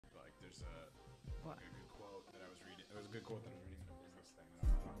was a What? good quote that I was reading. It was a good quote that I was reading in a business thing that I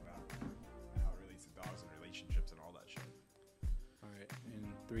want to talk about and how it relates to dogs and relationships and all that shit. All right, in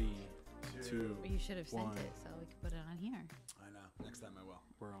 3, 2, You should have sent one. it so we could put it on here. I know. Next time I will.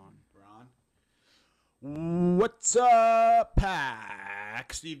 We're on. We're on. What's up,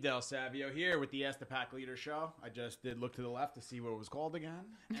 Pack? Steve Del Savio here with the Ask the Pack Leader Show. I just did look to the left to see what it was called again.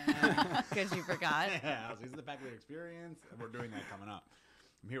 Because you forgot. Yeah, this is the Pack Leader Experience. And we're doing that coming up.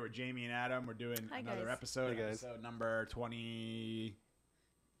 I'm here with Jamie and Adam. We're doing Hi, another guys. episode. Hey, guys. Episode number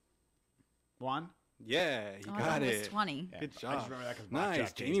 21. Yeah, you Oh, I got thought it was it. 20. Yeah, Good I just job. remember that 'cause Nice.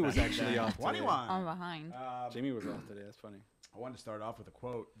 Blackjack Jamie days was back in actually the day. off today. 21. I'm behind. Jamie was off today. That's funny. I wanted to start off with a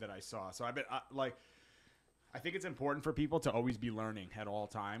quote that I saw. So I think it's important for people to always be learning at all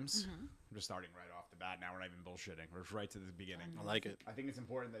times. Mm-hmm. I'm just starting right off the bat. Now we're not even bullshitting. We're just right to the beginning. I like it. I think it's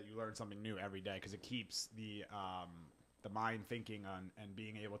important that you learn something new every day because it keeps the mind thinking on and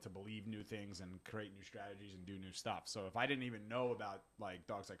being able to believe new things and create new strategies and do new stuff. So if I didn't even know about like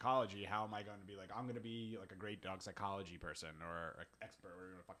dog psychology, how am I going to be like I'm going to be like a great dog psychology person or expert, whatever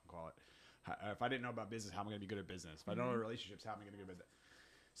you want to fucking call it. If I didn't know about business, how am I going to be good at business? If I don't know relationships, how am I going to be good at business?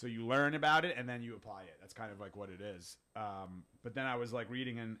 So you learn about it and then you apply it. That's kind of like what it is. But then I was like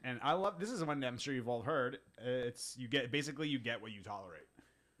reading and I love this is one that I'm sure you've all heard. It's you get what you tolerate.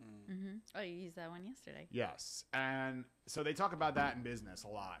 Mm-hmm. Oh, you used that one yesterday. Yes. And so they talk about that in business a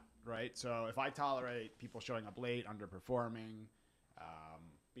lot, right? So if I tolerate people showing up late, underperforming,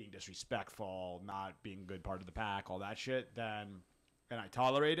 being disrespectful, not being a good part of the pack, all that shit, then and I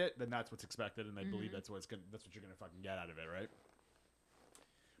tolerate it, then that's what's expected and they believe that's what you're gonna fucking get out of it, right?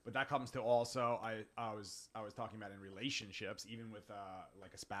 But that comes to also I was talking about in relationships, even with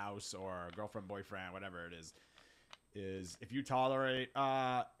like a spouse or a girlfriend, boyfriend, whatever it is if you tolerate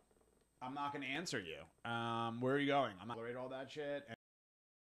I'm not going to answer you. Where are you going? I'm not tolerate all that shit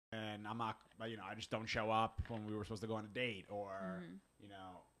and I'm not I just don't show up when we were supposed to go on a date or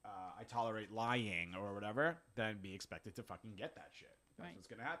I tolerate lying or whatever, then be expected to fucking get that shit. That's what's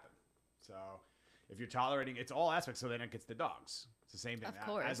going to happen. So if you're tolerating, it's all aspects. So then it gets to dogs. It's the same thing. Of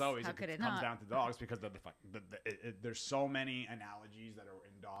course. As always, How it could it comes not? down to dogs because there's so many analogies that are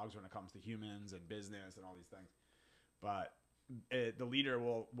in dogs when it comes to humans and business and all these things. But the leader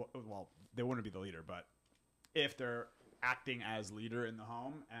well, they wouldn't be the leader, but if they're acting as leader in the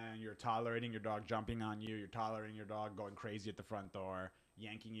home and you're tolerating your dog jumping on you, you're tolerating your dog going crazy at the front door,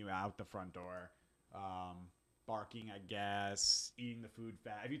 yanking you out the front door, barking, I guess, eating the food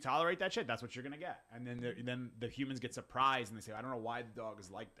fast. If you tolerate that shit, that's what you're gonna get. And then the humans get surprised and they say, I don't know why the dog is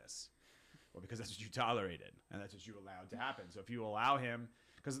like this. Well, because that's what you tolerated and that's what you allowed to happen. So if you allow him,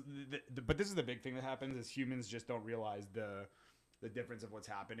 because but this is the big thing that happens is humans just don't realize the difference of what's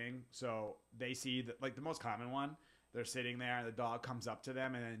happening. So they see that, like the most common one, they're sitting there and the dog comes up to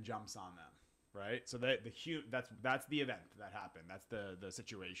them and then jumps on them, right? So that's the event that happened. That's the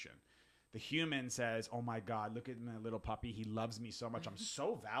situation. The human says, oh my God, look at my little puppy. He loves me so much. I'm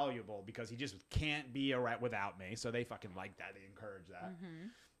so valuable because he just can't be without me. So they fucking like that. They encourage that. Mm-hmm.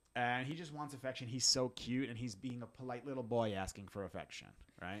 And he just wants affection. He's so cute and he's being a polite little boy asking for affection,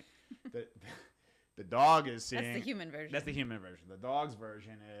 right? The dog is seeing... That's the human version. That's the human version. The dog's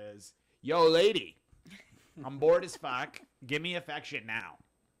version is, yo, lady, I'm bored as fuck. Give me affection now.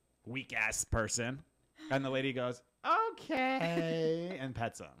 Weak ass person. And the lady goes, okay, and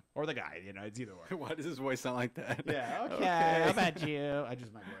pets him. Or the guy, it's either or. Why does his voice sound like that? Yeah, okay. How about you? I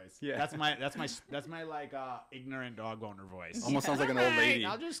just my voice. Yeah. That's my like ignorant dog owner voice. Almost sounds like an old lady.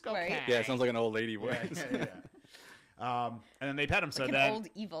 I'll just go. Right. Yeah, it sounds like an old lady voice. Yeah. And then they pet him. So like then an old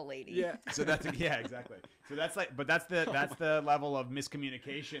evil lady. Yeah. So that's exactly. So that's the level of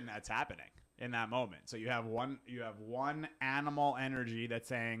miscommunication that's happening in that moment. So you have one animal energy that's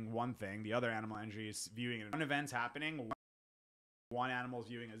saying one thing, the other animal energy is viewing it. One event's happening, one animal's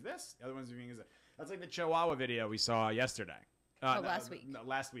viewing as this, the other one's viewing as that. That's like the Chihuahua video we saw yesterday. Last week.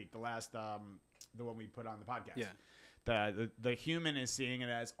 Last week, the one we put on the podcast. Yeah. The human is seeing it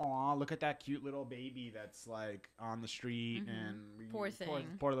as, oh, look at that cute little baby that's like on the street and Poor thing.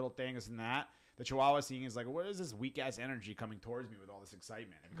 poor little thing, this and that. The Chihuahua seeing is like, what is this weak ass energy coming towards me with all this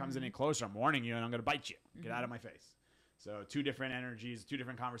excitement? If it comes any closer, I'm warning you and I'm gonna bite you. Get out of my face. So two different energies, two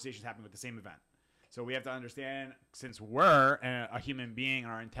different conversations happening with the same event. So we have to understand, since we're a human being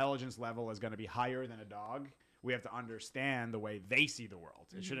and our intelligence level is going to be higher than a dog, we have to understand the way they see the world.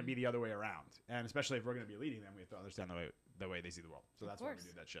 It shouldn't be the other way around. And especially if we're going to be leading them, we have to understand the way they see the world. So that's why we do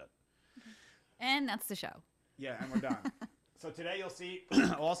that shit. And that's the show. Yeah, and we're done. So today you'll see,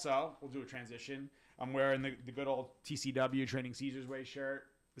 also, we'll do a transition. I'm wearing the good old TCW Training Caesar's Way shirt.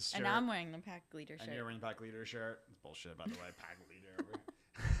 This And shirt. I'm wearing the pack leader shirt. And you're wearing the pack leader shirt. It's bullshit, by the way. Pack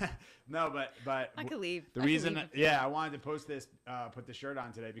leader. No, but I could leave. The I could reason, leave if you yeah, want. I wanted to post this, put the shirt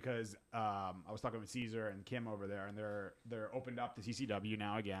on today because I was talking with Caesar and Kim over there, and they're opened up to CCW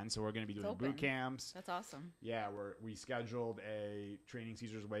now again. So we're going to be doing boot open. camps. That's awesome. Yeah, we scheduled a Training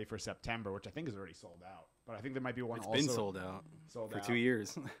Caesar's Way for September, which I think is already sold out. But I think there might be one It's also been sold out for 2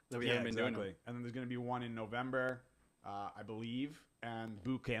 years that we haven't been doing it. And then there's going to be one in November, I believe, and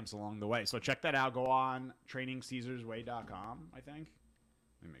boot camps along the way. So check that out. Go on trainingscaesarsway.com, I think.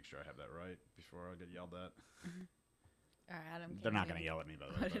 Let me make sure I have that right before I get yelled at. All right, Adam. They're not going to yell at me, by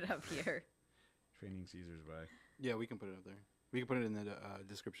the way. Put it up here. Training Caesar's Way. Yeah, we can put it up there. We can put it in the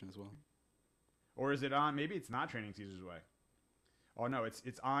description as well. Or is it on? Maybe it's not Training Caesar's Way. Oh no, it's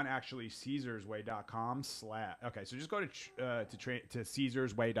on actually caesarsway.com / okay, so just go to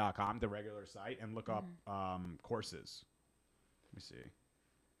caesarsway.com, the regular site, and look up courses. Let me see.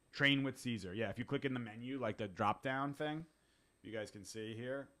 Train with Caesar. Yeah, if you click in the menu, like the drop down thing, you guys can see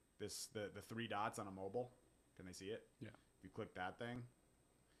here the 3 dots on a mobile. Can they see it? Yeah. If you click that thing,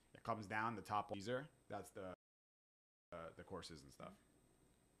 it comes down the top Caesar. That's the courses and stuff.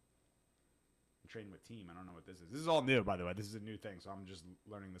 Train with team. I don't know what this is. This is all new, by the way. This is a new thing, so I'm just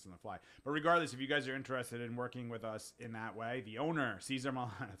learning this on the fly. But regardless, if you guys are interested in working with us in that way, the owner, Caesar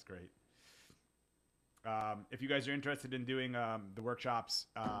Milan, that's great. If you guys are interested in doing the workshops,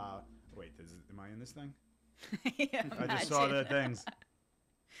 wait, am I in this thing? Yeah, I just saw the things.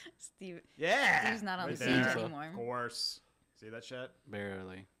 Steve. Yeah. Steve's not on Right the there. stage anymore. Of course. See that shit?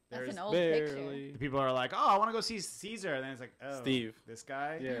 Barely. That's There's an old barely. the people are like, oh, I want to go see Caesar. And then it's like, oh, Steve. This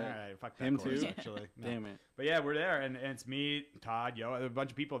guy? Yeah. All right, fuck that Him course, too? actually. No. Damn it. But yeah, we're there, and it's me, Todd, a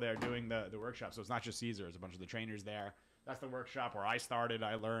bunch of people there doing the workshop. So it's not just Caesar; it's a bunch of the trainers there. That's the workshop where I started.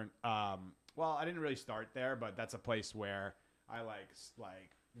 I learned. Well, I didn't really start there, but that's a place where I like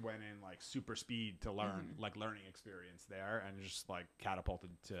went in like super speed to learn, like learning experience there, and just like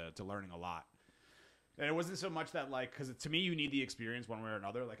catapulted to learning a lot. And it wasn't so much that like, because to me, you need the experience one way or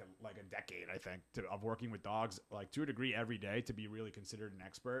another, like a decade, I think, of working with dogs, like to a degree every day to be really considered an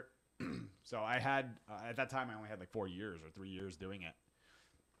expert. So I had, at that time, I only had like 4 years or 3 years doing it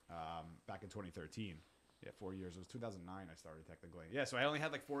back in 2013. Yeah, 4 years. It was 2009 I started technically. Yeah, so I only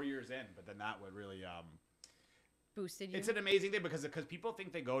had like 4 years in, but then that would really... Boosted you. It's an amazing thing because people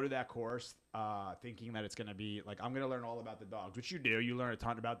think they go to that course thinking that it's going to be like, I'm going to learn all about the dogs, which you do. You learn a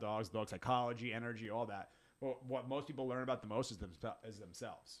ton about dogs, dog psychology, energy, all that. But what most people learn about the most is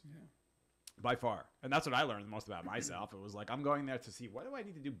themselves. Yeah. By far. And that's what I learned the most about myself. It was like, I'm going there to see, what do I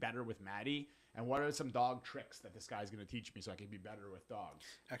need to do better with Maddie? And what are some dog tricks that this guy's going to teach me so I can be better with dogs?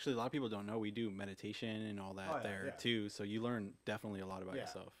 Actually, a lot of people don't know we do meditation and all that too. So you learn definitely a lot about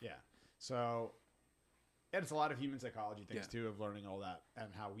yourself. Yeah. So... and it's a lot of human psychology things too, of learning all that and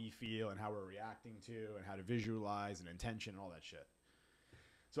how we feel and how we're reacting to and how to visualize and intention and all that shit.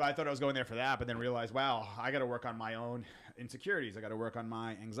 So I thought I was going there for that, but then realized, wow, I got to work on my own insecurities. I got to work on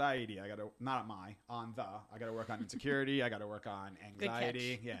my anxiety. I got to I got to work on insecurity. I got to work on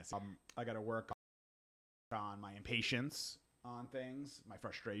anxiety. Yes. I got to work on my impatience on things, my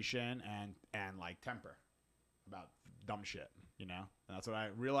frustration and like temper about dumb shit, you know? And that's what I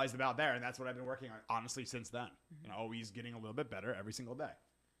realized about there. And that's what I've been working on, honestly, since then. You know, always getting a little bit better every single day,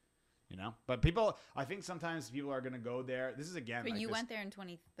 you know? But I think sometimes people are going to go there. This is, again, But like you this, went there in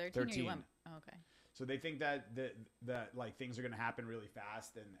 2013 or you went... Oh, okay. so they think that like things are going to happen really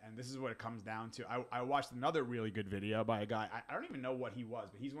fast. And this is what it comes down to. I watched another really good video by a guy. I don't even know what he was,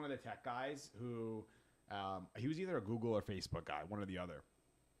 but he's one of the tech guys who, he was either a Google or Facebook guy, one or the other.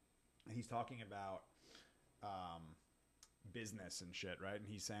 And he's talking about, business and shit, right? And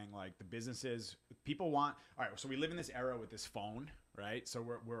he's saying like the businesses people want. All right, so we live in this era with this phone, right? So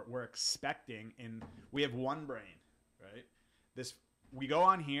we're expecting we have one brain, right? We go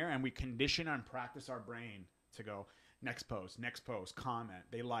on here and we condition and practice our brain to go next post, comment,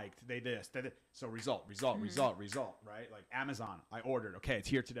 they liked, they this, so result, right? Like Amazon, I ordered, okay, it's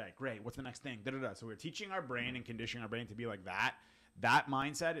here today, great, what's the next thing, da-da-da. So we're teaching our brain and conditioning our brain to be like that. That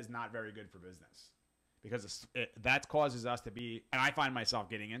mindset is not very good for business. Because that causes us to be, and I find myself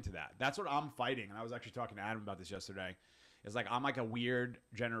getting into that. That's what I'm fighting. And I was actually talking to Adam about this yesterday. It's like I'm like a weird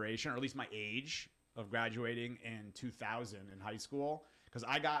generation, or at least my age of graduating in 2000 in high school. Because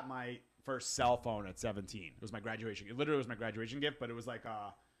I got my first cell phone at 17. It was my graduation. It literally was my graduation gift, but it was like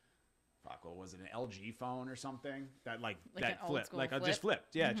what was it, an LG phone or something that that flipped, like flip? just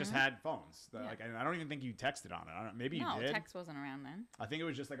flipped. Yeah, it just had phones. Like, and I don't even think you texted on it. Maybe you did. No, text wasn't around then. I think it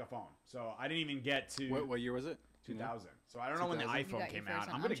was just like a phone. So I didn't even get to. What year was it? 2000. So I don't know when the 2000? iPhone came out.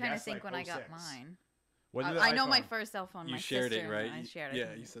 I'm gonna trying to guess think like when I got 06. mine. When did the I know my iPhone- first cell phone. You My shared it, sister right? and I shared it.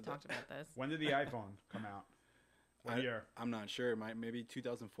 Yeah, and you said talked that. about this. When did the iPhone come out? What year? I'm not sure. Maybe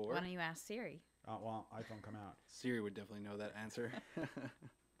 2004. Why don't you ask Siri? Well, iPhone come out. Siri would definitely know that answer.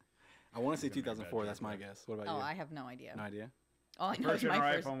 I want to say 2004. That's my guess. What about you? Oh, I have no idea. No idea. All I The know first is my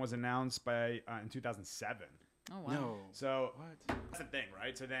generation first. iPhone was announced in 2007. Oh wow. No. So What? that's the thing,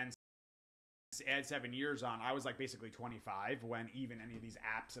 right? So then add 7 years on, I was like basically 25 when even any of these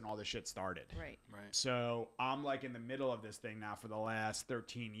apps and all this shit started. Right. Right. So I'm like in the middle of this thing now for the last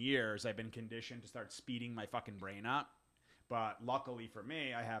 13 years. I've been conditioned to start speeding my fucking brain up. But luckily for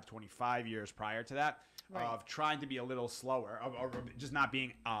me, I have 25 years prior to that of trying to be a little slower, or just not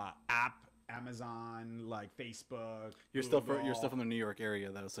being Amazon, like Facebook. You're still from the New York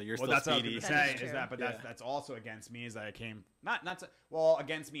area though, so you're still that's speedy. what I was going to say. Is that, but that's also against me. Is that I came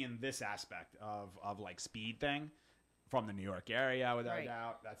against me in this aspect of like speed thing from the New York area without a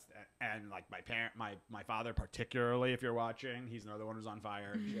doubt. And like my father particularly, if you're watching, he's another one who's on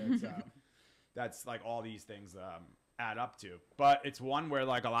fire and shit. So that's like all these things add up to. But it's one where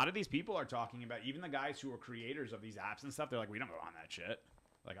like a lot of these people are talking about, even the guys who are creators of these apps and stuff. They're like, we don't go on that shit.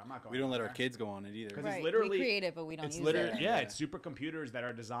 Like I'm not going. We don't let there. our kids go on it either. Because Right. it's literally we create it, but we don't it's use literally, it. Yeah, it's supercomputers that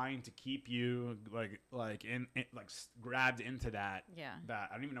are designed to keep you grabbed into that. Yeah. That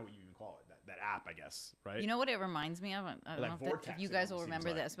I don't even know what you even call it. That app, I guess. Right. You know what it reminds me of? I don't Like know Vortex, if you it guys will almost remember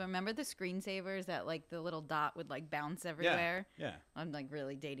seems like. this, but remember the screensavers that like the little dot would like bounce everywhere? Yeah. I'm like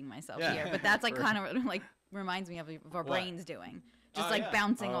really dating myself Yeah. here, but that's like kind of like reminds me of our brains doing. Just like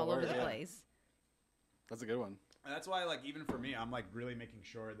bouncing all over the place. That's a good one. And that's why, like, even for me, I'm like really making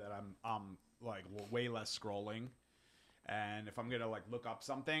sure that I'm like way less scrolling. And if I'm gonna like look up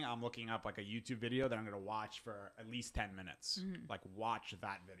something, I'm looking up like a YouTube video that I'm gonna watch for at least 10 minutes. Like watch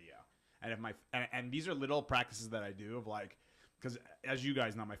that video. And if and these are little practices that I do of like, because as you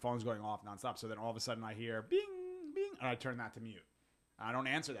guys know, my phone's going off nonstop. So then all of a sudden I hear bing bing, and I turn that to mute. I don't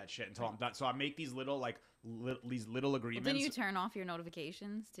answer that shit until I'm done. So I make these little these little agreements. Well, didn't you turn off your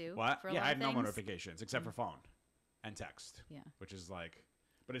notifications too? What? For a Yeah, lot I of have no things? notifications except for phone and text. Yeah. Which is like,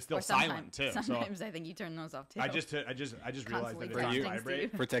 but it's still Or silent too. Sometimes I think you turn those off too. I just realized Constantly that it's on texting vibrate.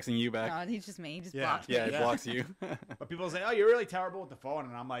 Steve. For texting you back. No, he's just me. He just Yeah. blocked me. Yeah, it blocks you. But people say, "Oh, you're really terrible with the phone,"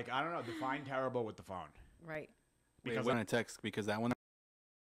 and I'm like, I don't know. Define terrible with the phone. Right. Because when I text, because that one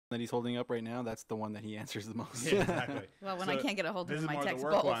that he's holding up right now, that's the one that he answers the most. Yeah, exactly. Well, when So I can't get a hold this of is him, I more the text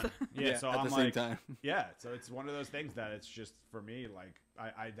work both. one. Yeah, so at I'm the same like, time. yeah. So it's one of those things that it's just for me. Like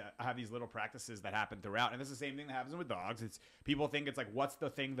I have these little practices that happen throughout, and it's the same thing that happens with dogs. It's people think it's like, what's the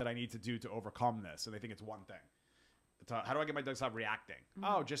thing that I need to do to overcome this? And they think it's one thing. It's how do I get my dog to stop reacting?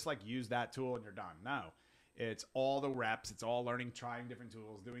 Oh, just like use that tool and you're done. No. It's all the reps. It's all learning, trying different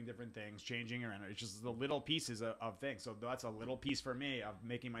tools, doing different things, changing your energy. It's just the little pieces of things. So that's a little piece for me of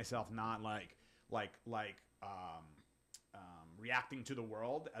making myself not reacting to the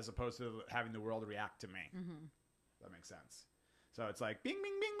world as opposed to having the world react to me. That makes sense. So it's like bing,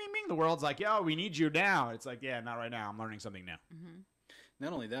 bing, bing, bing, bing. The world's like, yo, we need you now. It's like, yeah, not right now. I'm learning something new.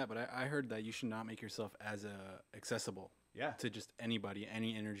 Not only that, but I heard that you should not make yourself as accessible. Yeah. To just anybody,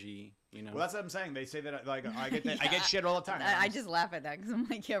 any energy, you know. Well, that's what I'm saying. They say that like I get shit all the time. I just laugh at that because I'm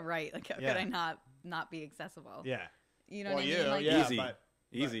like, yeah, right. Like, how Yeah. could I not be accessible? Yeah. You know Well, what I mean? you, Like, yeah. Easy. But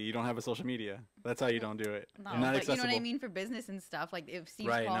Easy. You don't have a social media. That's how you don't do it. no, You're not but accessible. you know what I mean for business and stuff. Like if Steve's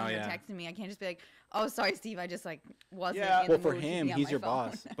Right, calling no, or yeah. texting me, I can't just be like, "Oh, sorry, Steve. I just like wasn't." Yeah. in Well, the for mood to him, be on he's my your phone.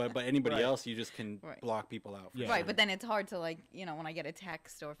 boss. But anybody Right. else, you just can Right. block people out. For Yeah. sure. Right, but then it's hard to like, you know, when I get a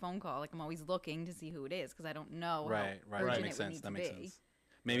text or a phone call, like I'm always looking to see who it is because I don't know Right. how That urgent makes it would sense. need That to makes be. sense.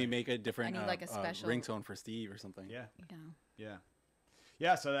 Maybe make a different I need, like, a special- ringtone for Steve or something. yeah. You know. Yeah.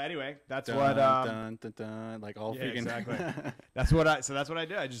 Yeah. So anyway, that's Dun, what. dun, dun, dun, like all Yeah, freaking. exactly. That's what I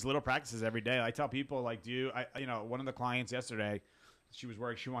do. I just little practices every day. I tell people like, one of the clients yesterday, she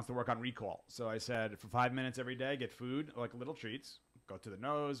wants to work on recall. So I said for 5 minutes every day, get food, like little treats, go to the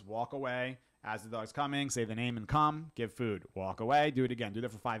nose, walk away. As the dog's coming, say the name and come, give food, walk away, do it again. Do that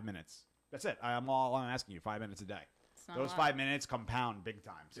for 5 minutes. That's it. I'm asking you 5 minutes a day. It's not a Those lot. 5 minutes compound big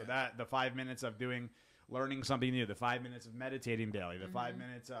time. So that the 5 minutes of learning something new, the 5 minutes of meditating daily, the 5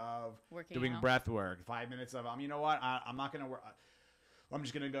 minutes of Working doing out. breath work, 5 minutes of, you know what, I'm not going to work. I'm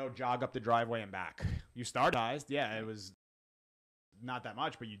just going to go jog up the driveway and back. You startized. Yeah, it was not that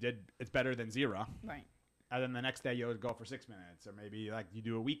much, but you did. It's better than zero. Right. And then the next day you'll go for 6 minutes, or maybe like you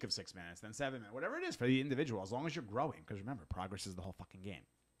do a week of 6 minutes, then 7 minutes, whatever it is for the individual, as long as you're growing. Because remember, progress is the whole fucking game.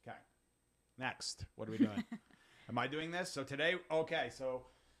 Okay. Next, what are we doing? Am I doing this? So today, okay, so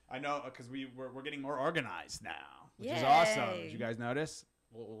I know because we're getting more organized now, which is awesome. Yay. Did you guys notice?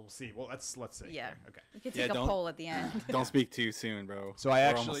 we'll see. Well, let's see. Yeah. Okay. You could take a poll at the end. Don't speak too soon, bro. So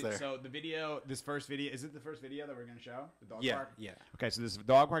the video, this first video, is it the first video that we're gonna show? The dog park. Yeah. Okay, so this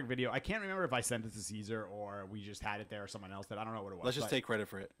dog park video. I can't remember if I sent it to Caesar or we just had it there or someone else did. I don't know what it was. Let's just take credit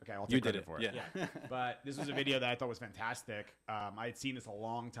for it. Okay, I'll take credit for it. Yeah. But this was a video that I thought was fantastic. I had seen this a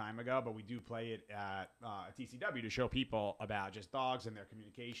long time ago, but we do play it at TCW to show people about just dogs and their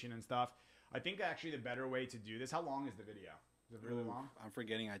communication and stuff. I think actually the better way to do this. How long is the video? Is it really long? I'm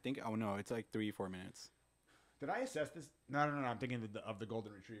forgetting. I think. Oh no, it's like 3-4 minutes. Did I assess this? No. I'm thinking of the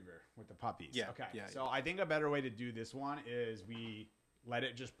golden retriever with the puppies. Yeah. Okay. Yeah, so I think a better way to do this one is we let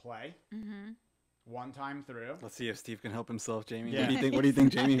it just play one time through. Let's see if Steve can help himself, Jamie. Yeah. What do you think? What do you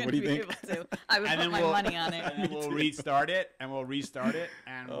think, Jamie? What do you think? I would put my money on it. And then we'll restart it, and we'll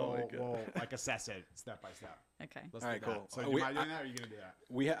we'll like assess it step by step. Okay. All right, cool. So am I doing that, or are you gonna do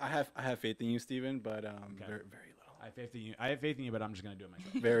that? I have faith in you, Steven, but very little. I have faith in you. I have faith in you, but I'm just gonna do it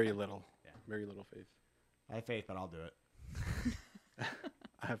myself. Very little. Yeah. Very little faith. I have faith, but I'll do it.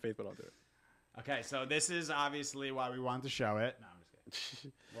 I have faith, but I'll do it. Okay, so this is obviously why we wanted to show it. No, I'm just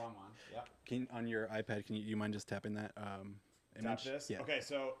kidding. Wrong one. Yep. On your iPad, you mind just tapping that image? Tap this? Yeah. Okay,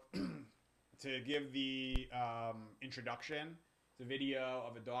 so to give the introduction, it's a video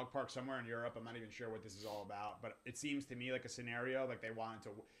of a dog park somewhere in Europe. I'm not even sure what this is all about, but it seems to me like a scenario like they wanted to.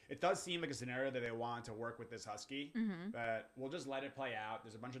 It does seem like a scenario that they wanted to work with this husky, but we'll just let it play out.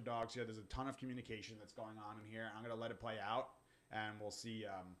 There's a bunch of dogs here. There's a ton of communication that's going on in here. I'm gonna let it play out, and we'll see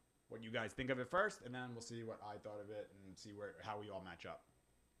what you guys think of it first, and then we'll see what I thought of it and see how we all match up.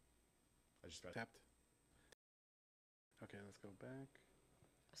 I just tapped. Okay, let's go back.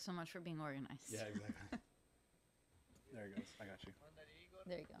 So much for being organized. Yeah, exactly. There he goes. I got you.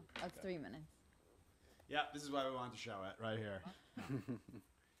 There you go. That's 3 minutes. Yeah, this is why we wanted to show it right here. No.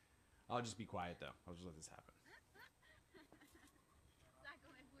 I'll just be quiet though. I'll just let this happen.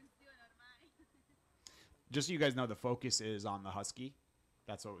 Just so you guys know, the focus is on the husky.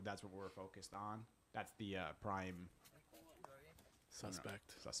 That's what we're focused on. That's the prime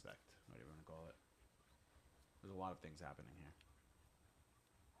suspect. Suspect, whatever you want to call it. There's a lot of things happening here.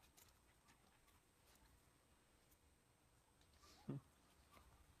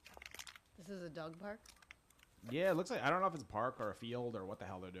 This is a dog park? Yeah, it looks like, I don't know if it's a park or a field or what the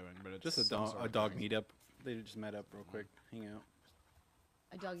hell they're doing, but it's just a dog meetup. They just met up real quick, hang out.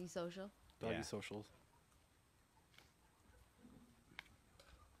 A doggy social? Doggy socials.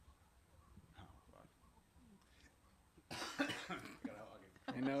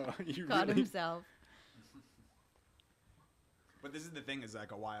 I know. You Caught himself. But this is the thing, is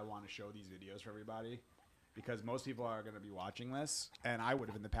like why I want to show these videos for everybody, because most people are going to be watching this, and I would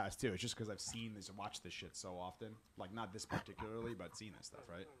have in the past too. It's just because I've seen this and watched this shit so often, like not this particularly, but seen this stuff,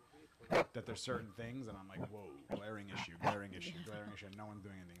 right? That there's certain things, and I'm like, whoa, glaring issue, glaring issue, glaring issue, and no one's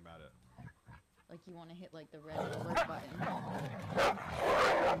doing anything about it. Like you want to hit like the red alert button.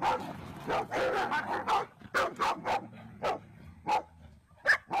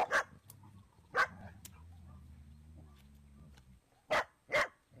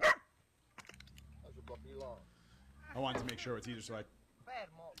 I wanted to make sure it's easier, so I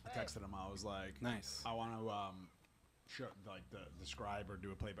texted him. I was like, nice. I want to show, like, describe or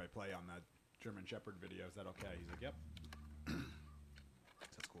do a play-by-play on that German Shepherd video. Is that okay? He's like, yep.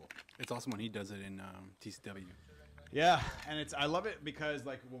 That's cool. It's awesome when he does it in TCW. Yeah, and I love it because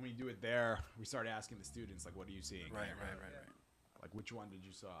like when we do it there, we start asking the students like, what are you seeing? Right. Like, which one did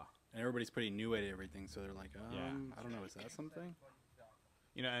you saw? And everybody's pretty new at everything, so they're like, I don't know, is that something?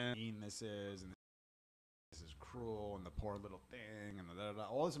 You know, and this is, and this is cruel, and the poor little thing, and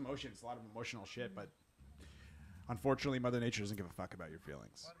all this emotion. It's a lot of emotional shit, but unfortunately, Mother Nature doesn't give a fuck about your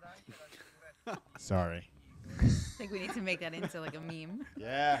feelings. Sorry. I think we need to make that into like a meme.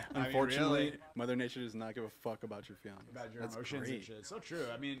 Yeah. Unfortunately, really, Mother Nature does not give a fuck about your feelings. About your That's emotions great. and shit. It's so true.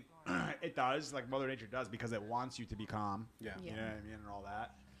 I mean, it does. Like Mother Nature does, because it wants you to be calm. Yeah. You know what I mean, and all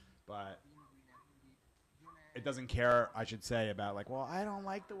that. But it doesn't care, I should say, about like, well, I don't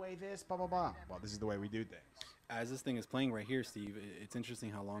like the way this, blah, blah, blah. Well, this is the way we do things. As this thing is playing right here, Steve, it's interesting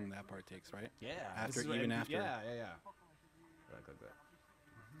how long that part takes, right? Yeah. After. Yeah. Like that.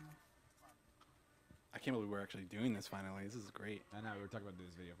 I can't believe we're actually doing this finally. This is great. I know, we were talking about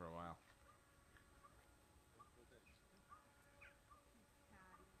this video for a while.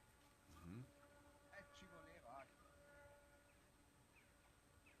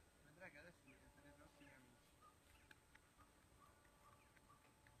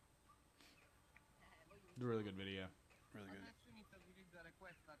 It's a really good video. Really good.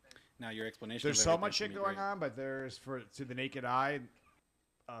 Now your explanation. There's so much shit going on, but there's, to the naked eye,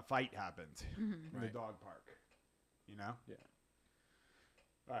 a fight happened in the dog park. You know? Yeah.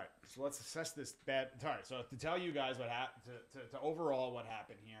 All right, so let's assess this bad. All right, so to tell you guys what happened, to overall what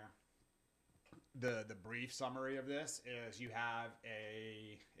happened here, the brief summary of this is you have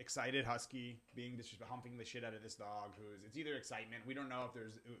a excited husky being humping the shit out of this dog. It's either excitement. We don't know if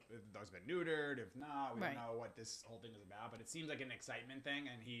the dog's been neutered. If not, we don't know what this whole thing is about. But it seems like an excitement thing,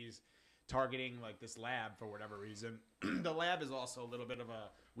 and he's targeting like this lab for whatever reason. The lab is also a little bit of a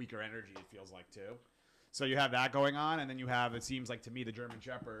weaker energy. It feels like too. So you have that going on, and then you have, it seems like to me, the German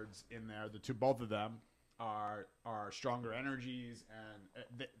Shepherds in there. Both of them are stronger energies,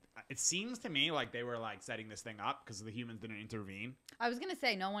 and it seems to me like they were like setting this thing up because the humans didn't intervene. I was gonna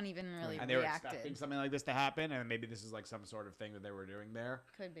say no one even really and they were expecting something like this to happen, and maybe this is like some sort of thing that they were doing there.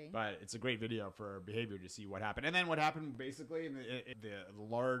 Could be, but it's a great video for behavior to see what happened, and then what happened basically in the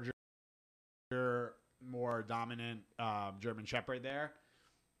larger, more dominant German Shepherd there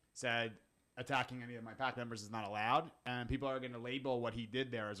said, attacking any of my pack members is not allowed, and people are going to label what he did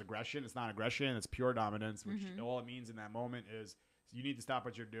there as aggression. It's not aggression, it's pure dominance, which all it means in that moment is you need to stop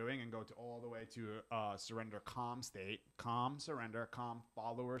what you're doing and go to all the way to surrender calm state, calm surrender, calm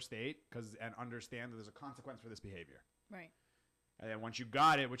follower state, and understand that there's a consequence for this behavior. Right. And then once you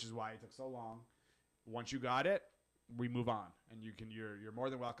got it, which is why it took so long, once you got it, we move on, and you're more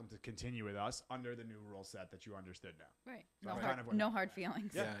than welcome to continue with us under the new rule set that you understood now. Right. No hard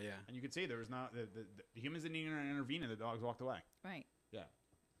feelings. Yeah. And you can see there was not the humans didn't even intervene, and the dogs walked away. Right. Yeah.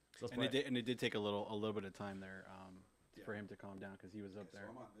 So it did take a little bit of time there for him to calm down because he was up there.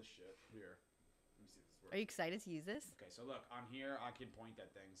 So I'm on this shit here. Let me see if this works. Are you excited to use this? Okay, so look on here, I can point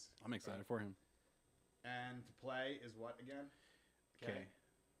at things. I'm excited for him. And to play is what again? Okay.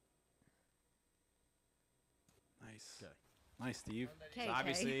 Nice. Okay. Nice, Steve. Okay. So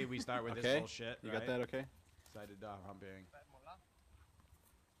obviously, we start with this bullshit. You got that okay? Excited dog humping.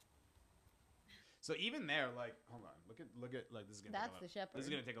 So even there, like, hold on, look at like this is gonna. That's the shepherd. This is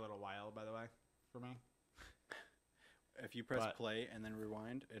gonna take a little while, by the way, for me. If you press play and then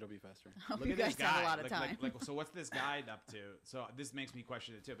rewind, it'll be faster. Oh, look you at guys this guy. have a lot of time. So what's this guy up to? So this makes me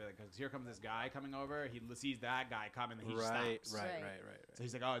question it too, because here comes this guy coming over. He sees that guy coming, and he stops. Right. So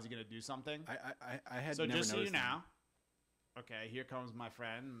he's like, "Oh, is he gonna do something?" I had so never just so you noticed know, okay, here comes my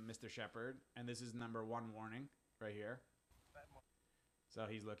friend, Mr. Shepherd, and this is number 1 warning right here. So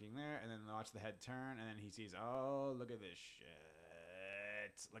he's looking there, and then watch the head turn, and then he sees, oh, look at this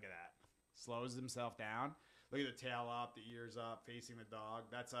shit. Look at that. Slows himself down. Look at the tail up, the ears up, facing the dog.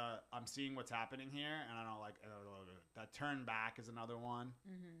 That's I'm seeing what's happening here, and I don't that turn back is another one.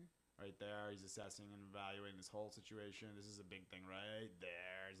 Right there. He's assessing and evaluating this whole situation. This is a big thing right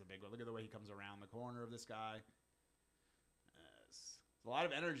there. Is a big one. Look at the way he comes around the corner of this guy. Yes. There's a lot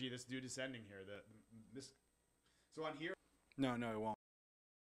of energy. This dude is sending here. So on here. No, it won't.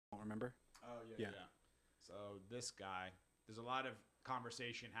 Remember? Oh yeah. So this guy, there's a lot of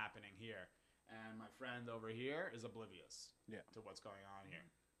conversation happening here, and my friend over here is oblivious to what's going on here,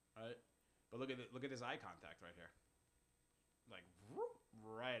 right? But look at this eye contact right here, like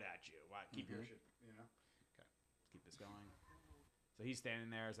right at you. Wow, keep your shit, Okay, let's keep this going. So he's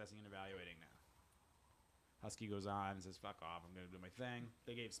standing there assessing and evaluating now. Husky goes on and says, "Fuck off! I'm gonna do my thing."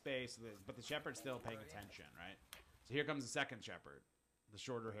 They gave space, but the shepherd's still paying attention, right? So here comes the second shepherd. The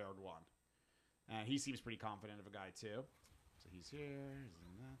shorter-haired one, and he seems pretty confident of a guy too. So he's here,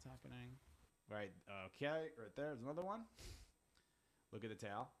 and that's happening. Right? Okay, right there's another one. Look at the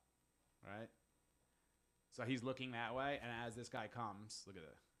tail, right? So he's looking that way, and as this guy comes, look at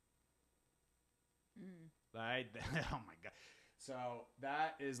it. Right? Oh my god! So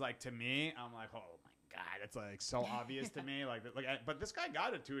that is like, to me, I'm like, oh my god, it's like so obvious to me. But this guy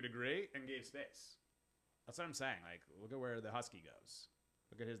got it to a degree and gave space. That's what I'm saying. Like, look at where the husky goes.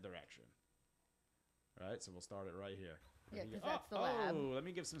 Look at his direction. Right? So we'll start it right here. Yeah, because that's the lab. Oh, let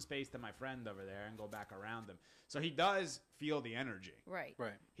me give some space to my friend over there and go back around him. So he does feel the energy. Right.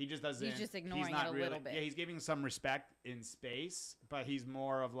 He just doesn't. He's just ignoring he's not it a little bit. Yeah, he's giving some respect in space, but he's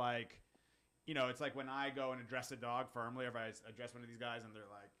more of like, it's like when I go and address a dog firmly, or if I address one of these guys and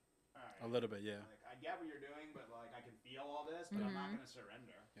they're like, all right. A little bit, yeah. Like, I get what you're doing, but like I can feel all this, but I'm not going to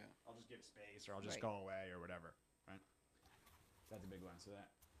surrender. Yeah. I'll just give space, or I'll just go away, or whatever. Right? That's a big one. So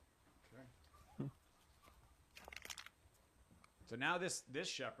that. Okay. So now this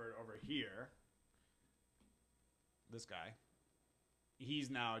shepherd over here, this guy, he's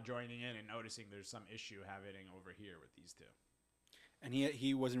now joining in and noticing there's some issue happening over here with these two. And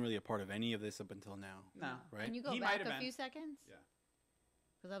he wasn't really a part of any of this up until now. No. Right? Can you go back a few seconds? Yeah.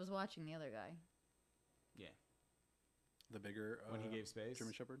 Because I was watching the other guy. Yeah. The bigger when he gave space?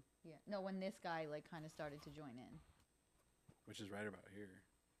 German Shepherd? Yeah. No, when this guy kind of started to join in. Which is right about here.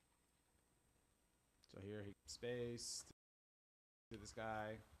 So here he space. This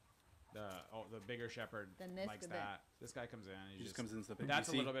guy, the bigger shepherd likes that. This guy comes in. He just comes into the picture. That's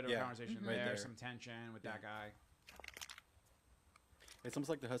a little bit of a conversation right there. Some tension with that guy. It's almost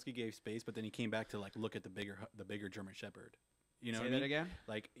like the husky gave space, but then he came back to like look at the bigger German shepherd. You know Say what I mean? that again?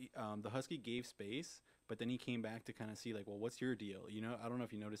 Like the husky gave space, but then he came back to kind of see like, well, what's your deal? You know, I don't know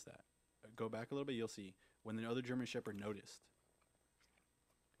if you noticed that. Go back a little bit, you'll see when the other German shepherd noticed.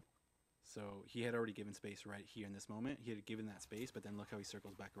 So he had already given space right here in this moment. He had given that space, but then look how he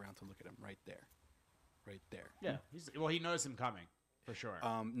circles back around to look at him right there. Right there. Yeah. He noticed him coming, for sure.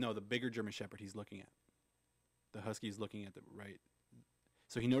 No, the bigger German shepherd he's looking at. The husky's looking at the right.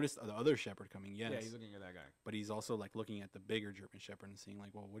 So he noticed the other shepherd coming, yes. Yeah, he's looking at that guy. But he's also like looking at the bigger German shepherd and seeing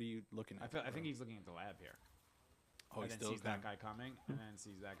like, well, what are you looking at? I think he's looking at the lab here. Oh, and then sees that guy coming, and then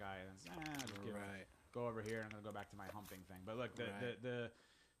sees that guy, and then go over here, and I'm gonna go back to my humping thing. But look,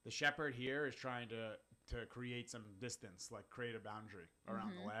 the shepherd here is trying to create some distance, like create a boundary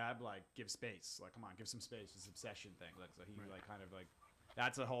around the lab, like give space, like come on, give some space. This obsession thing, like so he like kind of like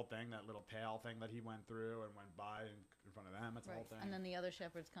that's the whole thing, that little tail thing that he went through and went by in front of them. That's the whole thing. And then the other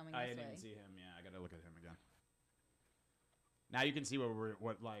shepherd's coming this way. I didn't see him. Yeah, I gotta look at him again. Now you can see what we're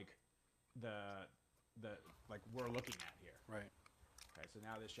looking at here. Right. Okay, so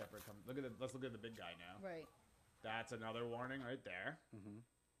now this shepherd comes. Let's look at the big guy now. Right. That's another warning right there. Mm-hmm.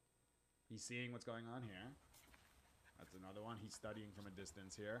 He's seeing what's going on here. That's another one. He's studying from a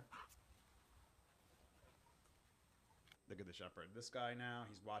distance here. Look at the shepherd. This guy now,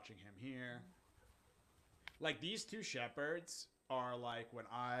 he's watching him here. Like these two shepherds are like when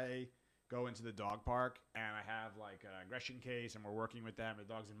I go into the dog park and I have like an aggression case and we're working with them, the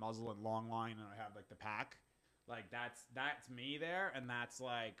dog's in muzzle and long line, and I have like the pack. Like that's me there, and that's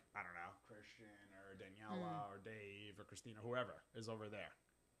like, I don't know, Christian or Daniela or Dave or Christina, whoever is over there.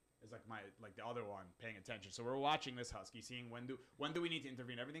 It's like the other one paying attention. So we're watching this husky, seeing when do we need to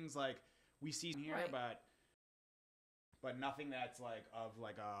intervene. Everything's like we see here, but nothing that's like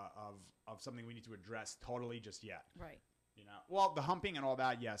of something we need to address totally just yet. Right. You know, well, the humping and all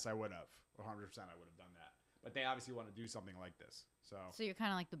that, yes, I would have 100%. I would have done that, but they obviously want to do something like this. So you're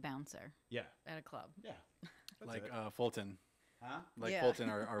kind of like the bouncer. Yeah. At a club. Yeah. Like Fulton. Huh? Like Fulton,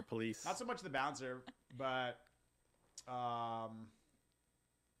 our police. Not so much the bouncer, but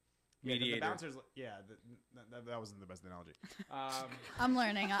mediator. The bouncers, that wasn't the best analogy. I'm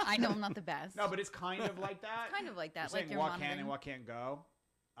learning. I know I'm not the best. No, but it's kind of like that. It's kind of like that. You're like saying what can and what can't go.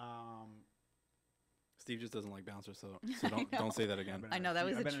 Steve just doesn't like bouncers, so don't say that again. I know that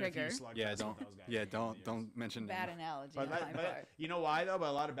was a trigger. Don't mention bad name. analogy. But you know why though? But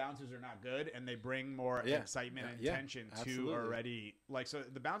a lot of bouncers are not good, and they bring more excitement and tension to already. Like so,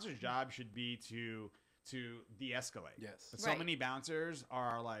 the bouncer's job should be to de-escalate. Yes. But so many bouncers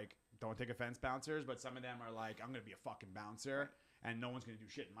are like, don't take offense, bouncers, but some of them are like, I'm gonna be a fucking bouncer, and no one's gonna do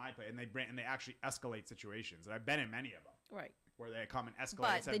shit in my play, and they actually escalate situations. And I've been in many of them. Right. Where they come and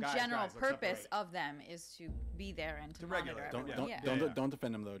escalate. But the general purpose of them is to be there and to monitor. Don't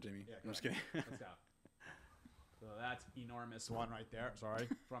defend them though, Jimmy. Yeah, I'm just kidding. Let's go. So that's enormous one right there. Sorry,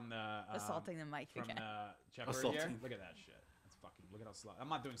 from the assaulting the mic from again. the shepherd here. Look at that shit. That's fucking. Look at how slow. I'm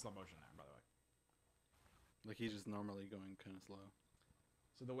not doing slow motion there, by the way. Like he's just normally going kind of slow.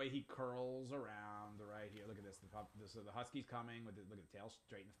 So the way he curls around right here. Look at this. So the husky's coming with look at the tail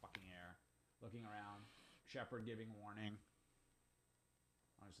straight in the fucking air, looking around. Shepherd giving warning.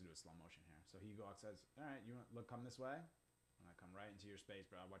 I'll just do a slow motion here. So he says, "All right, you look, come this way," and I come right into your space,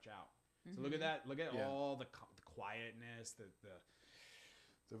 bro. Watch out. So look at that. Look at all the quietness, the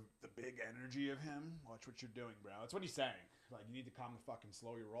big energy of him. Watch what you're doing, bro. That's what he's saying. Like you need to calm the fucking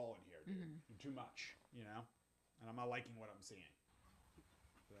slow your roll in here, dude. You're too much, you know. And I'm not liking what I'm seeing.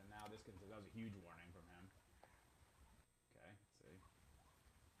 So then now that was a huge warning from him. Okay, let's see.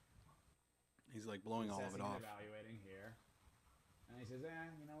 He's like blowing all of it off. Evaluating here. And he says,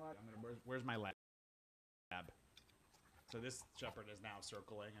 you know what? Where's my lab? So this shepherd is now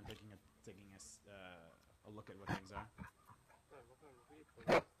circling and taking a look at what things are.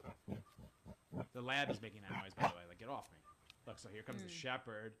 The lab is making that noise, by the way. Like, get off me. Look, so here comes the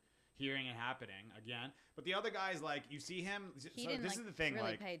shepherd, hearing it happening again. But the other guy's like, you see him. He didn't this is the thing,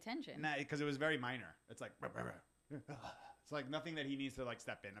 really like, pay attention. Nah, because it was very minor. It's like, it's like nothing that he needs to like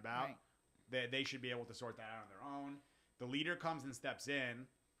step in about. Right. They should be able to sort that out on their own. The leader comes and steps in.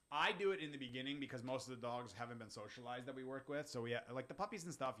 I do it in the beginning because most of the dogs haven't been socialized that we work with. So we like the puppies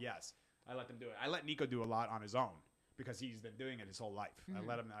and stuff. Yes, I let them do it. I let Miko do a lot on his own because he's been doing it his whole life. I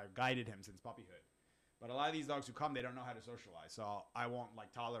guided him since puppyhood. But a lot of these dogs who come, they don't know how to socialize. So I won't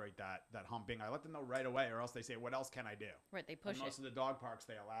like tolerate that humping. I let them know right away, or else they say, "What else can I do?" Right, they push and most of the dog parks,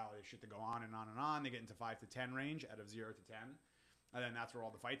 they allow this shit to go on and on and on. They get into 5 to 10 range out of 0 to 10. And then that's where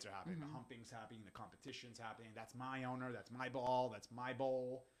all the fights are happening. The humping's happening. The competition's happening. That's my owner. That's my ball. That's my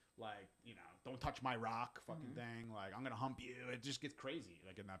bowl. Like, you know, don't touch my rock fucking thing. Like, I'm going to hump you. It just gets crazy,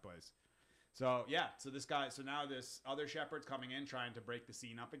 like, in that place. So, yeah. So now this other shepherd's coming in trying to break the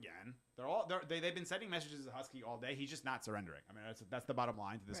scene up again. They've been sending messages to Husky all day. He's just not surrendering. I mean, that's the bottom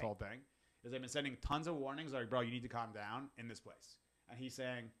line to this whole thing. Is they've been sending tons of warnings like, bro, you need to calm down in this place. And he's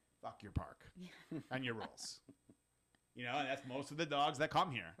saying, fuck your park and your rules. You know, and that's most of the dogs that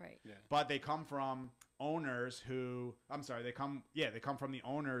come here. Right. Yeah. But they come from owners who, they come from the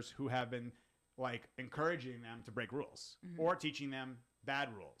owners who have been, like, encouraging them to break rules or teaching them bad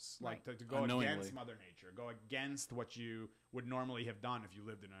rules, like to go against Mother Nature, go against what you would normally have done if you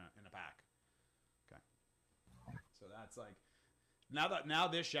lived in a pack. Okay. So that's like, now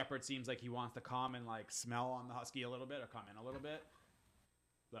this shepherd seems like he wants to come and, like, smell on the husky a little bit or come in a little bit.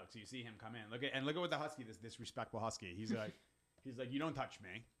 Look, so you see him come in. Look at what the husky, this disrespectful husky. He's like, you don't touch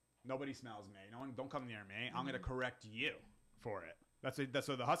me. Nobody smells me. No one, don't come near me. I'm gonna correct you for it. That's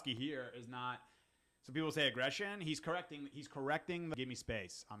so the husky here is not. So people say aggression. He's correcting. Give me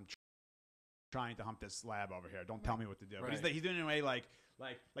space. I'm trying to hump this lab over here. Don't tell me what to do. Right. But he's doing it in a way like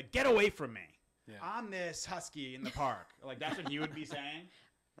get away from me. Yeah. I'm this husky in the park. Like, that's what he would be saying.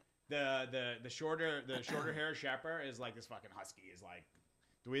 The shorter hair shepherd is like, this fucking husky is like,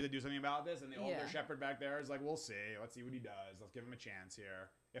 do we have to do something about this? And the older shepherd back there is like, we'll see. Let's see what he does. Let's give him a chance here.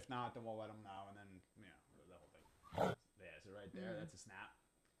 If not, then we'll let him know. And then, you know, the whole thing. Yeah, so right there, that's a snap.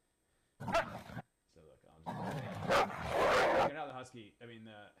 So look, look at how the husky,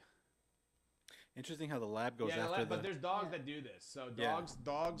 Interesting how the lab goes but there's dogs that do this. So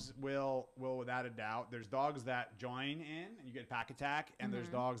dogs will without a doubt. There's dogs that join in and you get pack attack, and there's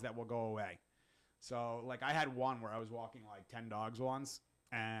dogs that will go away. So, like, I had one where I was walking like 10 dogs once,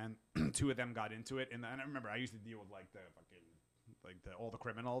 and 2 of them got into it. And I remember I used to deal with all the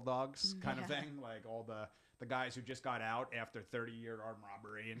criminal dogs kind of thing, like all the guys who just got out after 30-year armed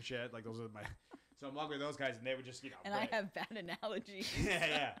robbery and shit. Like, those are my. So I'm lucky with those guys, and they would just, you know. And I have bad analogies.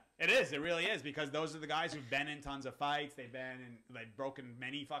 Yeah. It is. It really is, because those are the guys who've been in tons of fights. They've been in, like, broken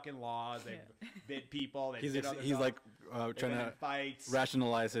many fucking laws. They've bit people. He's like trying to fights.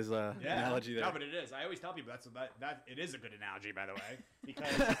 Rationalize his analogy there. No, but it is. I always tell people that it is a good analogy, by the way,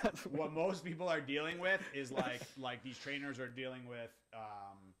 because what most people are dealing with is like these trainers are dealing with.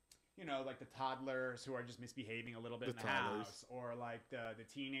 You know, like the toddlers who are just misbehaving a little bit in the house, or like the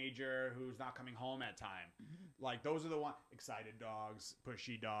teenager who's not coming home at time. Like, those are the excited dogs,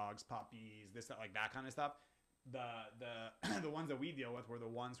 pushy dogs, puppies, like that kind of stuff. The ones that we deal with were the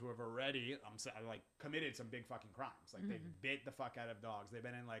ones who have already like committed some big fucking crimes. Like, they've bit the fuck out of dogs. They've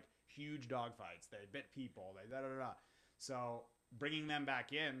been in, like, huge dog fights. They bit people. So bringing them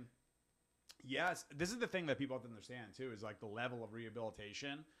back in. Yes, this is the thing that people have to understand too, is like the level of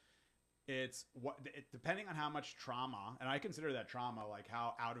rehabilitation. It's depending on how much trauma, and I consider that trauma, like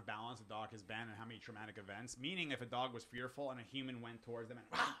how out of balance a dog has been and how many traumatic events. Meaning, if a dog was fearful and a human went towards them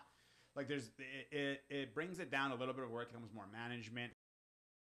and like it brings it down a little bit of work. It becomes more management.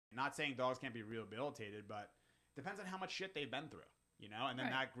 Not saying dogs can't be rehabilitated, but it depends on how much shit they've been through, you know, and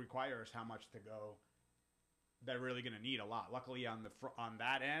then that requires how much to go. They're really going to need a lot. Luckily, on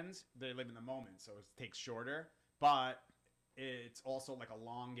that end, they live in the moment, so it takes shorter, but it's also like a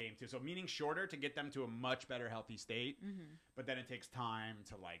long game too. So meaning shorter to get them to a much better healthy state, but then it takes time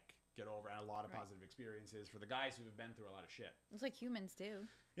to, like, get over a lot of positive experiences for the guys who have been through a lot of shit. It's like humans too.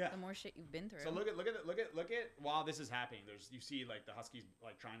 Yeah. The more shit you've been through. So look at while this is happening, you see like the huskies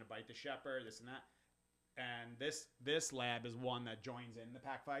like trying to bite the shepherd, this and that. And this lab is one that joins in the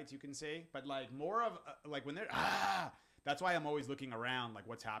pack fights, you can see. But like more of like when they're that's why I'm always looking around, like,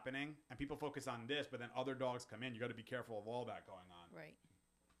 what's happening. And people focus on this, but then other dogs come in. You got to be careful of all that going on. Right.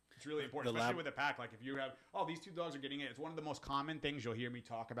 It's really important, especially with a pack. Like, if you have, these 2 dogs are getting it. It's one of the most common things you'll hear me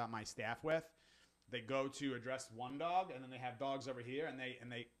talk about my staff with. They go to address one dog, and then they have dogs over here, and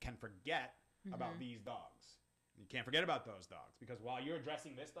they can forget about these dogs. You can't forget about those dogs, because while you're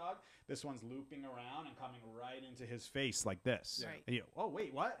addressing this dog, this one's looping around and coming right into his face like this. Right. And you, oh,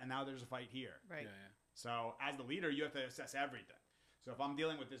 wait, what? And now there's a fight here. Right. Yeah. So as the leader, you have to assess everything. So if I'm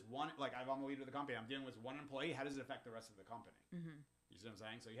dealing with this one, like, if I'm the leader of the company, I'm dealing with one employee, how does it affect the rest of the company? You see what I'm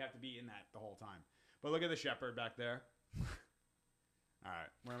saying? So you have to be in that the whole time. But look at the shepherd back there. All right,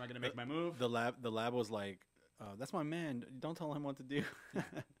 where am I going to make my move? The lab was like, that's my man. Don't tell him what to do.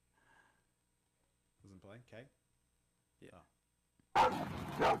 Doesn't play? Okay. Yeah.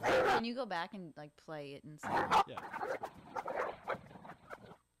 Can you go back and, like, play it and see? Yeah.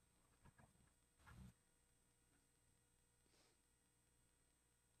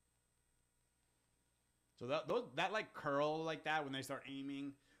 So that like curl like that when they start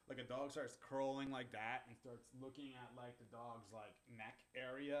aiming, like a dog starts curling like that and starts looking at like the dog's like neck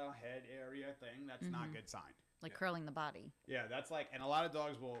area, head area thing. That's not a good sign. Like curling the body. Yeah, that's like, and a lot of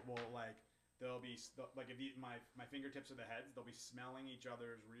dogs will like they'll be like if my fingertips are the heads, they'll be smelling each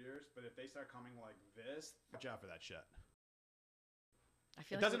other's rears. But if they start coming like this, watch out for that shit. I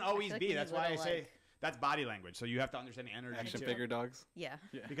feel It doesn't always be. That's why I say. Like... That's body language, so you have to understand the energy. Action too. figure dogs. Yeah.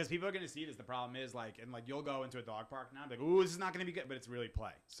 Because people are going to see this. The problem is, like, and like you'll go into a dog park now, and be like, ooh, this is not going to be good, but it's really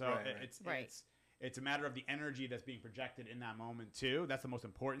play. So it's a matter of the energy that's being projected in that moment too. That's the most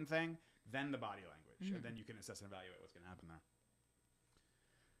important thing. Then the body language, and then you can assess and evaluate what's going to happen there.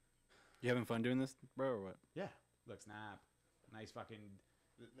 You having fun doing this, bro, or what? Yeah. Look, snap. Nice fucking.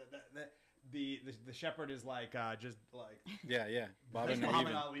 The shepherd is like just like. Yeah. Like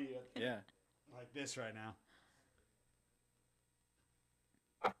Muhammad Ali. Yeah. Like this right now.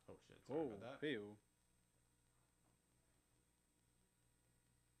 Oh shit! Sorry about that. Ew.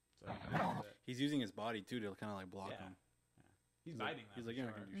 So, he's using his body too to kind of like block him. Yeah. He's biting them. He's like, you're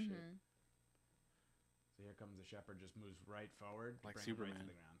not gonna do shit. So here comes the shepherd, just moves right forward, like right Superman. to the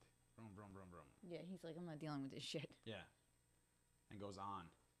ground. Vroom, vroom, vroom, vroom. Yeah, he's like, I'm not dealing with this shit. Yeah, and goes on.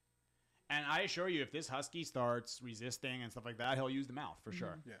 And I assure you, if this husky starts resisting and stuff like that, he'll use the mouth for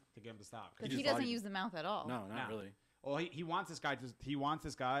sure. Yeah. To get him to stop. Because he doesn't use the mouth at all. No, not really. Well, he wants this guy to. He wants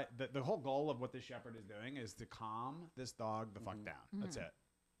this guy. The whole goal of what this shepherd is doing is to calm this dog the fuck down. That's it.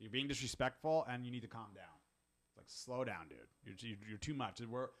 You're being disrespectful, and you need to calm down. It's like, slow down, dude. You're too much.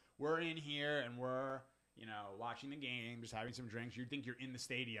 We're in here, and we're watching the game, just having some drinks. You think you're in the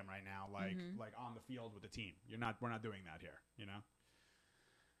stadium right now, like on the field with the team. We're not doing that here.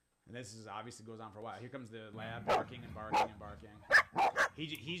 And this is obviously goes on for a while. Here comes the lab barking and barking and barking.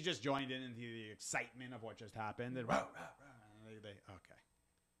 He's just joined into the excitement of what just happened. And okay.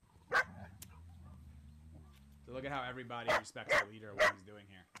 So look at how everybody respects the leader, what he's doing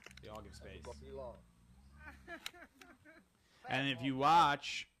here. They all give space. And if you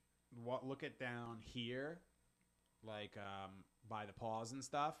watch, look at down here, like by the paws and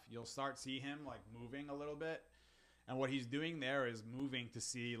stuff, you'll start see him like moving a little bit. And what he's doing there is moving to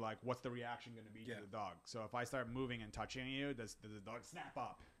see like what's the reaction going to be to the dog. So if I start moving and touching you, does the dog snap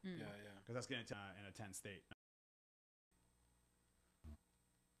up? Yeah. Because that's going to in a tense state.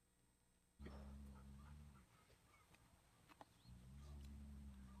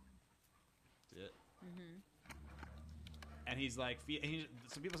 That's it. And he's like,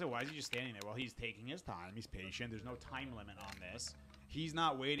 some people say, why is he just standing there? Well, he's taking his time. He's patient. There's no time limit on this. He's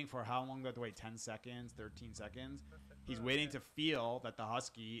not waiting for how long do I have to wait? 10 seconds, 13 seconds. He's waiting to feel that the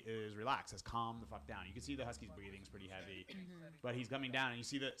husky is relaxed, has calmed the fuck down. You can see the husky's breathing's pretty heavy, but he's coming down, and you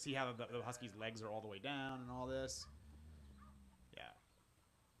see how the husky's legs are all the way down and all this. Yeah.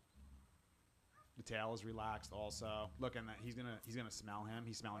 The tail is relaxed also. Look, and he's gonna smell him.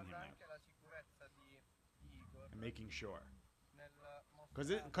 He's smelling him now. And making sure.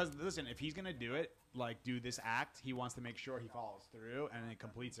 Because listen, if he's gonna do it, like do this act, he wants to make sure he follows through and he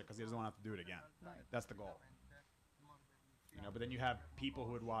completes it because he doesn't want to have to do it again. Right. That's the goal. But then you have people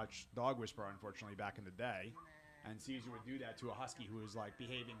who would watch Dog Whisperer, unfortunately, back in the day, and Caesar would do that to a husky who was like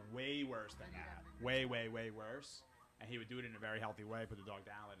behaving way worse than that, way worse, and he would do it in a very healthy way, put the dog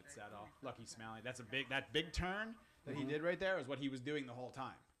down, let it settle. Look, he's smelling. That big turn that he did right there is what he was doing the whole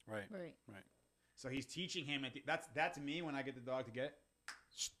time. Right. So he's teaching him. That's me when I get the dog to get.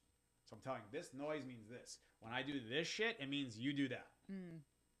 So I'm telling you, this noise means this. When I do this shit, it means you do that.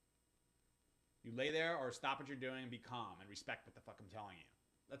 You lay there or stop what you're doing and be calm and respect what the fuck I'm telling you.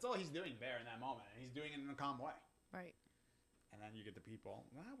 That's all he's doing there in that moment. And he's doing it in a calm way. Right. And then you get the people,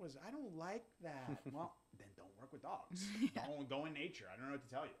 I don't like that. Well, then don't work with dogs. Don't go in nature. I don't know what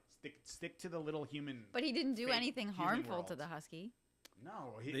to tell you. Stick to the little human. But he didn't do anything harmful world. To the husky.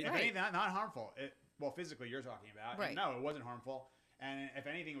 No. If anything, not harmful. Well, physically, you're talking about. Right. No, it wasn't harmful. And if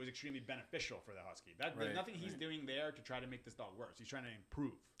anything, it was extremely beneficial for the husky. There's nothing he's doing there to try to make this dog worse. He's trying to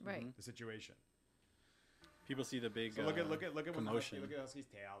improve the situation. People see the big look at commotion. Look at Husky's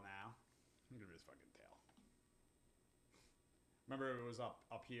tail now. Look at his fucking tail. Remember, it was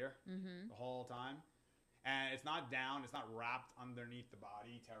up here the whole time, and it's not down. It's not wrapped underneath the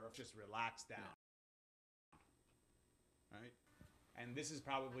body. Tariff just relaxed down, right? And this is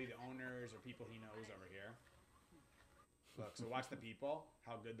probably the owners or people he knows over here. Look, so watch the people,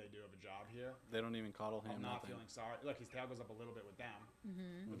 how good they do of a job here. They don't even coddle him. I'm not feeling sorry. Look, his tail goes up a little bit with them.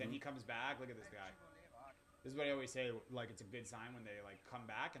 But then he comes back. Look at this guy. This is what I always say, like, it's a good sign when they, like, come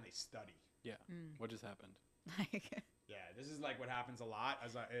back and they study. Yeah. What just happened? Yeah, this is, like, what happens a lot,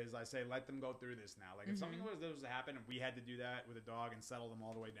 as I say, let them go through this now. Like, if something was to happen and we had to do that with a dog and settle them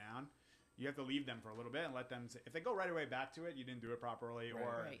all the way down, You have to leave them for a little bit and let them. If they go right away back to it, you didn't do it properly,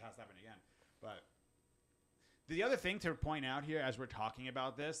 or Right. it has to happen again. But the other thing to point out here, as we're talking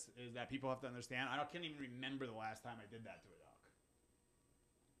about this, is that people have to understand. Can't even remember the last time I did that to a dog.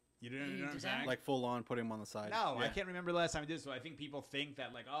 You know what I'm saying? Like full on, put him on the side. No, Yeah. I can't remember the last time I did. So I think people think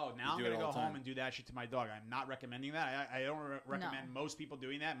that like, oh, now I'm do gonna it go all the home time. and do that shit to my dog. I'm not recommending that. I don't recommend most people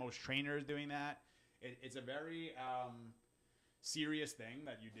doing that. Most trainers doing that. It's a very serious thing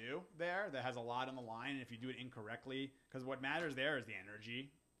that you do there that has a lot on the line. And if you do it incorrectly, because what matters there is the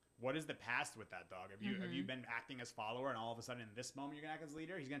energy. What is the past with that dog? Have you been acting as follower, and all of a sudden in this moment you're gonna act as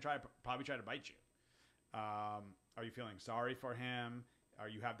leader? He's gonna probably try to bite you. Are you feeling sorry for him? Or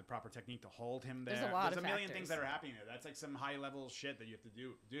you have the proper technique to hold him there? There's a million things that are happening there. That's like some high level shit that you have to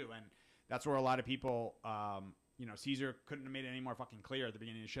do, and that's where a lot of people, Caesar couldn't have made it any more fucking clear at the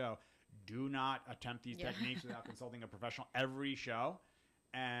beginning of the show. Do not attempt these techniques without consulting a professional every show.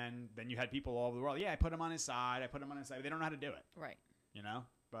 And then you had people all over the world. Yeah, I put him on his side. They don't know how to do it. Right.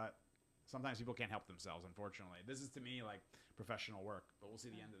 But sometimes people can't help themselves, unfortunately. This is, to me, like professional work. But we'll see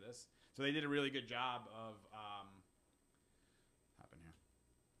the end of this. So they did a really good job of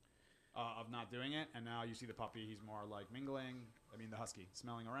not doing it. And now you see the puppy. He's more like mingling. The husky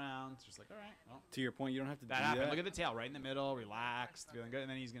smelling around. It's just like, all right. Well, To your point, you don't have to that do happened. that. Look at the tail right in the middle, relaxed, feeling good. And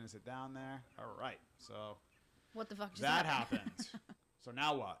then he's going to sit down there. All right. So What the fuck just that happened? happened. So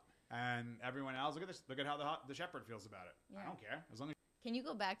now what? And everyone else, look at this. Look at how the shepherd feels about it. Yeah. I don't care. As long as Can you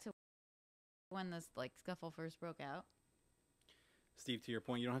go back to when this like scuffle first broke out? Steve, to your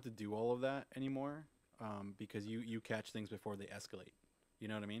point, you don't have to do all of that anymore because you catch things before they escalate. You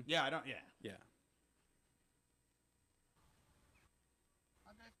know what I mean? Yeah, I don't. Yeah. Yeah.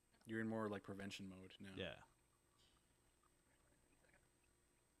 You're in more like prevention mode now. Yeah.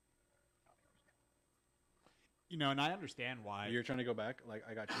 And I understand why. You're trying to go back? Like,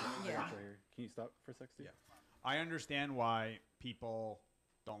 I got you. I Yeah. got you right here. Can you stop for a sec, Steve? Yeah. I understand why people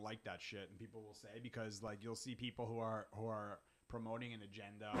don't like that shit, and people will say, because like you'll see people who are promoting an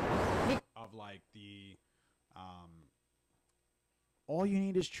agenda of like the all you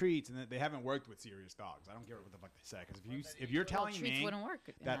need is treats, and they haven't worked with serious dogs. I don't care what the fuck they say, because if you're telling treats me wouldn't work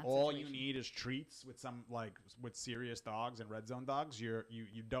in that that all you situation. need is treats with serious dogs and red zone dogs, you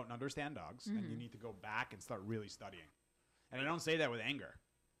don't understand dogs, and you need to go back and start really studying. And I don't say that with anger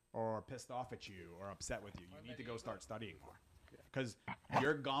or pissed off at you or upset with you. You need to go start studying more, because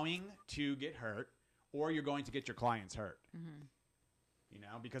you're going to get hurt, or you're going to get your clients hurt.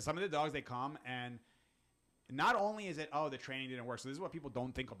 Because some of the dogs, they come and not only is it, oh, the training didn't work. So this is what people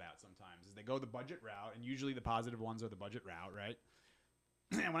don't think about sometimes, is they go the budget route, and usually the positive ones are the budget route, right?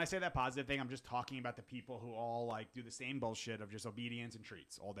 And when I say that positive thing, I'm just talking about the people who all like do the same bullshit of just obedience and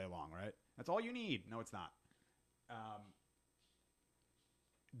treats all day long, right? That's all you need. No, it's not.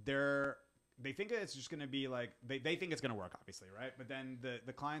 They think it's just going to be like, they think it's going to work, obviously, right? But then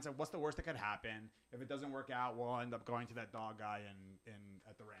the clients are, what's the worst that could happen? If it doesn't work out, we'll end up going to that dog guy in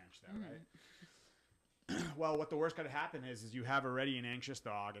at the ranch there, right? Well, what the worst could happen is you have already an anxious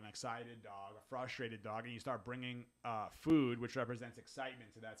dog, an excited dog, a frustrated dog, and you start bringing food, which represents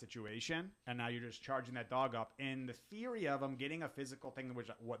excitement, to that situation, and now you're just charging that dog up in the theory of I'm getting a physical thing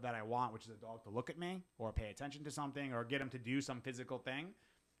that I want, which is a dog to look at me or pay attention to something or get him to do some physical thing,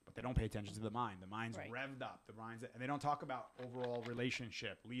 but they don't pay attention to the mind. The mind's Right. revved up. And they don't talk about overall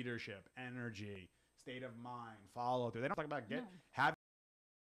relationship, leadership, energy, state of mind, follow through. They don't talk about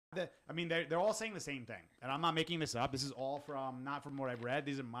they're all saying the same thing, and I'm not making this up. This is all not from what I've read.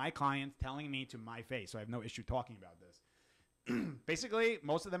 These are my clients telling me to my face, so I have no issue talking about this. Basically,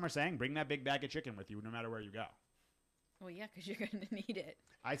 most of them are saying, bring that big bag of chicken with you no matter where you go. Well, yeah, because you're going to need it.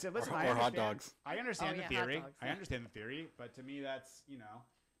 I said, listen, Or I hot understand- dogs. I understand Oh, the yeah, hot theory. dogs, I yeah. understand the theory, but to me, that's,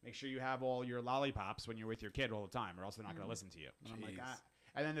 make sure you have all your lollipops when you're with your kid all the time, or else they're not going to listen to you. And I'm like, Jeez.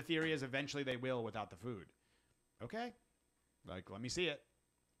 and then the theory is eventually they will without the food. Okay, like let me see it.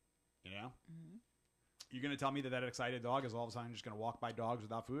 You're going to tell me that excited dog is all of a sudden just going to walk by dogs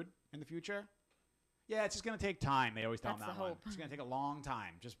without food in the future? Yeah, it's just going to take time. They always tell That's them that the one. hope. It's going to take a long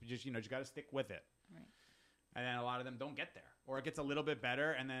time. Just you got to stick with it. Right. And then a lot of them don't get there, or it gets a little bit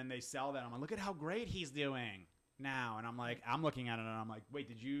better, and then they sell that. I'm like, look at how great he's doing now, and I'm looking at it, and I'm like, wait,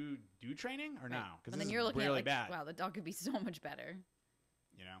 did you do training or no? Right. Because And this then you're is looking really at bad. wow, the dog could be so much better.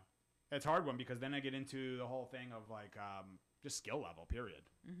 It's a hard one because then I get into the whole thing of like just skill level. Period.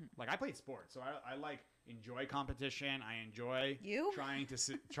 Like I played sports, so I like enjoy competition. I enjoy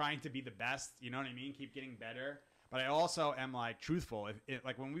trying to be the best. You know what I mean? Keep getting better. But I also am like truthful.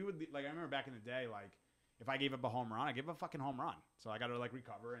 Like when we would like I remember back in the day, like if I gave up a home run, I give up a fucking home run. So I got to like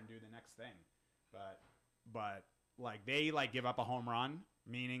recover and do the next thing. But like they like give up a home run,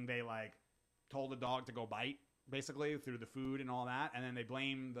 meaning they like told the dog to go bite, basically, through the food and all that. And then they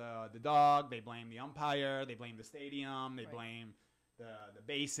blame the dog. They blame the umpire. They blame the stadium. They blame the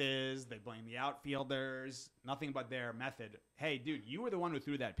bases. They blame the outfielders. Nothing but their method. Hey, dude, you were the one who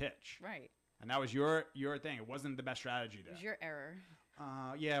threw that pitch. Right. And that was your thing. It wasn't the best strategy there. It was your error.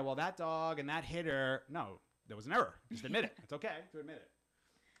 Yeah, well, that dog and that hitter, no, there was an error. Just admit it. It's okay to admit it.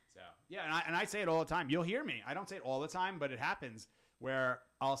 So, yeah, and I say it all the time. You'll hear me. I don't say it all the time, but it happens where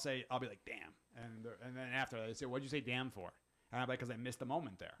I'll be like, damn. And then after, they say, what'd you say damn for? And I'm like, because I missed the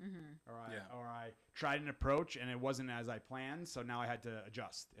moment there. Mm-hmm. Or I tried an approach, and it wasn't as I planned, so now I had to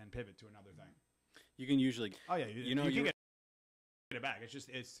adjust and pivot to another thing. You can usually... Oh, yeah. You can get it back.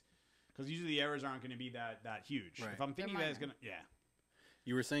 It's because usually the errors aren't going to be that huge. Right. If I'm thinking that it's going to... Yeah.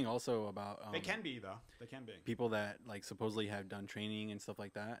 You were saying also about they can be, though. They can be. People that like supposedly have done training and stuff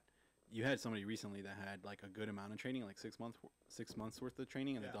like that. You had somebody recently that had like a good amount of training, like 6 months worth of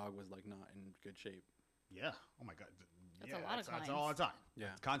training, and the dog was like not in good shape. Yeah. Oh my God. That's a lot of clients. That's all the time.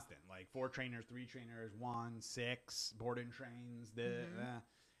 Yeah. It's constant. Like 4 trainers, 3 trainers, 1, 6 board and trains,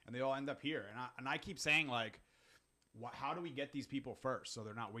 and they all end up here. And I keep saying like, how do we get these people first so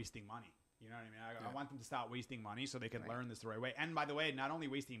they're not wasting money? You know what I mean? I want them to stop wasting money so they can learn this the right way. And by the way, not only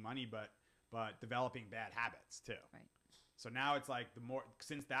wasting money, but developing bad habits too. Right. So now it's like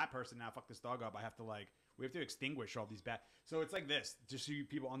since that person now fucked this dog up, we have to extinguish all these bad. So it's like this, just so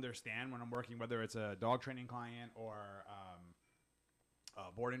people understand when I'm working, whether it's a dog training client or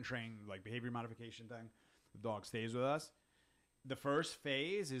a board and train, like behavior modification thing, the dog stays with us. The first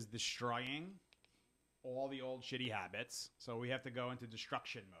phase is destroying all the old shitty habits. So we have to go into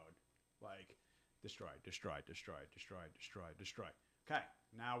destruction mode. Like, destroy. Okay,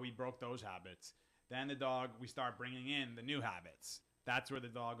 now we broke those habits. Then we start bringing in the new habits. That's where the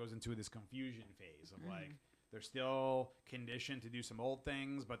dog goes into this confusion phase of like, they're still conditioned to do some old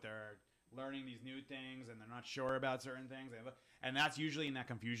things, but they're learning these new things and they're not sure about certain things. And that's usually in that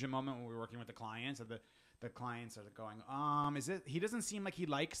confusion moment when we're working with the clients. The clients are going, he doesn't seem like he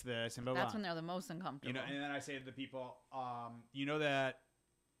likes this. And blah, blah. That's when they're the most uncomfortable. You know, and then I say to the people, you know that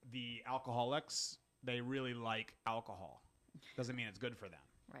the alcoholics, they really like alcohol. Doesn't mean it's good for them.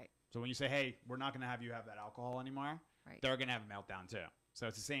 Right. So when you say, hey, we're not going to have you have that alcohol anymore, they're going to have a meltdown too. So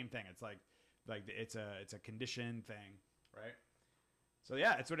it's the same thing. It's like it's a conditioned thing, right? So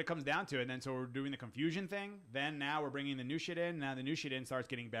yeah, it's what it comes down to. And then so we're doing the confusion thing. Then now we're bringing the new shit in. Now the new shit in starts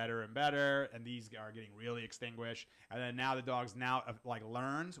getting better and better, and these are getting really extinguished. And then now the dog's like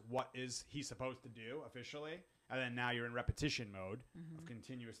learns what is he supposed to do officially. And then now you're in repetition mode of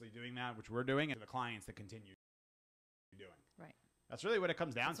continuously doing that, which we're doing, and the clients that continue doing. Right. That's really what it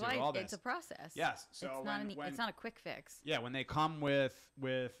comes down to. All this. It's a process. Yes. So it's not a quick fix. Yeah, when they come with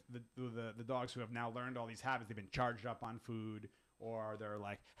the dogs who have now learned all these habits, they've been charged up on food, or they're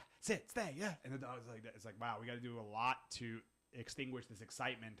like, sit, stay, yeah, and the dog's like, it's like, wow, we got to do a lot to extinguish this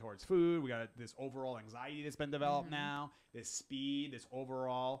excitement towards food. We got this overall anxiety that's been developed now, this speed, this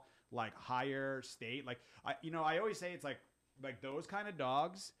overall like higher state. Like I always say it's like those kind of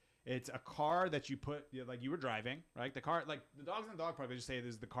dogs. It's a car that you put, like you were driving, right? The car, like the dogs in the dog park, they just say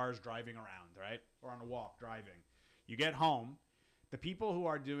the car's driving around, right? Or on a walk driving. You get home. The people who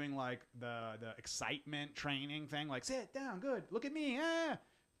are doing like the excitement training thing, like sit down, good, look at me,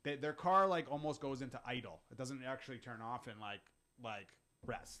 their car like almost goes into idle. It doesn't actually turn off and like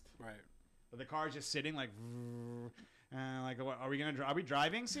rest. Right. But the car's just sitting like, like, are we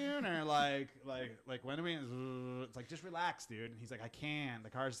driving soon, or like when do we? It's like, just relax, dude. And he's like, I can't. The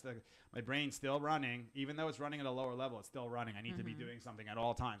car's my brain's still running, even though it's running at a lower level. It's still running. I need to be doing something at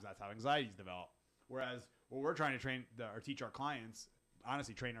all times. That's how anxieties develop. Whereas what we're trying to train or teach our clients,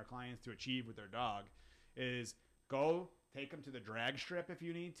 honestly, train our clients to achieve with their dog, is go take them to the drag strip if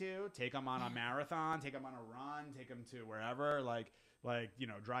you need to. Take them on a marathon. Take them on a run. Take them to wherever. Like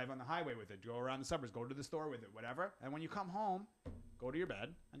drive on the highway with it. Go around the suburbs. Go to the store with it. Whatever. And when you come home, go to your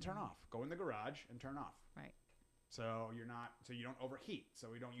bed and turn off. Go in the garage and turn off. Right. So you don't overheat. So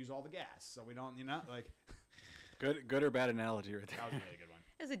we don't use all the gas. So we don't, like. Good or bad analogy right there. That was a really good one.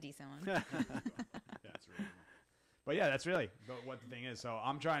 It was a decent one. Yeah, it's really good. But yeah, that's really what the thing is. So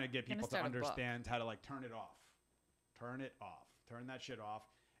I'm trying to get people to understand how to like turn it off. Turn it off. Turn that shit off.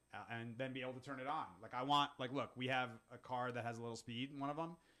 And then be able to turn it on. Like look, we have a car that has a little speed in one of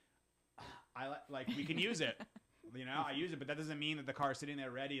them. We can use it. I use it, but that doesn't mean that the car's sitting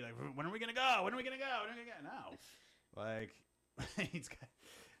there ready. Like, when are we gonna go? When are we gonna go? When are we gonna go? No. Like,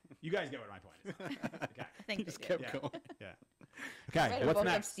 you guys get what my point is. Okay. I think just kept going. Yeah. Okay. Right, What's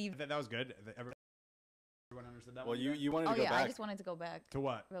next? Steve. That was good. Everyone understood that. Well, one? you wanted to go back. I just wanted to go back To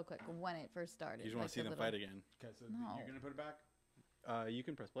what? real quick when it first started. You just want to see them fight again. Okay, so No. you're gonna put it back. You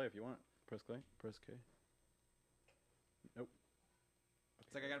can press play if you want. Press K. Press K. Nope.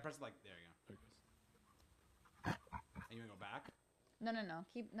 It's like I gotta press it like there you go. There it goes. Are you gonna go back? No.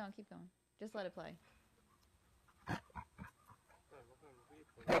 Keep going. Just let it play.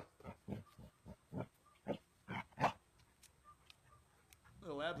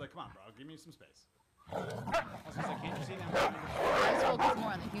 The lab's like, come on, bro, give me some space. I was like, can't you see them? Let's focus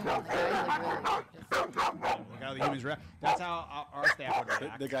more on the human. The guy's like really just. Look how the humans react. That's how our staff would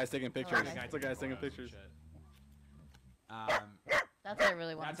react. The guy's taking pictures. Okay. The guy's taking pictures. That's what I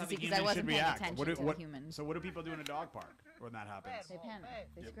really wanted That's how to see the because I humans wasn't should paying react. attention to the humans. So what do people do in a dog park when that happens? They panic.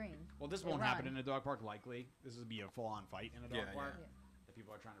 They scream. Well, this They won't happen run. in a dog park. Likely, this would be a full-on fight in a dog Yeah, park. yeah. That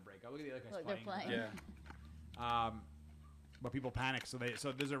people are trying to break up. Look at the other guys Look, they're playing. playing. Yeah. But people panic, so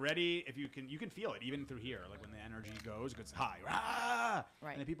there's already you can feel it even through here, like when the energy goes, it gets high,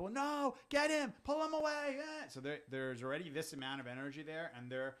 Right. and then people no, get him, pull him away. So there's already this amount of energy there,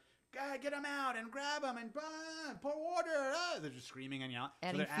 and they're get him out and grab him and pour water. They're just screaming and yelling.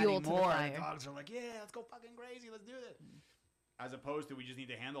 Adding so they're fuel adding to the more, and fire. the dogs are like, yeah, let's go fucking crazy, let's do this. As opposed to we just need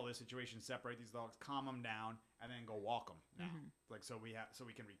to handle this situation, separate these dogs, calm them down, and then go walk them now. Like so we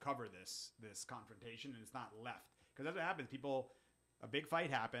can recover this confrontation, and it's not left. Because that's what happens. People, a big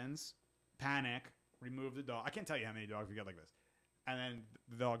fight happens, panic, remove the dog. I can't tell you how many dogs we get like this. And then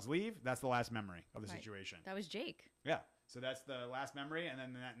the dogs leave. That's the last memory of the Right. situation. That was Jake. Yeah. So that's the last memory. And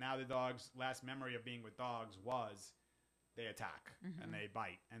then now the dog's last memory of being with dogs was they attack and they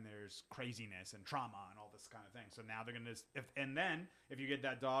bite. And there's craziness and trauma and all this kind of thing. So now they're going to... And then if you get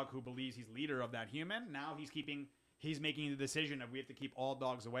that dog who believes he's leader of that human, now he's making the decision of we have to keep all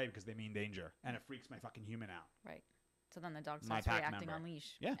dogs away because they mean danger. And it freaks my fucking human out. Right. So then the dog My starts pack reacting member. on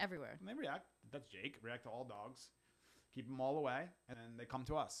leash. Yeah. Everywhere. And they react. That's Jake. React to all dogs. Keep them all away. And then they come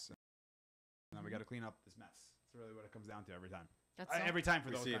to us. And then we got to clean up this mess. That's really what it comes down to every time. That's so, Every time for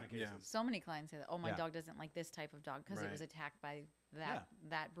We those see kind it, of cases. yeah. so many clients say that. Oh, my Yeah. dog doesn't like this type of dog because it Right. was attacked by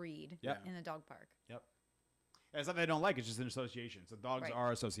that breed Yeah. in the dog park. Yep. It's not that they don't like it, it's just an association. So dogs Right.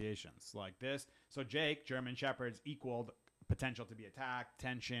 are associations like this. So Jake, German Shepherds equaled potential to be attacked,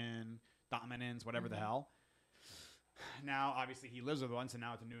 tension, dominance, whatever the hell. Now, obviously, he lives with one, so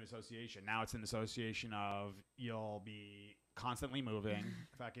now it's a new association. Now it's an association of you'll be constantly moving,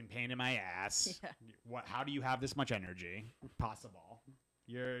 fucking pain in my ass. Yeah. What? How do you have this much energy? Possible.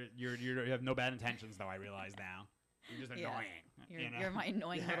 You have no bad intentions, though. I realize now. You're just Yeah. annoying. You're my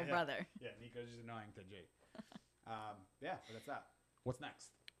annoying little brother. Yeah, Miko's just annoying to Jake. Yeah, but that's that. What's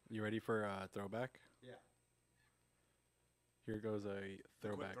next? You ready for throwback? Yeah. Here goes a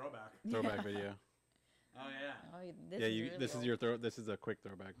throwback. Throwback. Video. Oh yeah. Oh, This is a quick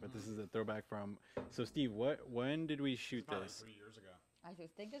throwback, but this is a throwback from. So Steve, when did we shoot Probably this? 3 years ago. I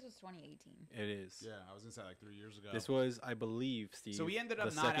think this was 2018. It is. Yeah, I was gonna say like 3 years ago. This was, I believe, Steve. So we ended up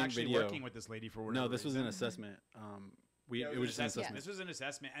the not second actually video. working with this lady for whatever No, this was an reason. assessment. Yeah, It was just an assessment. This was an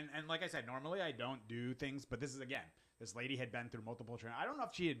assessment, and like I said, normally I don't do things, but this is again. This lady had been through multiple training. I don't know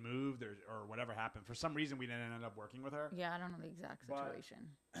if she had moved or whatever happened. For some reason, we didn't end up working with her. Yeah, I don't know the exact But-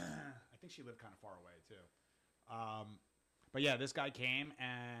 situation. I think she lived kind of far away too. But yeah, this guy came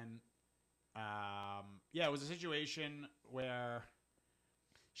and yeah, it was a situation where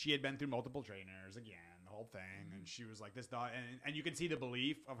she had been through multiple trainers again, the whole thing, and she was like, "This dog," and you can see the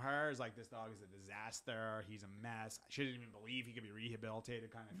belief of her is like, "This dog is a disaster. He's a mess." She didn't even believe he could be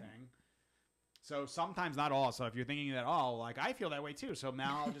rehabilitated, kind of thing. So sometimes, not all. So if you're thinking that, oh, like I feel that way too, so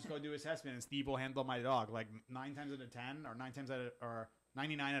now I'll just go do assessment and Steve will handle my dog. Like 9 times out of 10, or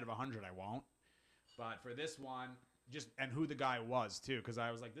 99 out of 100, I won't. But for this one, and who the guy was too, because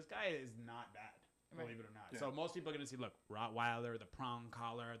I was like, this guy is not bad, believe it or not. Yeah. So most people are gonna see, look, Rottweiler, the prong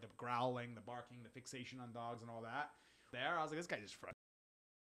collar, the growling, the barking, the fixation on dogs, and all that. There, I was like, this guy's just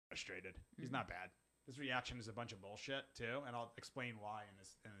frustrated. He's not bad. This reaction is a bunch of bullshit too, and I'll explain why in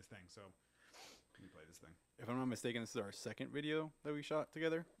this thing. So. Let me play this thing. If I'm not mistaken, this is our second video that we shot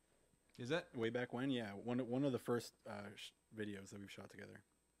together. Is it? Way back when, yeah. One of the first videos that we've shot together.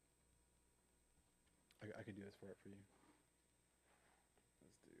 I could do this for you.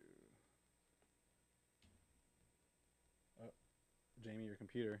 Let's do. Oh, Jamie, your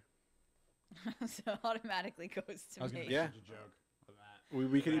computer. So it automatically goes to me. Yeah. Such a joke of that.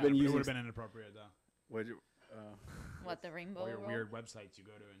 We could even use. It would have been inappropriate though. Would you? What, the rainbow All your roll? weird websites you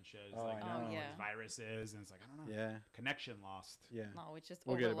go to and shit. It's Oh, like, I know. oh, yeah. it's viruses, and it's like, I don't know. Yeah. Connection lost. Yeah. No, it's just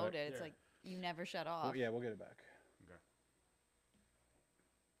We'll get it back. overloaded. It's Yeah. like you never shut off. Well, yeah, we'll get it back. Okay.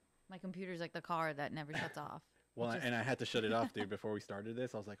 My computer's like the car that never shuts off. Well, Which is- and I had to shut it off, dude, before we started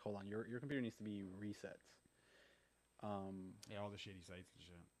this. I was like, hold on, your computer needs to be reset. Yeah, all the shitty sites and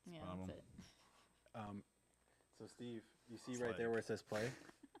shit. It's a Yeah, problem. that's it. So Steve, you see It's right there like- where it says play?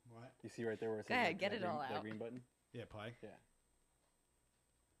 What? You see right there where it says Go ahead, like, get that it all that out. green button? Yeah, play. Yeah.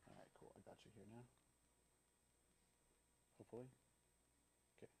 All right, cool. I got you here now. Hopefully.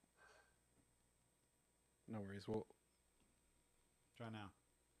 Okay. No worries. Well, Try now.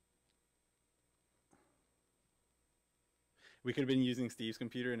 we could have been using Steve's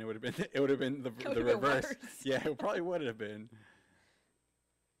computer, and it would have been the Would've been reverse. worse. Yeah, it probably would have been.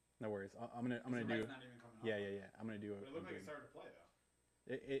 No worries. I'm gonna do. Not even coming Yeah, up. yeah, yeah. I'm gonna do But it a looked like good- it started to play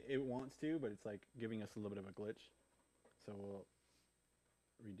though. It wants to, but it's like giving us a little bit of a glitch. So we'll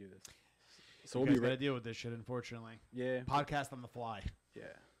redo this. So You we'll guys be gotta deal with this shit, unfortunately. Yeah. Podcast on the fly. Yeah.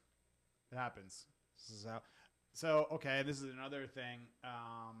 It happens. This is how. So okay, this is another thing.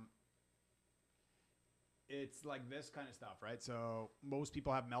 It's like this kind of stuff, right? So most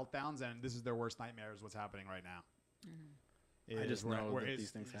people have meltdowns, and this is their worst nightmare. Is what's happening right now. I just know that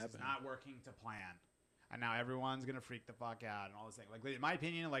these things It's happen. not working to plan, and now everyone's gonna freak the fuck out and all this thing. Like in my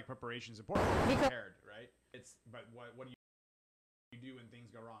opinion, like preparation is important. Be prepared, right? But what do you do when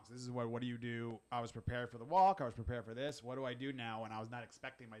things go wrong? So this is what do you do? I was prepared for the walk. I was prepared for this. What do I do now when I was not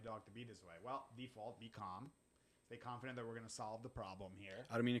expecting my dog to be this way? Well, default, be calm. Stay confident that we're gonna solve the problem here.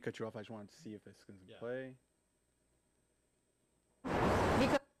 I don't mean to cut you off. I just wanted to see if this can Yeah. play.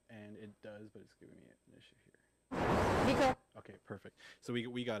 And it does, but it's giving me an issue here. Okay, perfect. So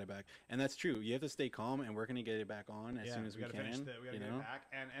we got it back, and that's true. You have to stay calm, and we're gonna get it back on as soon as we gotta can. finish we gotta you get know? it back.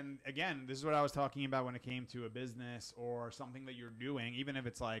 And again, this is what I was talking about when it came to a business or something that you're doing, even if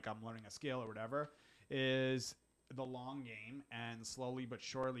it's like I'm learning a skill or whatever, is the long game and slowly but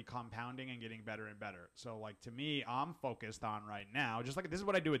surely compounding and getting better and better. So like to me, I'm focused on right now, just like this is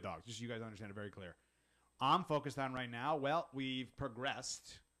what I do with dogs, just so you guys understand it very clear. I'm focused on right now, well, we've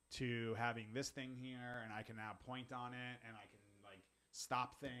progressed to having this thing here, and I can now point on it, and I can like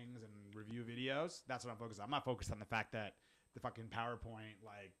stop things and review videos. That's what I'm focused on. I'm not focused on the fact that the fucking PowerPoint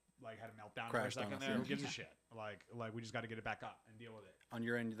like had a meltdown Crashed for a on second us, there. Who yeah. gives a shit? Like we just got to get it back up and deal with it. On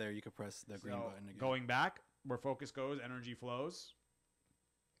your end there, you could press the green So, button again. going back, where focus goes, energy flows.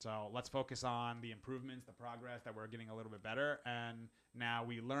 So let's focus on the improvements, the progress that we're getting a little bit better, and now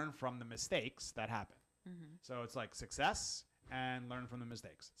we learn from the mistakes that happen. So it's like success and learn from the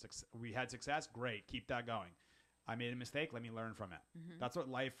mistakes. We had success, great, keep that going. I made a mistake, let me learn from it. That's what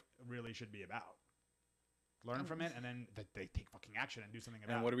life really should be about. Learn from it, and then they take fucking action and do something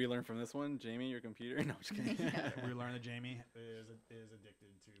about And it. what do we learn from this one, Jamie? Your computer? No, I'm just kidding. We learned that Jamie is addicted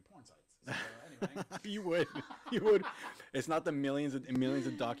to porn sites. So anyway, You would. It's not the millions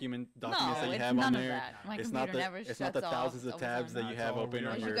of documents that you it's have none on of there. that. My It's computer not the never it's shuts not the off thousands of all the tabs time. that you No, have it's all open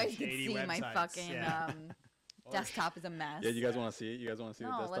weird. on You your. guys can shady see my websites, fucking yeah. desktop is a mess. Yeah, you guys want to see it? You guys want to see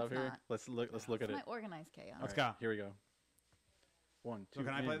No, the desktop let's here? not. Let's look. Let's look at It's it. my organized chaos. Let's All right, go. Here we go. 1, 2. so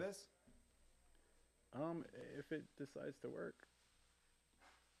can I play and- this? If it decides to work,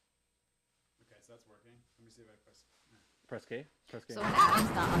 Okay, so that's working. Let me see if I press. press K. Press K. So when Adam's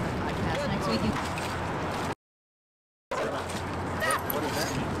not on the podcast next week, What is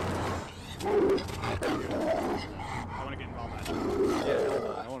that? I want to get involved in that. Yeah, hold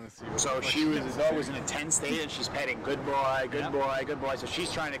on. I want to see. So the dog was in a tense state, and she's petting, good boy, good Yep. boy, good boy. So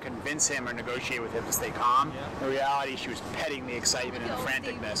she's trying to convince him or negotiate with him to stay calm. Yep. In reality, she was petting the excitement and the Yo,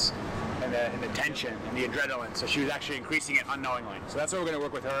 franticness and the tension and the adrenaline. So she was actually increasing it unknowingly. So that's what we're going to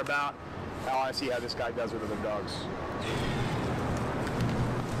work with her about. I want to see how this guy does with other dogs.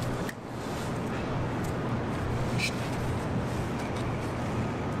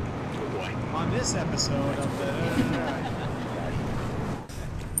 Good boy. On this episode of the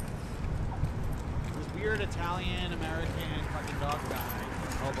this weird Italian American fucking dog guy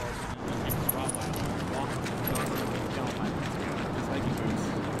in Hoboken, his Rottweiler, walking the dog, killing my Just like you boots.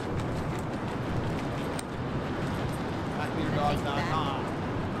 backleaderdogs.com.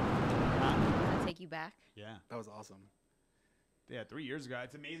 Huh? take you back. Yeah. That was awesome. Yeah, 3 years ago.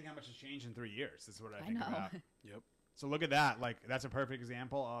 It's amazing how much has changed in 3 years. This is what I I think know. about. Yep. So look at that. Like, that's a perfect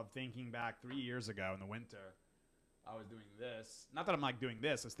example of thinking back 3 years ago in the winter. I was doing this. Not that I'm like doing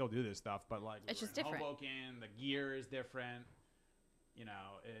this. I still do this stuff, but like It's we were just in different. Hoboken, the gear is different. You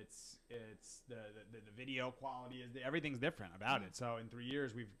know, it's the video quality is everything's different about it. So in 3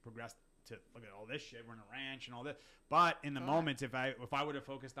 years we've progressed to look at all this shit. We're in a ranch and all this. But in the God. moment, if I would have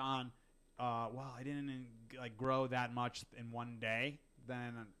focused on, well, I didn't like grow that much in one day.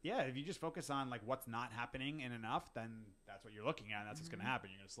 Then yeah, if you just focus on like what's not happening in enough, then that's what you're looking at. And that's what's gonna happen.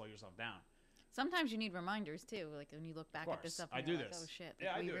 You're gonna slow yourself down. Sometimes you need reminders too, like when you look back Of at this course, stuff. I And do you're like, this. Oh shit! Yeah,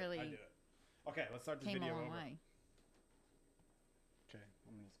 Like, I we do really it. I do it. Okay, let's start this came a video long over. way. Okay,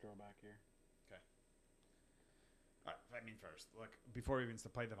 I'm gonna scroll back here. Okay. All right. I mean, first, look before we even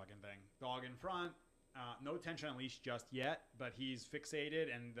play the fucking thing. Dog in front, no tension on leash just yet, but he's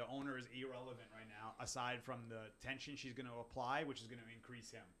fixated, and the owner is irrelevant right now, aside from the tension she's going to apply, which is going to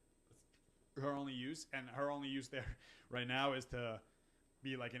increase him. Her only use, and her only use there right now is to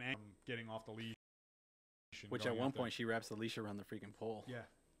be like an getting off the leash. Which at one point she wraps the leash around the freaking pole. Yeah,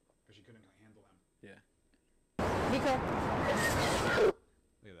 because she couldn't handle him. Yeah. Miko.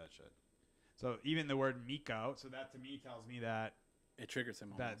 Look at that shit. So even the word Miko, so that to me tells me that it triggers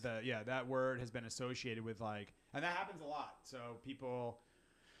him. That that word has been associated with like, and that happens a lot. So people,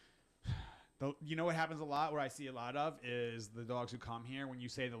 you know what happens a lot, where I see a lot of is the dogs who come here when you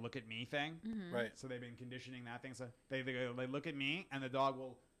say the look at me thing. Mm-hmm. Right. So they've been conditioning that thing. So they look at me, and the dog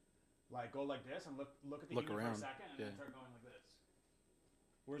will like go like this and look at the human around for a second, and then start going like this.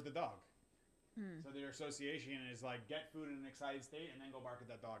 Where's the dog? So their association is like get food in an excited state and then go bark at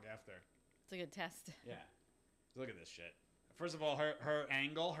that dog after. It's a good test. Yeah. So look at this shit. First of all, her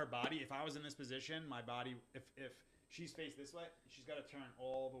angle, her body. If I was in this position, my body, if she's faced this way, she's got to turn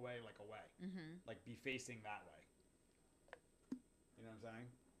all the way like away, like be facing that way. You know what I'm saying?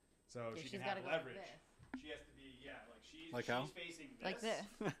 So she can have leverage. She has to be like she's facing this. Like this.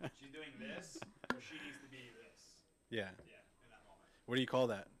 She's doing this, or she needs to be this. Yeah. Yeah. In that moment. What do you call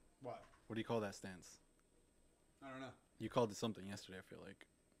that? What? What do you call that stance? I don't know. You called it something yesterday. I feel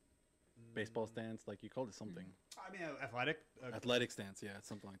like baseball stance. Like you called it something. I mean, athletic. Athletic stance. Yeah,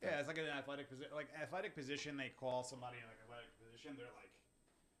 something like that. Yeah, it's like an athletic position. Like athletic position, they call somebody in like athletic position. They're like,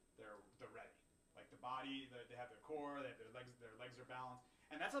 they're ready. Like the body, they have their core, they have their legs are balanced,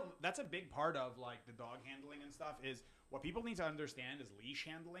 and that's a big part of like the dog handling and stuff. Is what people need to understand is leash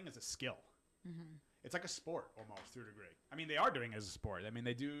handling is a skill. It's like a sport almost to a degree. I mean, they are doing it as a sport. I mean,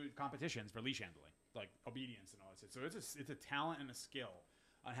 they do competitions for leash handling, like obedience and all that. So it's a talent and a skill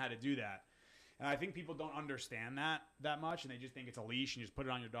on how to do that. And I think people don't understand that much, and they just think it's a leash and you just put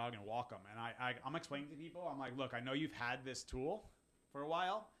it on your dog and walk them. And I'm explaining to people, I'm like, look, I know you've had this tool for a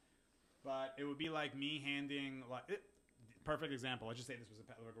while, but it would be like me handing perfect example. Let's just say this was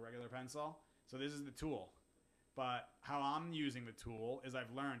a regular pencil. So this is the tool. But how I'm using the tool is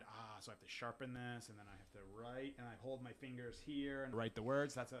I've learned, so I have to sharpen this, and then I have to write, and I hold my fingers here and write the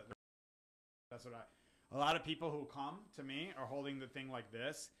words. That's what a lot of people who come to me are holding the thing like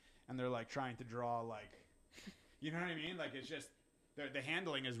this, and they're like trying to draw like, you know what I mean? Like it's just, the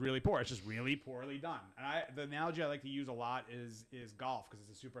handling is really poor. It's just really poorly done. And the analogy I like to use a lot is golf, because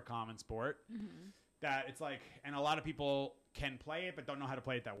it's a super common sport. That it's like, and a lot of people can play it, but don't know how to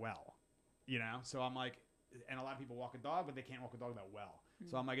play it that well, you know? So I'm like, and a lot of people walk a dog, but they can't walk a dog that well.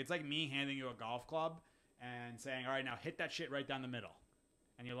 So I'm like, it's like me handing you a golf club and saying, all right, now hit that shit right down the middle.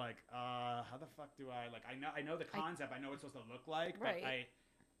 And you're like, how the fuck do I, like, I know the concept. I know what it's supposed to look like, but I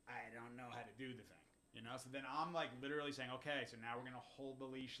don't know how to do the thing, you know? So then I'm like literally saying, okay, so now we're going to hold the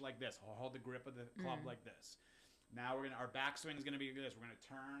leash like this. Hold the grip of the club like this. Now our backswing is going to be this. We're going to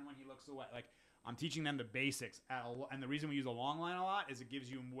turn when he looks away. Like, I'm teaching them the basics. And the reason we use a long line a lot is it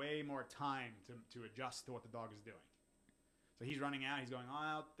gives you way more time to adjust to what the dog is doing. So he's running out. He's going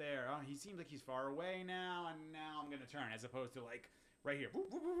out there. Oh, he seems like he's far away now. And now I'm going to turn, as opposed to like right here.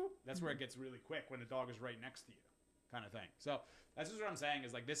 Boop, boop, boop, boop. That's where it gets really quick, when the dog is right next to you, kind of thing. So that's just what I'm saying,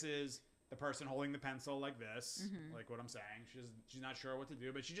 is like, this is the person holding the pencil like this, like what I'm saying. She's not sure what to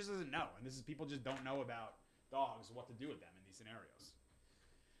do, but she just doesn't know. And this is, people just don't know about dogs, what to do with them in these scenarios.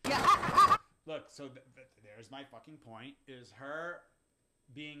 Look, so there's my fucking point, is her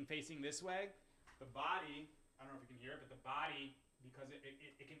being facing this way, the body, I don't know if you can hear it, but the body, because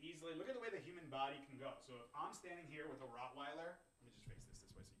it can easily, look at the way the human body can go. So if I'm standing here with a Rottweiler, let me just face this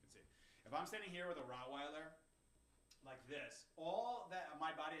way so you can see. If I'm standing here with a Rottweiler like this, all that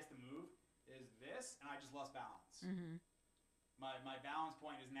my body has to move is this, and I just lost balance. My balance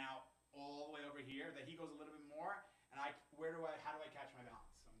point is now all the way over here, that he goes a little bit more, and how do I catch my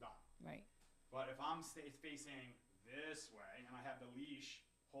balance? I'm done. Right. But if I'm facing this way, and I have the leash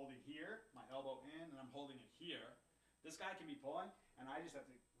holding here, my elbow in, and I'm holding it here, this guy can be pulling, and I just have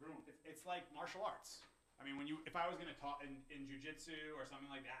to groom. It's like martial arts. I mean, if I was going to talk in jiu-jitsu or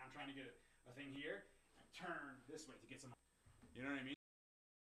something like that, I'm trying to get a thing here, and turn this way to get some, you know what I mean?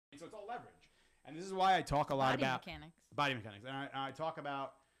 So it's all leverage. And this is why I talk a lot about body mechanics. And I talk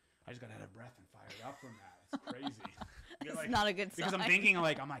about, I just got out of breath and fired up from that. It's crazy. It's like, not a good sign. Because I'm thinking I'm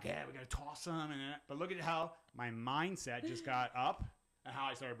like, yeah, we got to toss them. But look at how my mindset just got up and how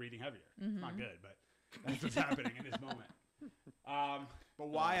I started breathing heavier. It's not good, but that's what's happening in this moment. But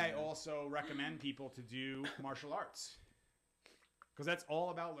why I also recommend people to do martial arts. Because that's all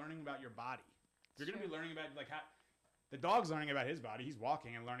about learning about your body. You're going to be learning about, like, how the dog's learning about his body. He's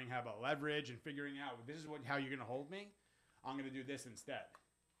walking and learning how about leverage and figuring out, this is how you're going to hold me. I'm going to do this instead.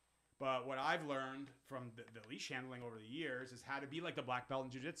 But what I've learned from the leash handling over the years is how to be like the black belt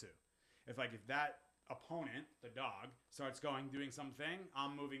in jiu-jitsu. If that opponent, the dog, starts doing something,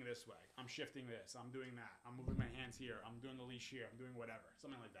 I'm moving this way. I'm shifting this. I'm doing that. I'm moving my hands here. I'm doing the leash here. I'm doing whatever.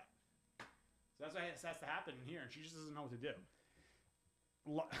 Something like that. So that's what has to happen in here, and she just doesn't know what to do.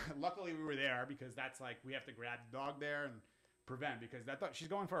 Luckily, we were there because that's like we have to grab the dog there and prevent because she's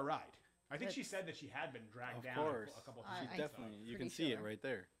going for a ride. I think she said that she had been dragged down a couple times. She definitely. You can see it right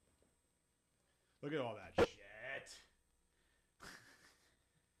there. Look at all that shit.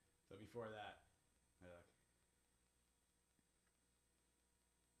 So before that,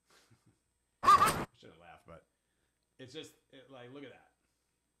 I should have laughed, but it's just look at that.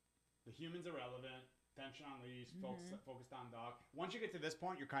 The human's irrelevant. Tension on leash, focused on dog. Once you get to this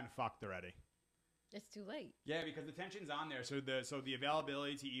point, you're kind of fucked already. It's too late. Yeah, because the tension's on there, so the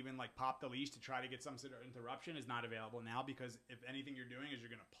availability to even pop the leash to try to get some sort of interruption is not available now because if anything you're doing is you're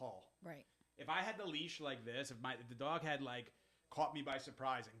gonna pull. Right. If I had the leash like this, if the dog had caught me by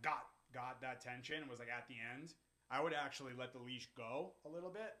surprise and got that tension and was at the end, I would actually let the leash go a little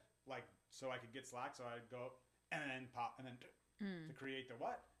bit, so I could get slack. So I'd go and then pop and then to create the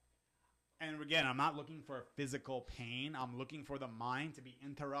what. And again, I'm not looking for physical pain. I'm looking for the mind to be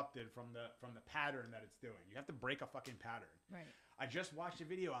interrupted from the pattern that it's doing. You have to break a fucking pattern. Right. I just watched a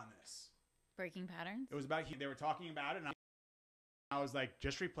video on this. Breaking patterns? It was about they were talking about it, and I was like,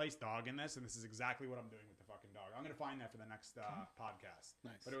 just replace dog in this, and this is exactly what I'm doing with the fucking dog. I'm gonna find that for the next podcast.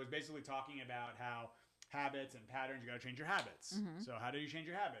 Nice. But it was basically talking about how habits and patterns. You got to change your habits. So how do you change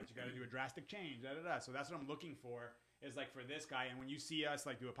your habits? You got to do a drastic change. So that's what I'm looking for. Is for this guy, and when you see us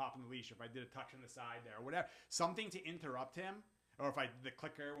do a pop in the leash, if I did a touch on the side there or whatever, something to interrupt him, or if the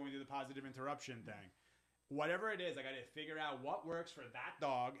clicker when we do the positive interruption thing, whatever it is, I got to figure out what works for that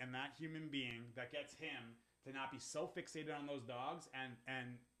dog and that human being that gets him to not be so fixated on those dogs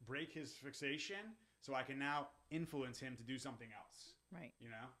and break his fixation, so I can now influence him to do something else. Right.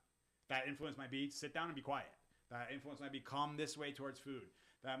 That influence might be sit down and be quiet. That influence might be come this way towards food.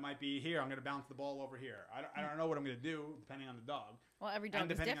 That might be here. I'm going to bounce the ball over here. I don't know what I'm going to do depending on the dog. Well, every dog is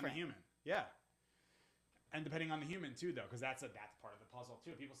depending different. on the human. Yeah. And depending on the human too, though, because that's part of the puzzle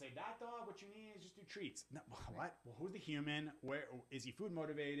too. People say that dog, what you need is just do treats. No, what? Well, who's the human? Where is he? Food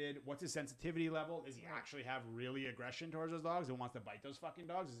motivated? What's his sensitivity level? Does he actually have really aggression towards those dogs and wants to bite those fucking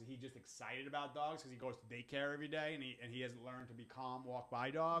dogs? Is he just excited about dogs because he goes to daycare every day and he hasn't learned to be calm, walk by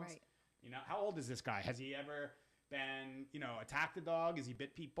dogs? Right. How old is this guy? Has he ever been, attacked a dog? Has he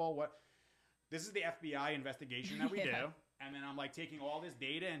bit people? What? This is the FBI investigation that we do. And then I'm taking all this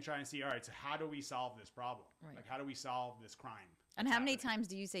data and trying to see, all right, so how do we solve this problem? Right. How do we solve this crime? And how many times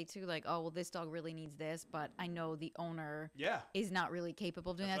do you say too, oh, well, this dog really needs this, but I know the owner is not really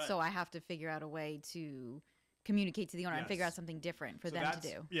capable of doing that, so I have to figure out a way to communicate to the owner and figure out something different for them to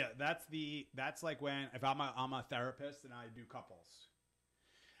do. Yeah, that's when if I'm a therapist and I do couples.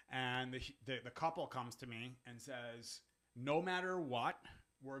 And the couple comes to me and says, no matter what,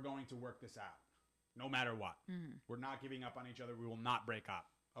 we're going to work this out. No matter what. We're not giving up on each other. We will not break up.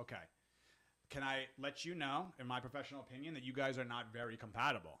 Okay. Can I let you know, in my professional opinion, that you guys are not very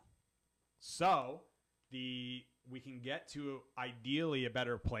compatible? So we can get to ideally a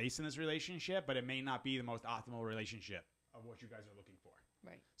better place in this relationship, but it may not be the most optimal relationship of what you guys are looking for.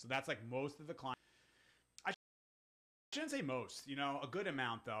 Right. So that's most of the clients. I shouldn't say most, a good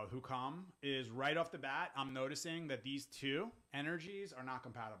amount though who come is right off the bat. I'm noticing that these two energies are not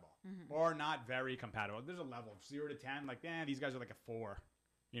compatible or not very compatible. There's a level of 0 to 10, these guys are a 4,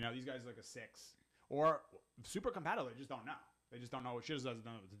 these guys are a 6 or super compatible. They just don't know. They just don't know. She just doesn't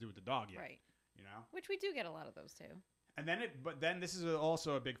know what to do with the dog yet. Right. You know? Which we do get a lot of those too. And then but then this is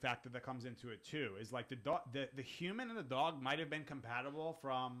also a big factor that comes into it too, is like the human and the dog might have been compatible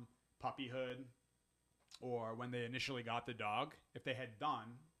from puppyhood or when they initially got the dog, if they had done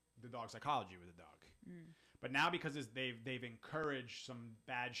the dog psychology with the dog. But now because they've encouraged some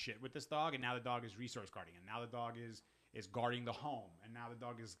bad shit with this dog, and now the dog is resource guarding, and now the dog is guarding the home, and now the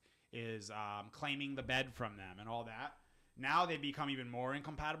dog is claiming the bed from them and all that. Now they become even more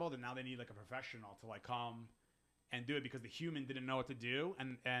incompatible. Then now they need like a professional to like come and do it because the human didn't know what to do,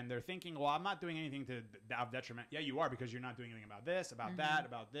 and they're thinking, well, I'm not doing anything to of detriment. Yeah, you are, because you're not doing anything about this, about that,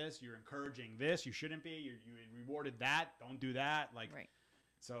 about this. You're encouraging this. You shouldn't be. You rewarded that. Don't do that. Like, right.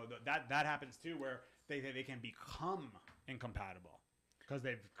 So that happens too, where they can become incompatible because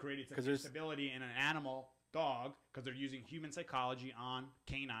they've created such instability in an animal dog because they're using human psychology on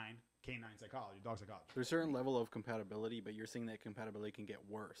canine psychology, dog psychology. There's a certain level of compatibility, but you're saying that compatibility can get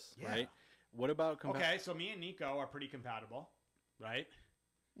worse, right? What about okay, so me and Miko are pretty compatible, right?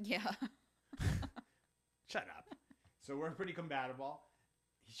 Yeah. Shut up. So we're pretty compatible.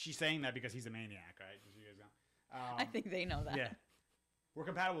 she's saying that because he's a maniac, right? You guys know. I think they know that. Yeah. We're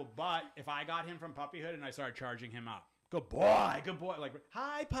compatible, but if I got him from puppyhood and I started charging him up, good boy, like,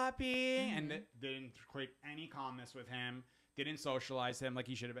 hi, puppy, and didn't create any calmness with him, didn't socialize him like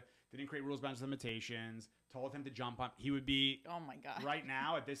he should have been, didn't create rules, boundaries, limitations, told him to jump up, he would be, oh my God, right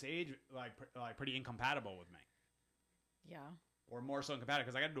now at this age, like pretty incompatible with me. Yeah. Or more so incompatible,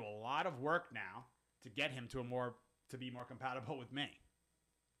 because I got to do a lot of work now to get him to be more compatible with me.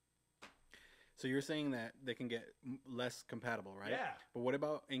 So you're saying that they can get less compatible, right? Yeah. But what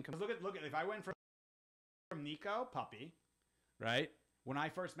about incompatible? Look at if I went from Miko, puppy, right? When I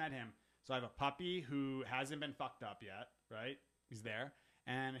first met him, so I have a puppy who hasn't been fucked up yet, right? He's there.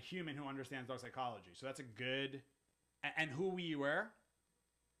 And a human who understands dog psychology. So that's a good, and who we were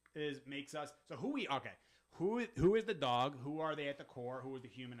makes us, so who is the dog? Who are they at the core? Who is the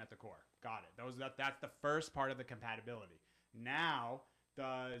human at the core? Got it. That's the first part of the compatibility. Now,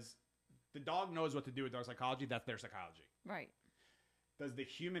 the dog knows what to do with dog psychology? That's their psychology. Right. Does the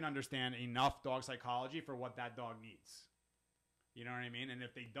human understand enough dog psychology for what that dog needs? You know what I mean? And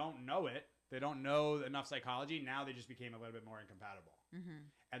if they don't know it, they don't know enough psychology, now they just became a little bit more incompatible. Mm-hmm.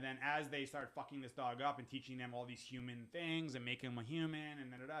 And then as they start fucking this dog up and teaching them all these human things and making them a human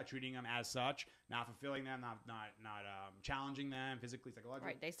and treating them as such, not fulfilling them, not challenging them physically, psychologically.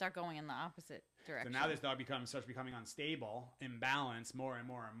 Right, they start going in the opposite direction. So now this dog starts becoming unstable, imbalanced more and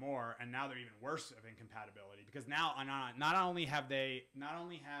more and more, and now they're even worse of incompatibility because now not only has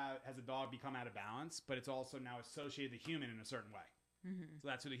the dog become out of balance, but it's also now associated the human in a certain way. Mm-hmm. So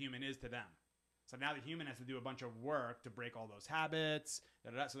that's who the human is to them. So now the human has to do a bunch of work to break all those habits.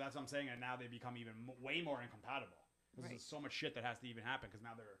 So that's what I'm saying. And now they become even way more incompatible. There's so much shit that has to even happen because now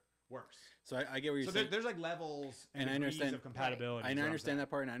they're worse. So I get what you're saying. There's like levels and I understand of compatibility. I understand that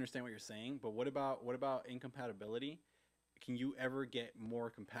part, and I understand what you're saying. But what about incompatibility? Can you ever get more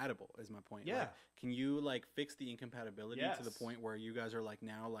compatible? Is my point. Yeah. Like, can you fix the incompatibility to the point where you guys are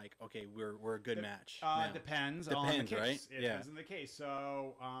now okay, we're a good match? Depends on the case. Right? It depends on the case.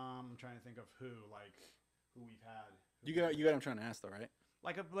 So I'm trying to think of who we've had. You got what I'm trying to ask though, right?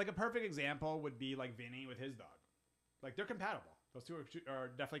 Like a perfect example would be like Vinny with his dog. Like they're compatible. Those two are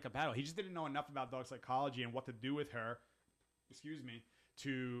definitely compatible. He just didn't know enough about dog psychology and what to do with her. Excuse me,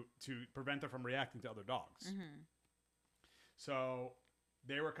 to prevent her from reacting to other dogs. Mm-hmm. So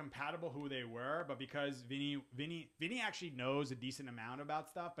they were compatible who they were, but because Vinny actually knows a decent amount about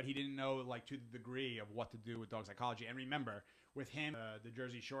stuff, but he didn't know to the degree of what to do with dog psychology. And remember, with him, the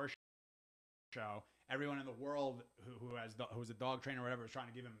Jersey Shore show, everyone in the world who's a dog trainer or whatever is trying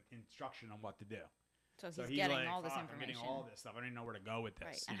to give him instruction on what to do. So he's getting all this information. I'm getting all this stuff. I don't even know where to go with this.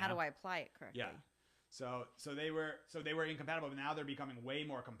 Right. And how do I apply it correctly? Yeah. So they were incompatible, but now they're becoming way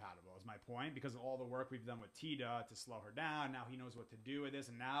more compatible, is my point, because of all the work we've done with Tita to slow her down. Now he knows what to do with this,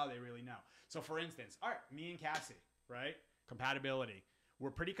 and now they really know. So for instance, all right, me and Cassie, right? Compatibility.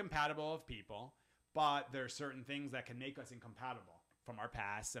 We're pretty compatible with people, but there are certain things that can make us incompatible from our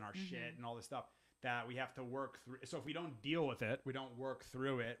past and our shit and all this stuff that we have to work through. So if we don't deal with it, we don't work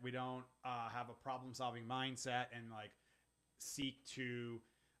through it, we don't have a problem-solving mindset and seek to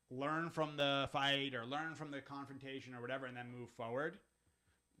learn from the fight or learn from the confrontation or whatever and then move forward,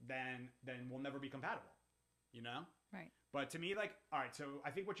 then we'll never be compatible, you know? Right. But to me, all right, so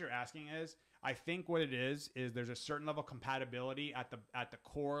I think what you're asking is, I think what it is there's a certain level of compatibility at the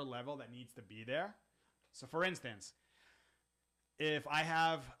core level that needs to be there. So for instance, if I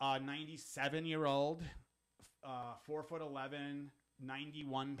have a 97-year-old, 4'11",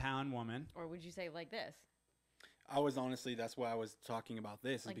 91-pound woman. Or would you say like this? I was honestly, that's why I was talking about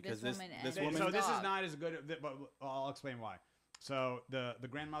this, is because this woman. So this is not as good, but I'll explain why. So the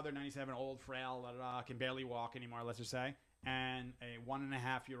grandmother, 97, old, frail, can barely walk anymore, let's just say, and a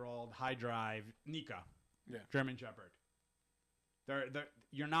 1.5-year-old high drive Nika, German Shepherd.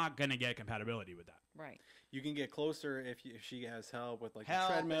 You're not gonna get compatibility with that. Right. You can get closer if she has help with the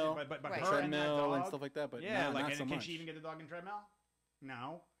treadmill, but right. treadmill and stuff like that. But not so much. Can she even get the dog in treadmill?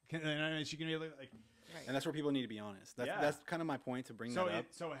 No. She can really Right. And that's where people need to be honest. That's kind of my point to bring that up.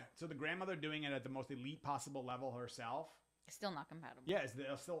 So the grandmother doing it at the most elite possible level herself, still not compatible. Yes,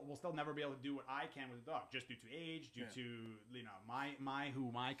 we'll still never be able to do what I can with the dog, just due to age, due to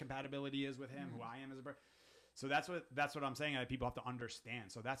my compatibility is with him, who I am as a person. So that's what I'm saying that people have to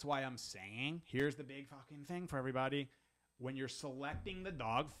understand. So that's why I'm saying, here's the big fucking thing for everybody. When you're selecting the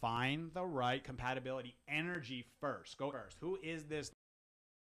dog, find the right compatibility energy first. Go first. Who is this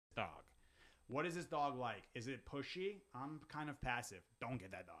dog? What is this dog like? Is it pushy? I'm kind of passive. Don't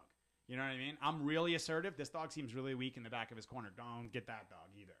get that dog. You know what I mean? I'm really assertive. This dog seems really weak in the back of his corner. Don't get that dog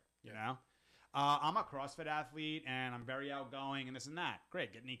either. You know? I'm a CrossFit athlete and I'm very outgoing and this and that.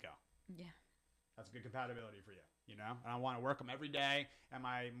 Great, get Nico. Yeah. That's good compatibility for you, you know? And I want to work them every day. And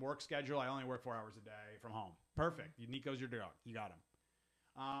my work schedule, I only work 4 hours a day from home. Perfect. Nico's your dog. You got him.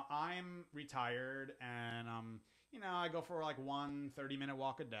 I'm retired and, you know, I go for like 1 30-minute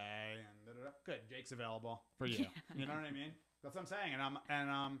walk a day and da-da-da. Good. Jake's available for you. You know what I mean? That's what I'm saying.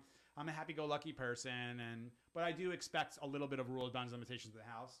 And I'm a happy-go-lucky person. But I do expect a little bit of rules, bounds, limitations in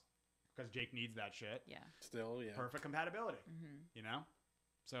the house because Jake needs that shit. Yeah. Still, yeah. Perfect compatibility, you know?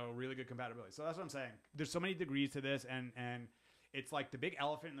 So really good compatibility. So that's what I'm saying. There's so many degrees to this, and it's like the big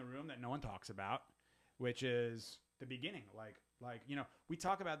elephant in the room that no one talks about, which is the beginning. Like you know, we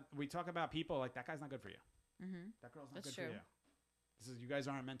talk about people like that guy's not good for you. That girl's not good for you. You guys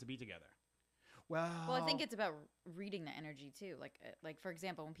aren't meant to be together. Well, I think it's about reading the energy too. Like for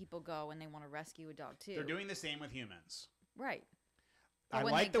example, when people go and they want to rescue a dog too, they're doing the same with humans. Right. I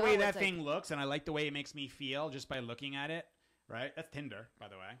like the way that thing looks, and I like the way it makes me feel just by looking at it. Right? That's Tinder, by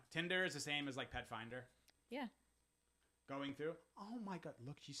the way. Tinder is the same as like Pet Finder. Yeah. Going through, oh my God,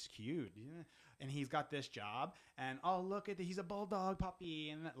 look, he's cute. Yeah. And he's got this job. And oh, look at he's a bulldog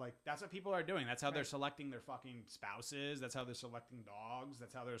puppy. And like, that's what people are doing. That's how they're selecting their fucking spouses. That's how they're selecting dogs.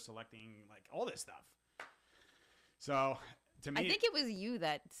 That's how they're selecting like all this stuff. So to me, I think it was you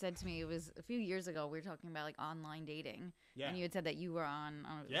that said to me, it was a few years ago, we were talking about like online dating. Yeah. And you had said that you were on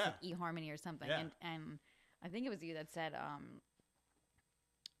like eHarmony or something. Yeah. And I think it was you that said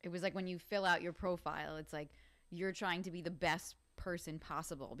it was like when you fill out your profile, it's like you're trying to be the best person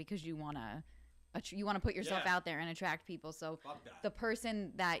possible because you want to put yourself out there and attract people. So the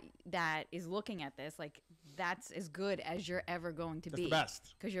person that is looking at this, like that's as good as you're ever going to be. The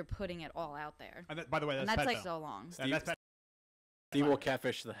best because you're putting it all out there. And by the way, that's like so long. Steve will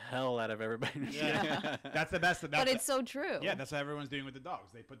catfish the hell out of everybody. Yeah. That's the best. But it's so true. Yeah, that's what everyone's doing with the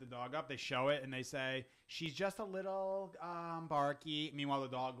dogs. They put the dog up, they show it, and they say, she's just a little barky. Meanwhile, the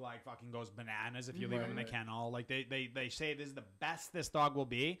dog like fucking goes bananas if you leave him in the kennel. Like they say this is the best this dog will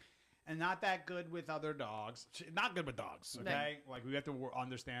be, and not that good with other dogs. Not good with dogs, okay? Right. Like we have to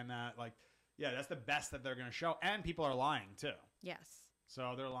understand that. Like, yeah, that's the best that they're going to show. And people are lying, too. Yes.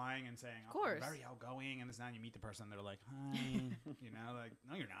 So they're lying and saying, of course. I'm very outgoing, and this now you meet the person, they're like, hi, you know, like,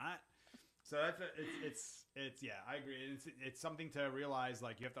 no, you're not. So it's yeah, I agree. It's something to realize,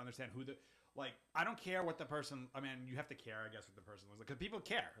 like, you have to understand who like, I don't care what the person, I mean, you have to care, I guess, what the person looks like, because people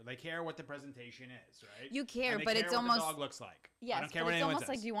care. They care what the presentation is, right? You care, but care it's what almost, the dog looks like. Yes, I don't care but what it's almost says.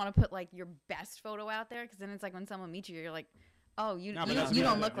 like, do you want to put, like, your best photo out there? Because then it's like when someone meets you, you're like, oh, you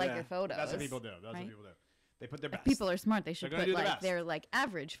don't look like your photos. That's what people do. That's what people do. They put their best. People are smart. They should put like their like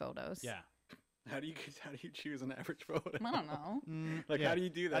average photos. Yeah. How do you choose an average photo? I don't know. How do you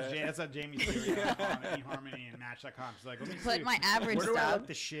do that? That's what Jamie's doing on eHarmony and Match.com. She's like, let me put my average Where stuff. do I look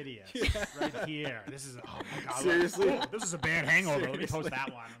the shittiest? Right here. This is, oh my God. Seriously? This is a bad hangover. Seriously? Let me post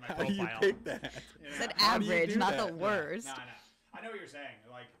that one on my profile. How do you pick that? It's an average, not the worst. No. I know what you're saying.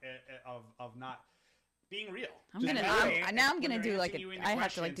 Like, of not being real. I'm gonna do like I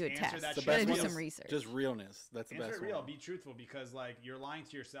have to like do a test. I'm gonna do some research. Just realness. That's the best. Real. Be truthful, because like you're lying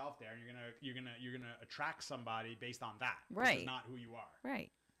to yourself there, and you're gonna attract somebody based on that. Right. Which is not who you are.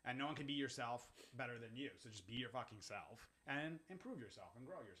 Right. And no one can be yourself better than you. So just be your fucking self and improve yourself and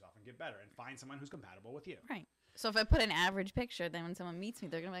grow yourself and get better and find someone who's compatible with you. Right. So if I put an average picture, then when someone meets me,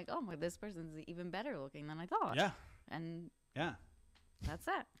 they're gonna be like, oh, well, this person's even better looking than I thought. Yeah. And yeah. That's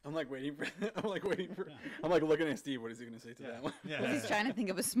it. I'm like waiting for. I'm like looking at Steve. What is he going to say to that one? Yeah. He's trying to think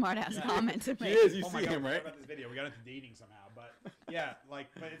of a smart ass comment to make. He is. You see God, him, right? About this video, we got into dating somehow, but yeah, like,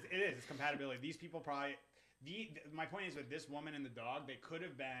 but it is. It's compatibility. These people probably. My point is, with this woman and the dog, they could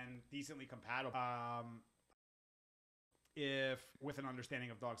have been decently compatible, if with an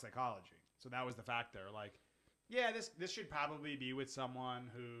understanding of dog psychology. So that was the factor. Like, yeah, this should probably be with someone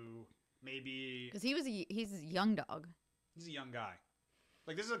who maybe because he's a young dog. He's a young guy.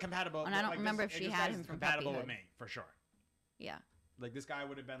 Like, this is a compatible. And I don't remember if she had him from compatible puppyhood. with me for sure. Yeah. Like, this guy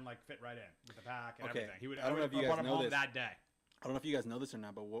would have been like fit right in with the pack and okay. everything. He would. I don't know if you guys know this that day. I don't know if you guys know this or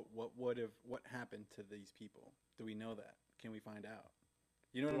not, but what happened to these people? Do we know that? Can we find out?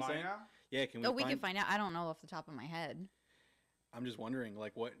 You know what I'm saying? Yeah. Can we? We can find out. I don't know off the top of my head. I'm just wondering,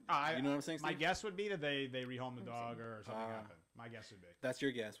 like, what you know what I'm saying, Steve? My guess would be that they rehomed the dog or something happened. My guess would be. That's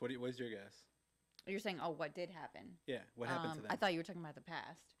your guess. What is your guess? You're saying, oh, what did happen? Yeah, what happened to them? I thought you were talking about the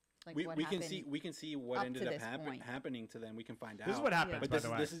past. Like we can see what ended up happening to them. We can find out. This is what happened. But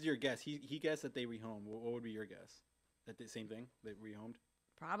this is your guess. He guessed that they rehomed. What would be your guess? That the same thing? They rehomed?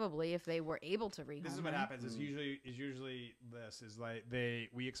 Probably if they were able to rehome. This is what happens. Is usually this is like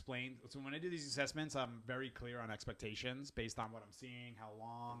we explain. So when I do these assessments, I'm very clear on expectations based on what I'm seeing, how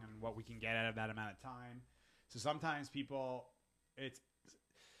long, and what we can get out of that amount of time. So sometimes people, it's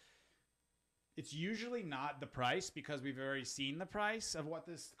usually not the price because we've already seen the price of what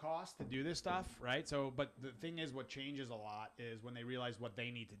this costs to do this stuff, right? So, but the thing is, what changes a lot is when they realize what they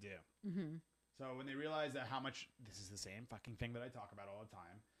need to do. Mm-hmm. So when they realize that how much, this is the same fucking thing that I talk about all the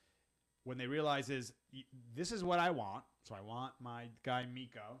time. When they realize this is what I want. So I want my guy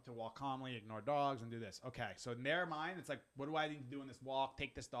Miko to walk calmly, ignore dogs, and do this. Okay, so in their mind, it's like, what do I need to do in this walk?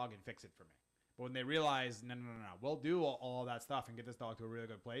 Take this dog and fix it for me. But when they realize, no, we'll do all that stuff and get this dog to a really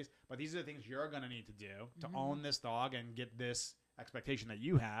good place. But these are the things you're going to need to do to own this dog and get this expectation that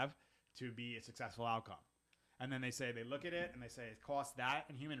you have to be a successful outcome. And then they look at it and they say, it costs that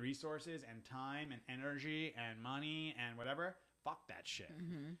and human resources and time and energy and money and whatever. Fuck that shit.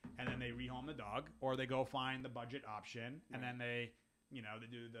 Mm-hmm. And then they rehome the dog, or they go find the budget option, and then they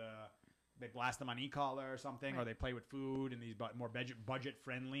blast them on e-collar or something, or they play with food and these more budget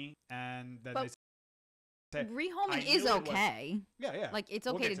friendly. And then they say, rehoming is okay. Yeah. Like, it's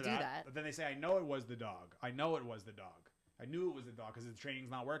okay to do that. But then they say, I know it was the dog. I knew it was the dog because the training's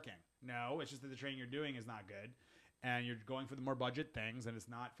not working. No, it's just that the training you're doing is not good. And you're going for the more budget things, and it's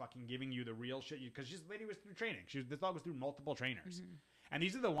not fucking giving you the real shit. Because this lady was through training. This dog was through multiple trainers. Mm-hmm. And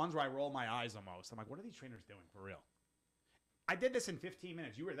these are the ones where I roll my eyes almost. I'm like, what are these trainers doing for real? I did this in 15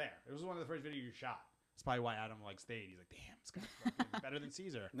 minutes. You were there. It was one of the first videos you shot. That's probably why Adam stayed. He's like, damn, this guy's better than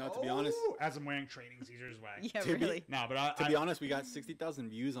Caesar. No, to be honest. As I'm wearing training Caesar's way. Yeah, really? No, but to be honest, we got 60,000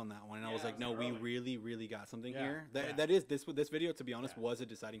 views on that one. And I was like, no, we really, really got something here. This video, to be honest, was a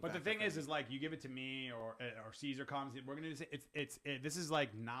deciding factor. But the thing is like, you give it to me or Caesar comes, we're going to say, this is like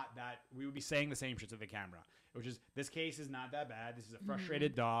not that, we would be saying the same shit to the camera, which is, this case is not that bad. This is a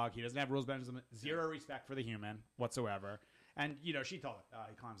frustrated dog. He doesn't have rules, zero respect for the human whatsoever. And, she told it.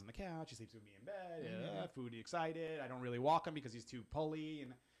 He climbs on the couch. He sleeps with me in bed. Food, excited. I don't really walk him because he's too pulley.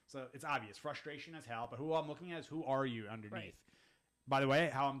 And so it's obvious. Frustration as hell. But who I'm looking at is who are you underneath. Right. By the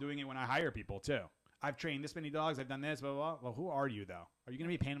way, how I'm doing it when I hire people, too. I've trained this many dogs. I've done this, blah, blah, blah. Well, who are you, though? Are you going to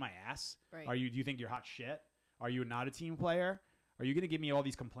be a pain in my ass? Right. Do you think you're hot shit? Are you not a team player? Are you going to give me all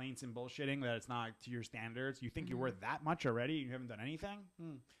these complaints and bullshitting that it's not to your standards? You think you're worth that much already? You haven't done anything?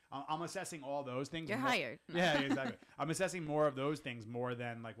 I'm assessing all those things. You're hired. Yeah, exactly. I'm assessing more of those things more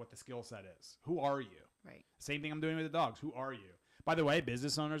than like what the skill set is. Who are you? Right. Same thing I'm doing with the dogs. Who are you? By the way,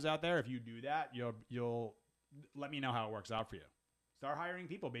 business owners out there, if you do that, you'll let me know how it works out for you. Start hiring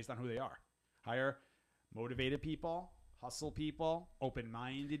people based on who they are. Hire motivated people. Hustle people,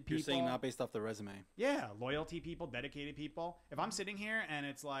 open-minded people. You're saying not based off the resume. Yeah, loyalty people, dedicated people. If I'm sitting here and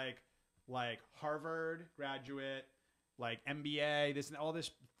it's like Harvard graduate, like MBA, this and all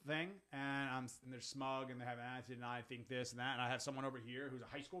this thing, and they're smug and they have an attitude, and I think this and that, and I have someone over here who's a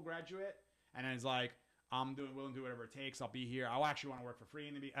high school graduate, and it's like, I'm willing to do whatever it takes. I'll be here. I'll actually want to work for free,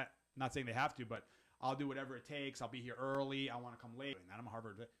 and not saying they have to, but I'll do whatever it takes. I'll be here early. I want to come late. And I'm a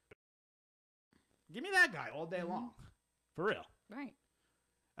Harvard. Give me that guy all day long. For real. Right.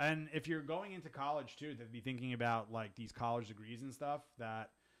 And if you're going into college, too, to be thinking about, like, these college degrees and stuff, that,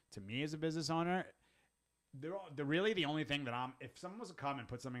 to me as a business owner, they're really the only thing that if someone was to come and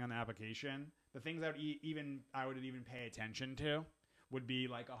put something on the application, the things I would even pay attention to would be,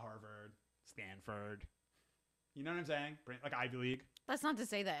 like, a Harvard, Stanford. You know what I'm saying? Like, Ivy League. That's not to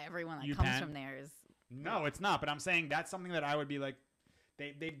say that everyone that comes from there is... No, it's not. But I'm saying that's something that I would be like...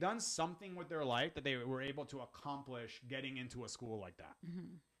 They've done something with their life that they were able to accomplish getting into a school like that.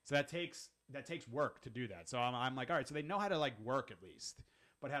 Mm-hmm. So that takes work to do that. So I'm like, all right, so they know how to like work at least.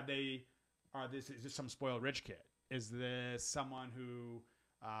 But is this some spoiled rich kid? Is this someone who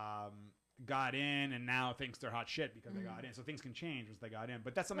got in and now thinks they're hot shit because they got in? So things can change once they got in.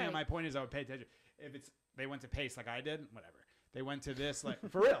 But that's something that my point is I would pay attention. If they went to Pace like I did, whatever. They went to this, like,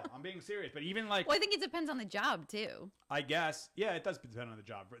 for real. I'm being serious. But even like... Well, I think it depends on the job, too. I guess. Yeah, it does depend on the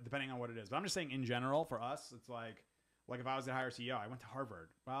job, depending on what it is. But I'm just saying, in general, for us, it's like if I was to hire a CEO, I went to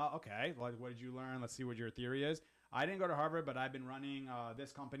Harvard. Well, okay. Like, what did you learn? Let's see what your theory is. I didn't go to Harvard, but I've been running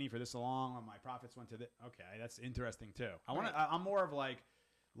this company for this long, and my profits went to this. Okay, that's interesting, too. I'm more of like,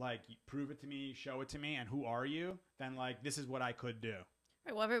 prove it to me, show it to me, and who are you, than like, this is what I could do.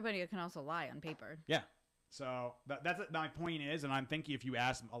 Right, well, everybody can also lie on paper. Yeah. So that's my point is, and I'm thinking if you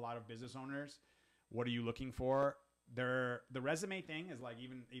ask a lot of business owners, what are you looking for? The resume thing is like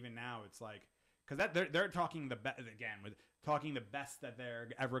even now it's like because they're talking the best again with talking the best that they're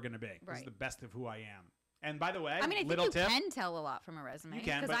ever going to be. Right. This is the best of who I am. And by the way, I mean, I think you can tell a lot from a resume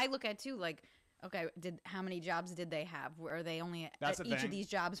because I look at too like Okay. How many jobs did they have? Were they only That's at the each thing. of these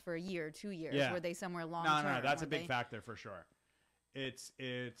jobs for a year, 2 years? Yeah. Were they somewhere long No, term? that's a big factor for sure. It's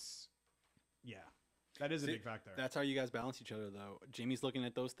yeah, that is a big factor. That's how you guys balance each other, though. Jamie's looking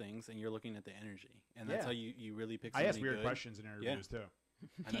at those things, and you're looking at the energy, and that's how you really pick. I ask weird questions in interviews too.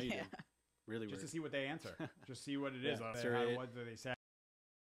 I know you do. Really just weird. to see what they answer. Just see what it is. What do they say?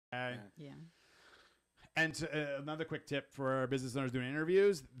 Yeah. And another quick tip for business owners doing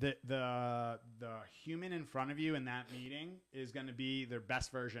interviews: the human in front of you in that meeting is going to be their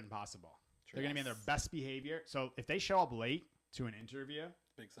best version possible. They're going to be in their best behavior. So if they show up late to an interview,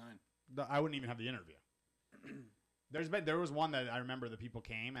 big sign. I wouldn't even have the interview. There was one that I remember the people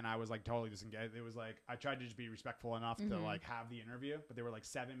came and I was like totally disengaged. It was like I tried to just be respectful enough to like have the interview, but they were like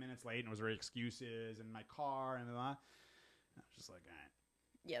 7 minutes late and it was very excuses and my car and blah. I was just like, all right.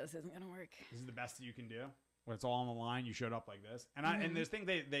 Yeah, this isn't gonna work. This is the best that you can do. When it's all on the line, you showed up like this, and and there's things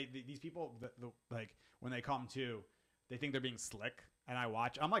these people like when they come to, they think they're being slick, and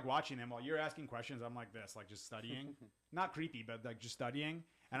I'm like watching them while you're asking questions. I'm like this, like just studying, not creepy, but like just studying,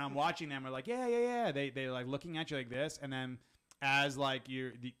 and I'm watching them. We're like, yeah. They like looking at you like this, and then as like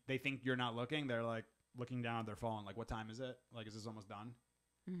they think you're not looking, they're like looking down at their phone, like what time is it? Like is this almost done?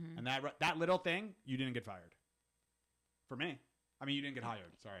 And that little thing, you didn't get fired. For me. I mean, you didn't get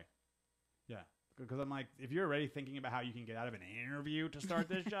hired. Sorry. Yeah. Because I'm like, if you're already thinking about how you can get out of an interview to start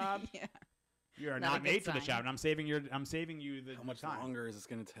this job, you are not made for this job. And I'm saving you the how much time. longer is this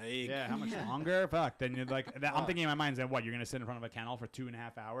going to take? Yeah, how much longer? Fuck. Then you're like, I'm thinking in my mind, what, you're going to sit in front of a kennel for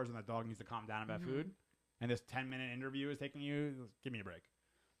 2.5 hours and the dog needs to calm down about food? And this 10-minute interview is taking you? Give me a break.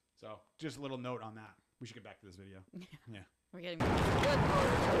 So just a little note on that. We should get back to this video. Yeah. We're getting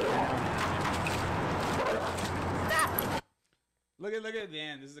Look at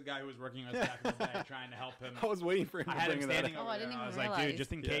Dan. This is a guy who was working with us back in the day, trying to help him. I was waiting for him to bring that up. I didn't even I was realize. like, dude,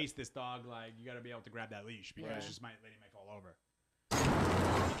 just in case this dog, like, you got to be able to grab that leash because lady might fall over.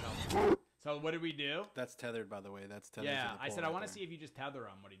 So what did we do? That's tethered, by the way. That's tethered. Yeah, I said I want to see if you just tether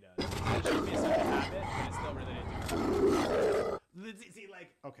him. What he does. It should be a simple habit, but it's still really didn't. See,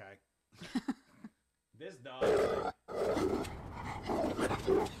 like, okay, this dog.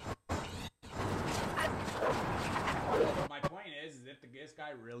 My point is if this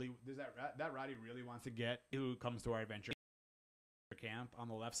guy really does that Roddy really wants to get who comes to our adventure camp on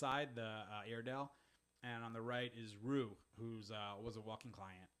the left side, the Airedale, and on the right is Rue, who's was a walking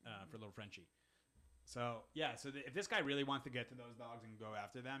client for Little Frenchie. So yeah, if this guy really wants to get to those dogs and go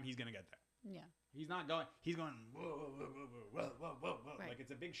after them, he's gonna get there. Yeah. He's not going. He's going whoa, whoa, whoa, whoa, whoa, whoa, whoa, whoa. Right. Like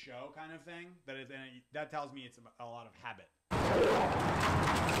it's a big show kind of thing. That tells me it's a lot of habit.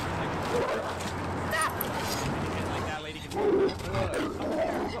 Like that lady can.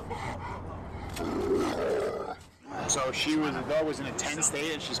 So the dog was in a tense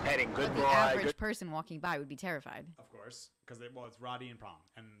state, and she's petting. Good boy. The average person walking by would be terrified. Of course, because it's Roddy and Prom,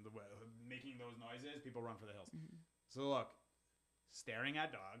 and making those noises, people run for the hills. So look, staring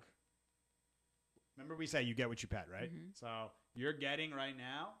at dog. Remember we say you get what you pet, right? So you're getting right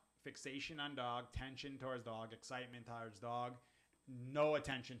now fixation on dog, tension towards dog, excitement towards dog, no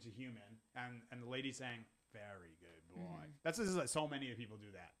attention to human, and the lady saying, "Very good boy." This is like so many people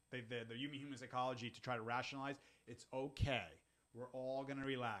do that. They're using human psychology to try to rationalize. It's okay. We're all gonna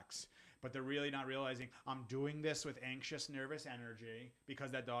relax, but they're really not realizing I'm doing this with anxious, nervous energy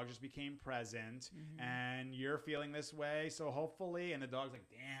because that dog just became present, and you're feeling this way. So hopefully, and the dog's like,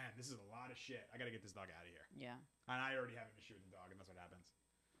 "Damn, this is a lot of shit. I gotta get this dog out of here." Yeah. And I already have an issue with the dog, and that's what happens.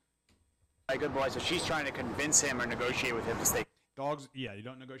 Good boy. So she's trying to convince him or negotiate with him to stay. Dogs, yeah, you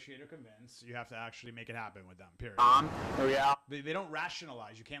don't negotiate or convince. You have to actually make it happen with them, period. They don't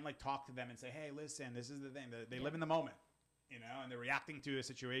rationalize. You can't, like, talk to them and say, hey, listen, this is the thing. They live in the moment, you know, and they're reacting to a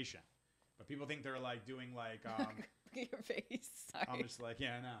situation. But people think they're, like, doing, like... Look at your face. Sorry. I'm just like,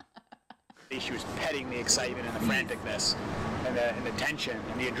 yeah, I know. She was petting the excitement and the franticness and the tension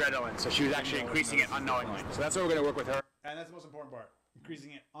and the adrenaline. So she was actually increasing it unknowingly. So that's what we're going to work with her. And that's the most important part,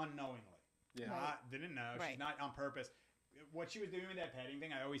 increasing it unknowingly. Yeah. Didn't know. Right. She's not on purpose. What she was doing with that petting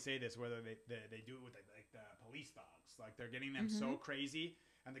thing, I always say this, whether they do it with like the police dogs. Like they're getting them so crazy,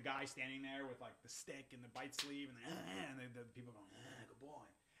 and the guy standing there with like the stick and the bite sleeve, and the people going, good boy.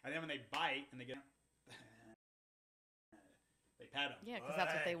 And then when they bite and they get they pet them. Yeah, because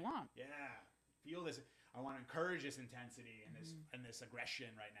that's what they want. Yeah. Feel this. I want to encourage this intensity and this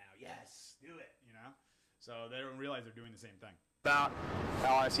aggression right now. Yes, do it, you know? So they don't realize they're doing the same thing. I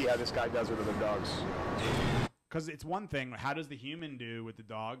want to see how this guy does with other dogs. Because it's one thing. How does the human do with the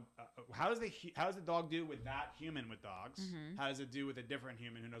dog? How does the dog do with that human with dogs? How does it do with a different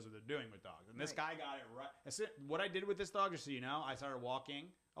human who knows what they're doing with dogs? And this guy got it right. What I did with this dog, just so you know, I started walking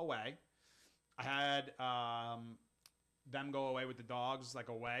away. I had them go away with the dogs, like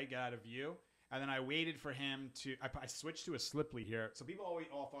away, get out of view. And then I waited for him to, I switched to a slip lead here. So people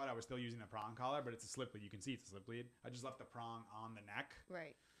all thought I was still using the prong collar, but it's a slip lead. You can see it's a slip lead. I just left the prong on the neck.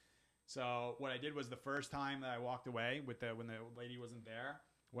 Right. So what I did was the first time that I walked away when the lady wasn't there,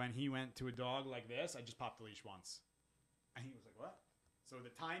 when he went to a dog like this, I just popped the leash once. And he was like, what? So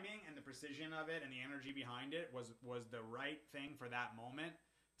the timing and the precision of it and the energy behind it was the right thing for that moment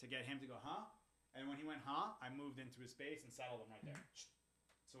to get him to go, huh? And when he went, huh? I moved into his space and settled him right there.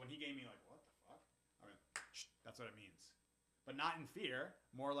 So when he gave me like, what the fuck? I went, that's what it means. But not in fear,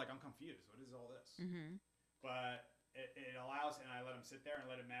 more like I'm confused. What is all this? Mm-hmm. But it allows, and I let him sit there and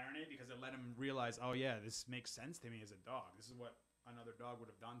let him marinate because it let him realize, oh yeah, this makes sense to me as a dog. This is what another dog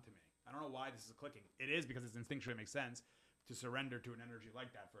would have done to me. I don't know why this is clicking. It is because it's instinctually makes sense to surrender to an energy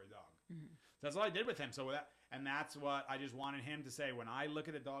like that for a dog. Mm-hmm. So that's all I did with him. So that's what I just wanted him to say. When I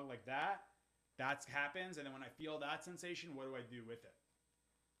look at a dog like that happens. And then when I feel that sensation, what do I do with it?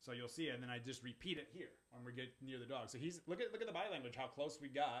 So you'll see it. And then I just repeat it here when we get near the dog. So look at the body language, how close we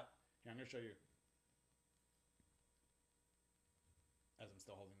got. Here, I'm going to show you. As I'm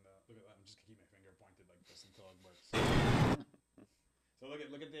still holding I'm just gonna keep my finger pointed like this until it works. So look at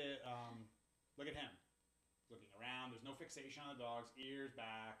him, looking around. There's no fixation on the dog's ears,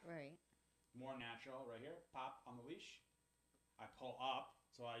 back. Right. More natural, right here. Pop on the leash. I pull up,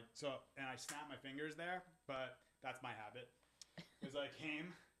 and I snap my fingers there, but that's my habit. Is I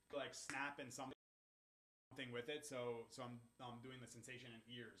came like snapping something with it, so I'm doing the sensation in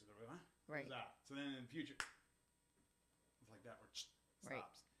ears. Huh? Right. What's that? So then in the future, it's like that where stops. Right.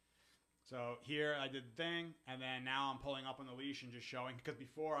 So here I did the thing, and then now I'm pulling up on the leash and just showing, because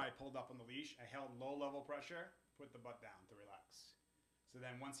before I pulled up on the leash, I held low level pressure, put the butt down to relax. So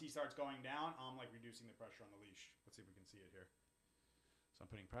then once he starts going down, I'm like reducing the pressure on the leash. Let's see if we can see it here. So I'm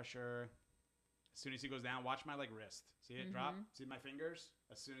putting pressure. As soon as he goes down, watch my like wrist. See it drop? See my fingers?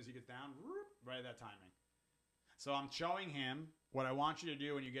 As soon as he gets down, whoop, right at that timing. So I'm showing him what I want you to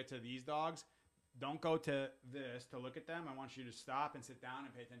do when you get to these dogs. Don't go to this to look at them. I want you to stop and sit down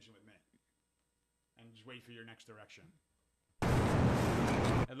and pay attention with me. And just wait for your next direction.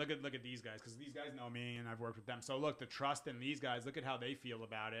 And look at these guys, because these guys know me and I've worked with them. So look, the trust in these guys, look at how they feel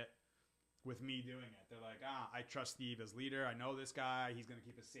about it with me doing it. They're like, I trust Steve as leader. I know this guy. He's going to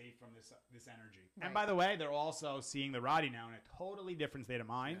keep us safe from this energy. Right. And by the way, they're also seeing the Roddy now in a totally different state of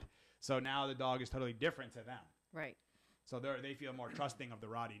mind. Yeah. So now the dog is totally different to them. Right. So they feel more trusting of the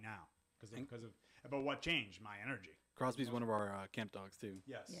Roddy now. But what changed? My energy. Crosby's one of our camp dogs too.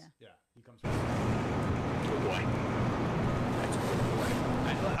 Yes. Yeah. Yeah. He comes from. Good boy.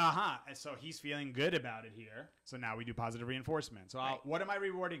 And so he's feeling good about it here. So now we do positive reinforcement. So what am I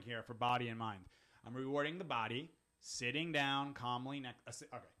rewarding here for body and mind? I'm rewarding the body sitting down calmly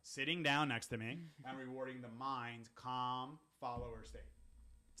sitting down next to me. I'm rewarding the mind calm follower state.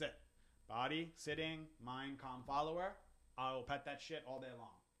 That's it. Body sitting, mind calm follower. I'll pet that shit all day long.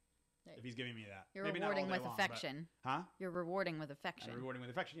 Right. If he's giving me that. You're rewarding with affection. You're rewarding with affection. Rewarding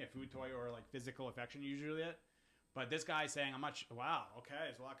with affection, yeah. Food toy or like physical affection usually it. But this guy's saying, wow, okay,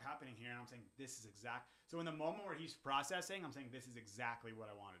 there's a lot happening here. And I'm saying, this is exact. So in the moment where he's processing, I'm saying, this is exactly what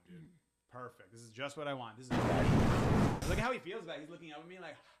I want to do. Perfect. This is just what I want. This is look at how he feels about it. He's looking up at me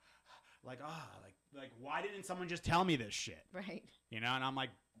like, why didn't someone just tell me this shit? Right. You know, and I'm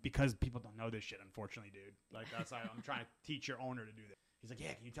like, because people don't know this shit, unfortunately, dude. Like, that's why I'm trying to teach your owner to do this. He's like,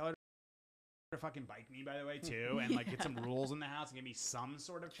 yeah, can you tell her to fucking bike me, by the way, too? And, like, get some rules in the house and give me some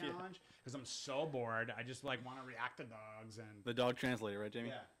sort of challenge? Because I'm so bored. I just, like, want to react to dogs. And the dog translator, right,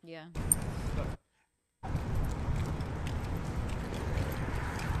 Jamie? Yeah.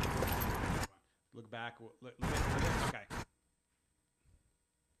 Look back. Look at, okay.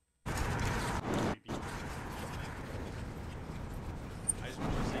 I just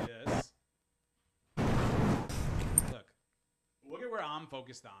want you to say this. Look at where I'm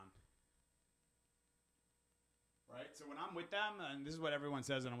focused on. Right? So when I'm with them, and this is what everyone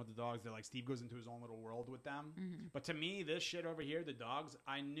says when I'm with the dogs, they're like, Steve goes into his own little world with them. Mm-hmm. But to me, this shit over here, the dogs,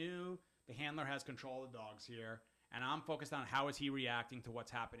 I knew the handler has control of the dogs here. And I'm focused on how is he reacting to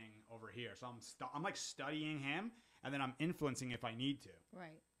what's happening over here. So I'm like studying him, and then I'm influencing if I need to.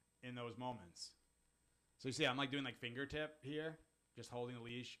 Right. In those moments. So you see, I'm like doing like fingertip here, just holding the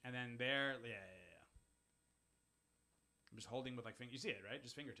leash, and then there, yeah. I'm just holding with like you see it, right?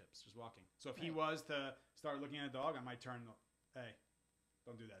 Just fingertips, just walking. So if he was to start looking at a dog, I might turn, hey,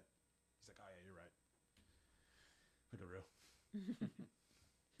 don't do that. He's like, oh yeah, you're right. Look at Rue.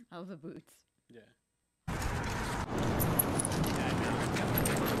 Oh, the boots. Yeah.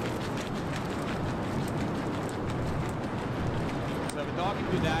 So if a dog can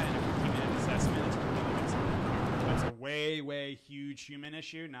do that in a 15-minute assessment, it's a way huge human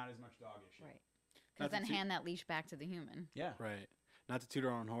issue, not as much dog issue. Right. Because then hand that leash back to the human. Yeah. Right. Not to toot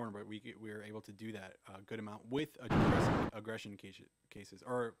our own horn, but we were able to do that a good amount with aggression cases,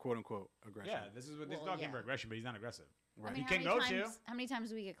 or quote unquote aggression. Yeah, this dog came for aggression, but he's not aggressive. Right. I mean, how many times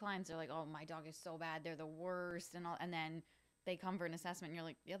do we get clients? They're like, "Oh, my dog is so bad; they're the worst," and then they come for an assessment, and you're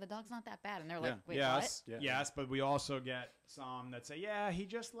like, "Yeah, the dog's not that bad," and they're like, "Wait, yes, what?" Yes, but we also get some that say, "Yeah, he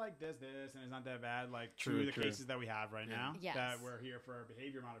just like this, and it's not that bad." Like true. The cases that we have right now, that we're here for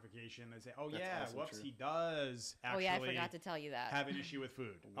behavior modification. They say, "Oh, that's whoops, he does actually." Oh yeah, I forgot to tell you that. Have an issue with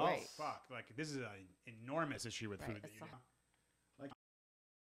food. Right. Oh fuck! Like this is an enormous issue with food. That you know? Like,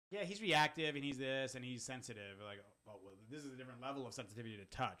 yeah, he's reactive and he's this and he's sensitive. Like, oh, well, this is a different level of sensitivity to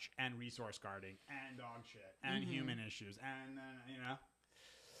touch and resource guarding and dog shit and human issues and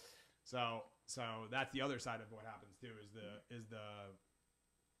So that's the other side of what happens too. Is the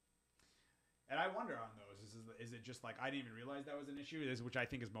and I wonder on those. Is it just like I didn't even realize that was an issue? Which I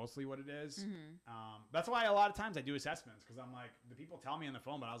think is mostly what it is. That's why a lot of times I do assessments because I'm like the people tell me on the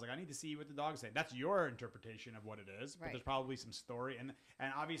phone, but I was like I need to see what the dogs say. That's your interpretation of what it is, but there's probably some story and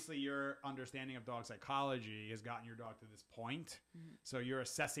obviously your understanding of dog psychology has gotten your dog to this point. So your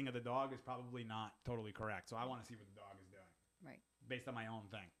assessing of the dog is probably not totally correct. So I want to see what the dog is doing, based on my own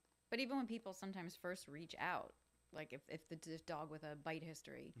thing. But even when people sometimes first reach out, like if the dog with a bite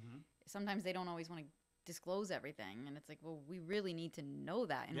history, sometimes they don't always want to disclose everything. And it's like, well, we really need to know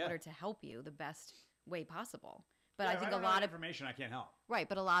that in order to help you the best way possible. But I think a lot of information I can't help. Right.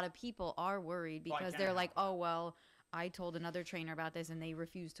 But a lot of people are worried because they're like, oh, well, I told another trainer about this and they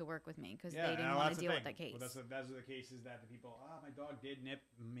refused to work with me because they didn't want to deal with that case. Well, those are the cases that the people, my dog did nip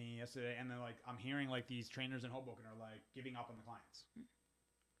me yesterday. And then like, I'm hearing like these trainers in Hoboken are like giving up on the clients.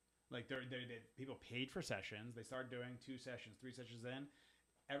 Like they people paid for sessions. They started doing 2 sessions, 3 sessions in.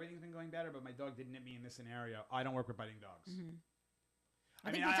 Everything's been going better, but my dog did nip me in this scenario. I don't work with biting dogs.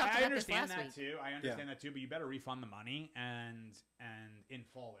 I mean, I understand that too. I understand that too, but you better refund the money and in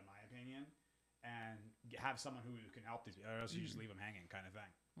full, in my opinion, and have someone who can help these, or else you just leave them hanging, kind of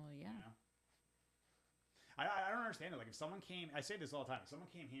thing. Well, yeah. You know? I don't understand it. Like if someone came, I say this all the time. If someone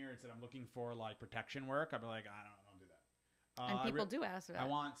came here and said I'm looking for like protection work, I'd be like, I don't do that. And people do ask for that. I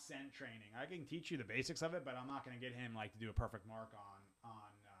want scent training. I can teach you the basics of it, but I'm not going to get him like to do a perfect mark on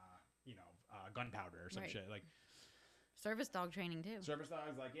gunpowder or some shit. Like service dog training too. Service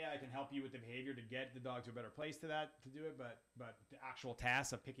dogs, like I can help you with the behavior to get the dog to a better place to do it, but the actual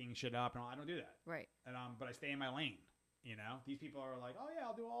tasks of picking shit up and all, I don't do that. Right. And but I stay in my lane. You know, these people are like, oh yeah,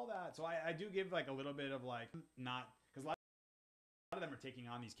 I'll do all that. So I do give like a little bit of like not because a lot of them are taking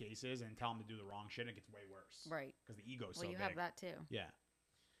on these cases and tell them to do the wrong shit. And it gets way worse. Right. Because the ego's so big. Well, you have that too. Yeah.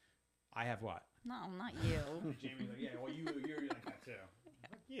 I have what? No, not you. Jamie's like, yeah, well, you're like that too.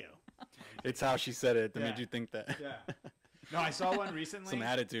 Like, you. It's how she said it that made you think that. Yeah. No, I saw one recently. Some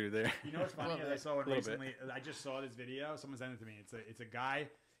attitude there. You know what's funny? I saw one recently. I just saw this video. Someone sent it to me. It's a guy.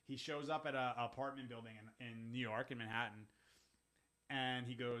 He shows up at an apartment building in New York, in Manhattan, and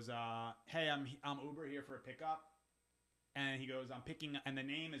he goes, "Hey, I'm Uber here for a pickup." And he goes, "I'm picking," and the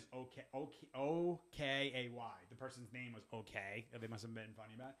name is OKAY. The person's name was OK. They must have been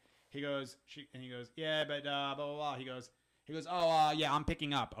funny about it. He goes, "Yeah, but blah blah blah." He goes, "Oh yeah, I'm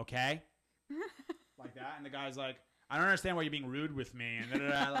picking up, okay?" Like that, and the guy's like, "I don't understand why you're being rude with me," and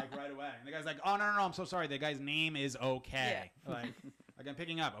like right away. And the guy's like, "Oh no, I'm so sorry. The guy's name is OK. Like I'm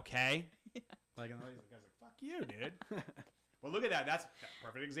picking up, okay?" Yeah. Like, and the guy's like, "Fuck you, dude." Well, look at that. That's a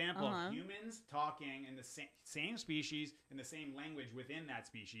perfect example of humans talking in the same species, in the same language within that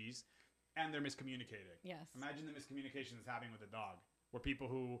species, and they're miscommunicating. Yes. Imagine the miscommunication that's happening with a dog, where people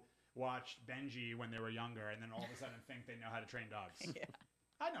who watched Benji when they were younger and then all of a sudden think they know how to train dogs. Yeah.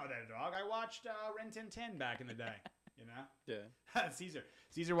 I know that dog. I watched Rin Tin Tin back in the day, you know? Yeah.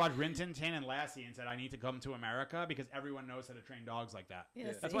 Caesar watched Rin Tin Tin and Lassie and said, I need to come to America because everyone knows how to train dogs like that.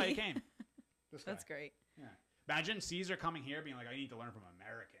 Yeah, that's why he came. That's great. Yeah. Imagine Caesar coming here being like, I need to learn from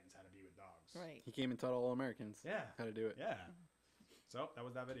Americans how to be with dogs. Right. He came and taught all Americans how to do it. Yeah. So that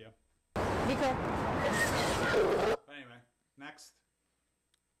was that video. Miko. But anyway, next.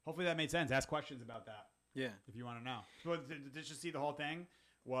 Hopefully that made sense. Ask questions about that. Yeah. If you want to know. But to just see the whole thing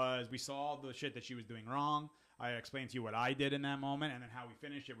was we saw the shit that she was doing wrong. I explained to you what I did in that moment and then how we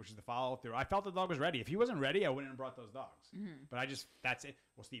finished it, which is the follow through. I felt the dog was ready. If he wasn't ready, I wouldn't have brought those dogs. Mm-hmm. But that's it.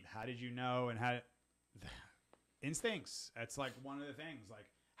 Well, Steve, how did you know? And how instincts. That's like one of the things. Like,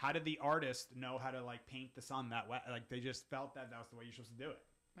 how did the artist know how to like paint the sun that way? Like, they just felt that was the way you're supposed to do it.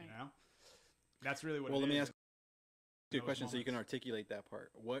 Right. You know? That's really what it is. Let me ask Good question. So you can articulate that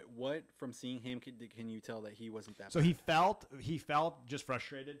part. What from seeing him can you tell that he wasn't that? So bad? he felt just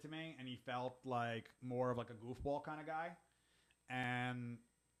frustrated to me, and he felt like more of like a goofball kind of guy. And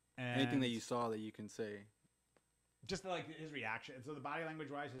anything that you saw that you can say, just like his reaction. So the body language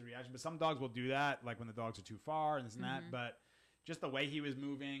wise, his reaction. But some dogs will do that, like when the dogs are too far and this and that. But just the way he was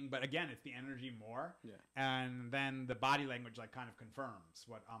moving. But again, it's the energy more. Yeah. And then the body language like kind of confirms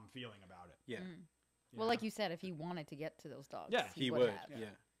what I'm feeling about it. Yeah. Well, like you said, if he wanted to get to those dogs, yeah, he would.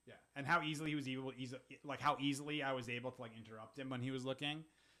 Yeah. And how easily he was able, how easily I was able to like interrupt him when he was looking.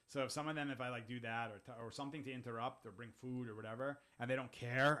 So if some of them, if I like do that or something to interrupt or bring food or whatever, and they don't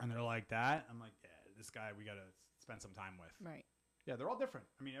care and they're like that, I'm like, yeah, this guy we gotta spend some time with. Right. Yeah, they're all different.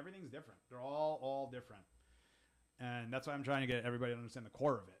 I mean, everything's different. They're all different, and that's why I'm trying to get everybody to understand the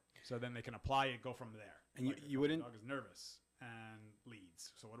core of it, so then they can apply it, go from there. And like you wouldn't. The dog is nervous and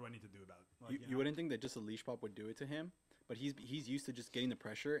leads. So what do I need to do about it? Like, you wouldn't think that just a leash pop would do it to him, but he's used to just getting the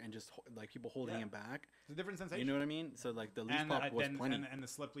pressure and just like people holding him back. It's a different sensation. You know what I mean? So like the leash pop was plenty. And the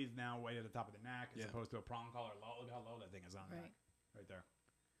slip lead's now way at the top of the neck as opposed to a prong collar. Look how low that thing is on there. Right there.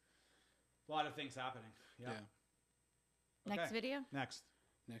 A lot of things happening. Yeah. Next video? Next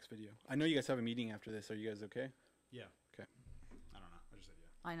video. I know you guys have a meeting after this. Are you guys okay? Yeah. Okay. I don't know. I just said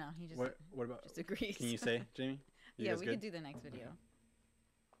yeah. I know. He just what about just agrees. Can you say, Jamie? Yeah, we could do the next video.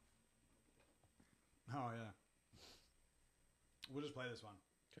 Oh yeah. We'll just play this one.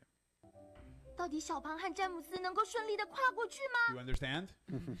 Okay. 到底小庞和詹姆斯能够顺利的跨过去吗？ You understand?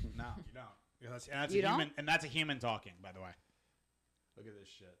 No, you don't. Because that's you a human, don't? and that's a human talking, by the way. Look at this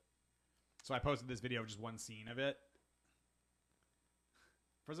shit. So I posted this video of just one scene of it.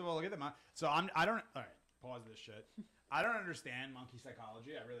 First of all, look at the monkey. So I don't. All right, pause this shit. I don't understand monkey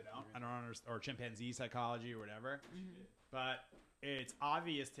psychology. I really don't. I don't understand, or chimpanzee psychology or whatever. But it's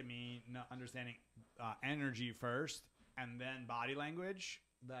obvious to me, understanding energy first and then body language,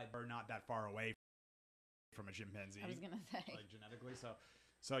 that are not that far away from a chimpanzee. I was gonna say, like genetically.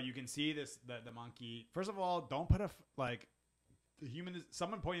 So you can see this the monkey. First of all, don't put the human.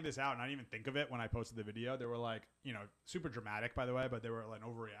 Someone pointed this out, and I didn't even think of it when I posted the video. They were like, super dramatic, by the way, but they were like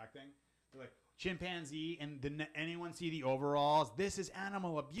overreacting. They're like, chimpanzee, and didn't anyone see the overalls? This is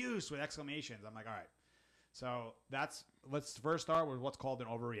animal abuse with exclamations. I'm like, all right. So let's first start with what's called an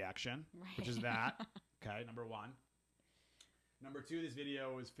overreaction, which is that. Okay, number one. Number two, this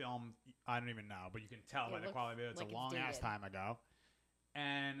video was filmed, I don't even know, but you can tell by the quality of it. It's a long-ass time ago.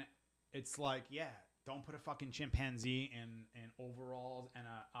 And it's like, don't put a fucking chimpanzee in overalls and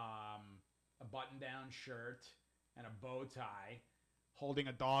a button-down shirt and a bow tie, holding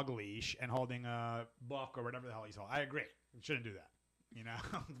a dog leash and holding a book or whatever the hell he's holding. I agree. You shouldn't do that,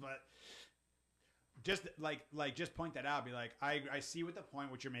 but just just point that out. Be like, I see what the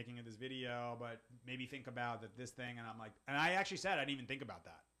point what you're making in this video, but maybe think about this thing. And I'm like, and I actually said I didn't even think about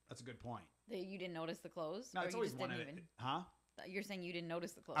that. That's a good point. You didn't notice the clothes? No, it's always one. Huh? You're saying you didn't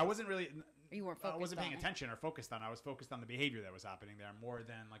notice the clothes? I wasn't really. Or you weren't focused. I wasn't paying attention or focused on. I was focused on the behavior that was happening there more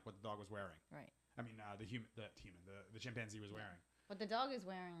than like what the dog was wearing. Right. I mean, the chimpanzee was wearing. But the dog is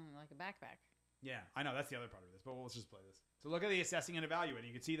wearing like a backpack. Yeah, I know that's the other part of this. But let's just play this. So look at the assessing and evaluating.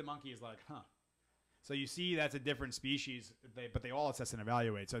 You can see the monkey is like, huh. So you see that's a different species, but they all assess and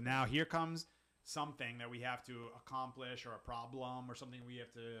evaluate. So now here comes something that we have to accomplish, or a problem, or something we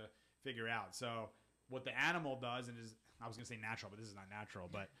have to figure out. So what the animal does, and I was going to say natural, but this is not natural.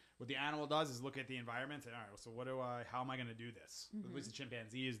 But what the animal does is look at the environment and, all right, so how am I going to do this? At least the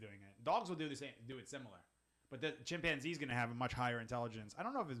chimpanzee is doing it. Dogs will do the same, do it similar. But the chimpanzee is going to have a much higher intelligence. I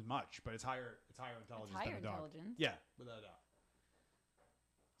don't know if it's much, but it's higher intelligence than a dog. Yeah, without a doubt.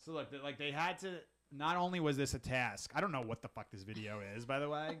 So look, they had to. Not only was this a task, I don't know what the fuck this video is, by the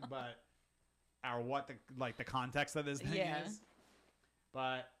way, or what the context of this thing is.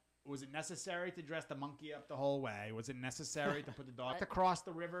 But was it necessary to dress the monkey up the whole way? Was it necessary to put the dog to cross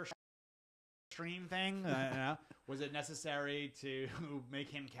the river stream thing? Was it necessary to make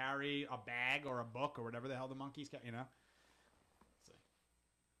him carry a bag or a book or whatever the hell the monkeys carry?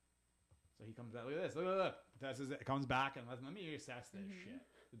 So he comes back. Look at this. Look. It comes back and let me assess this shit.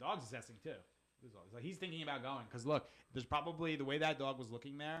 The dog's assessing too. So he's thinking about going because look, there's probably the way that dog was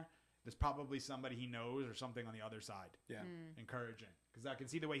looking there. There's probably somebody he knows or something on the other side. Yeah, encouraging because I can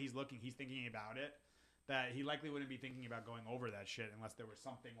see the way he's looking. He's thinking about it. That he likely wouldn't be thinking about going over that shit unless there was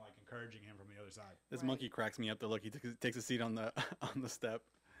something like encouraging him from the other side. This monkey cracks me up. To look, he takes a seat on the step.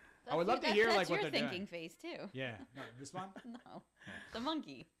 I would love to hear like what they're doing. That's your thinking face too. Yeah, no, this one. No, the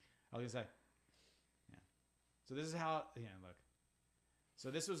monkey. I was gonna say. Yeah. So this is how. Yeah, look. So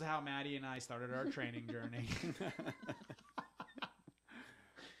this was how Maddie and I started our training journey.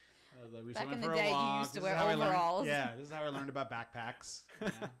 we Back went in for the a day, walk. you used to This wear is how I learned- overalls. Yeah, this is how I learned about backpacks. Yeah.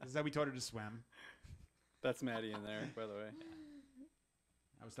 This is how we taught her to swim. That's Maddie in there, by the way.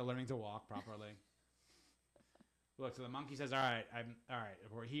 I was still learning to walk properly. Look, so the monkey says, all right,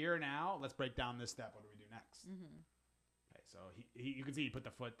 if we're here now, let's break down this step. What do we do next? Okay, so you can see he put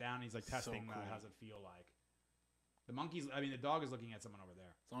the foot down. He's like testing cool. how does it feel like. The dog is looking at someone over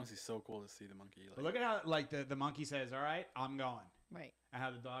there. It's honestly so cool to see the monkey. But look at how the monkey says, all right, I'm going. Right. And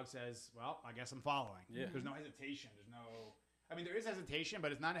how the dog says, well, I guess I'm following. Yeah. There's no hesitation. There is hesitation,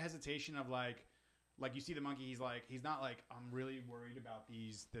 but it's not a hesitation of like you see the monkey, he's not like, I'm really worried about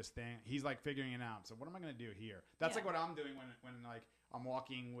this thing. He's like figuring it out. So what am I going to do here? That's like what I'm doing when like I'm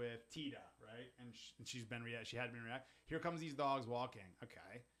walking with Tita, right? And she had been react. Here comes these dogs walking.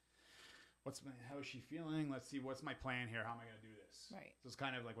 Okay. How is she feeling? Let's see. What's my plan here? How am I going to do this? Right. So it's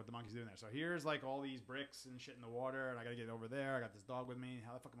kind of like what the monkey's doing there. So here's like all these bricks and shit in the water, and I got to get over there. I got this dog with me.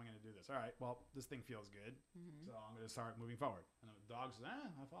 How the fuck am I going to do this? All right. Well, this thing feels good. So I'm going to start moving forward. And the dog says,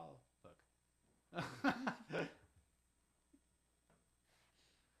 I follow. Look.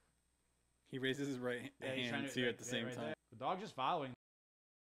 He raises his right hand too at the same time. The dog's just following.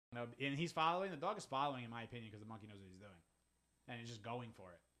 And he's following. The dog is following, in my opinion, because the monkey knows what he's doing. And he's just going for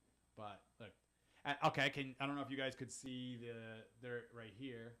it. But look, okay. I don't know if you guys could see they're right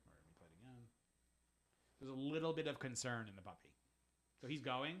here. Or let me play it again. There's a little bit of concern in the puppy, so he's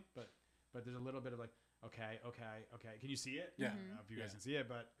going, but there's a little bit of like, okay. Can you see it? Yeah. I don't know if you guys can see it,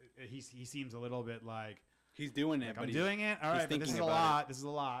 but he seems a little bit like he's doing it. like, I'm doing it. All right, but this is a lot. This is a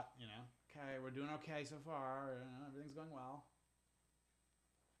lot. Okay, we're doing okay so far. Everything's going well.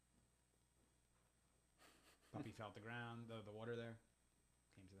 Puppy felt the ground, the water there.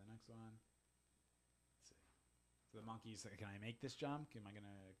 Came to the next one. Let's see. So the monkey's like, can I make this jump? Am I going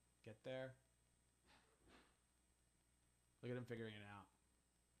to get there? Look at him figuring it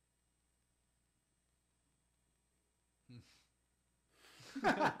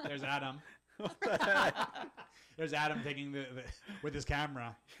out. There's Adam. What the heck? There's Adam taking with his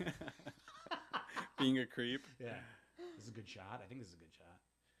camera. Being a creep. Yeah. This is a good shot. I think this is a good shot.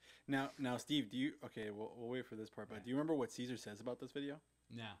 Now, Steve, we'll wait for this part, but do you remember what Caesar says about this video?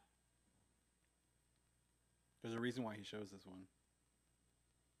 No. There's a reason why he shows this one.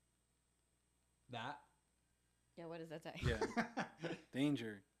 That? Yeah, what does that say? Yeah.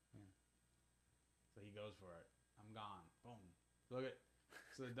 Danger. Yeah. So he goes for it. I'm gone. Boom. Look at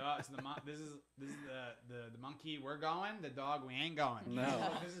so the dog. So this is the monkey. We're going. The dog. We ain't going.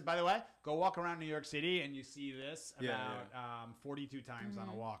 No. This is, by the way, go walk around New York City and you see this about 42 times on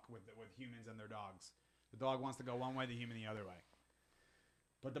a walk with humans and their dogs. The dog wants to go one way, the human the other way.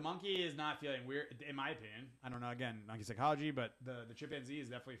 But the monkey is not feeling weird, in my opinion. I don't know. Again, monkey psychology, but the chimpanzee is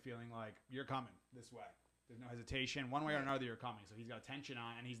definitely feeling like you're coming this way. There's no hesitation. One way or another, you're coming. So he's got tension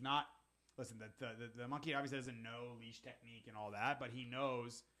on, and he's not. Listen, the monkey obviously doesn't know leash technique and all that, but he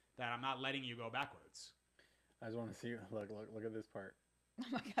knows that I'm not letting you go backwards. I just want to see. Look at this part. Oh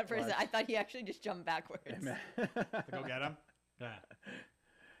my god! For a second, I thought he actually just jumped backwards. To go get him. Yeah.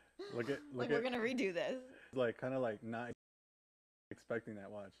 Look we're gonna redo this. Like kind of like not expecting that.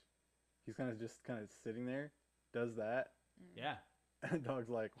 Watch. He's kind of sitting there, does that. Yeah. And the dog's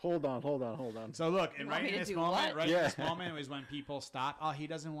like, hold on. So look, and right in this moment, in this moment is when people stop. Oh, he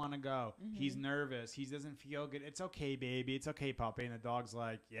doesn't want to go. He's nervous. He doesn't feel good. It's okay, baby. It's okay, puppy. And the dog's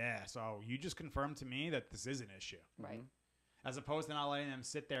like, yeah. So you just confirmed to me that this is an issue. Right. As opposed to not letting them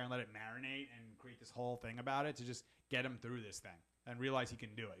sit there and let it marinate and create this whole thing about it, to just get him through this thing and realize he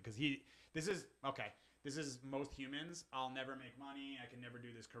can do it. Because this is most humans. I'll never make money. I can never do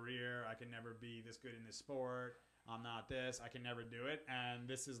this career. I can never be this good in this sport. I'm not this. I can never do it. And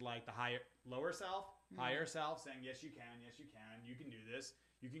this is like the lower self saying, yes, you can. Yes, you can. You can do this.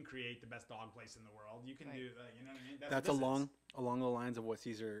 You can create the best dog place in the world. You can do, you know what I mean? That's along the lines of what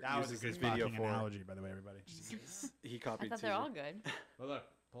Caesar uses this video for. Analogy, by the way, everybody. He copied. I thought Caesar. they're all good. But look,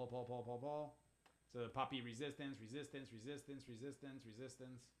 pull. So the puppy resistance.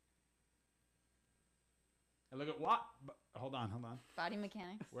 And look at what? Hold on. Body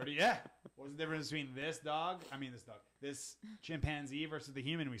mechanics. What's the difference between this chimpanzee versus the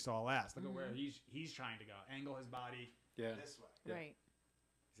human we saw last? Look at where he's trying to go. Angle his body this way. Yeah. Right.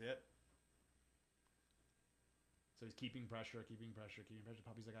 See it? So he's keeping pressure.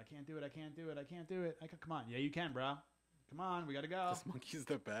 Puppy's like, I can't do it. Come on. Yeah, you can, bro. Come on, we got to go. This monkey's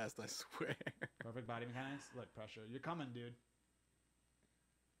the best, I swear. Perfect body mechanics. Look, pressure. You're coming, dude.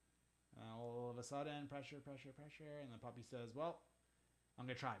 All of a sudden, pressure. And the puppy says, well, I'm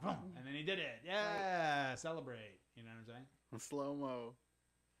going to try. Boom. And then he did it. Yeah. Right. Celebrate. You know what I'm saying? In slow-mo.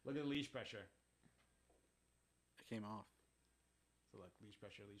 Look at the leash pressure. It came off. So look, leash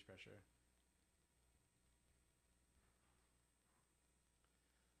pressure, leash pressure.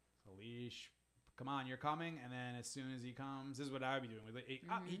 So leash. Come on, you're coming. And then as soon as he comes, this is what I would be doing.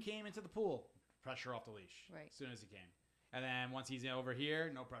 He came into the pool. Pressure off the leash. Right. As soon as he came. And then once he's over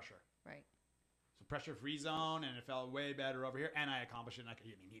here, no pressure. Right. So pressure-free zone, and it felt way better over here. And I accomplished it.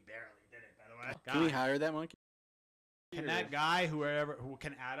 He barely did it, by the way. Can we hire that monkey? Can that guy, who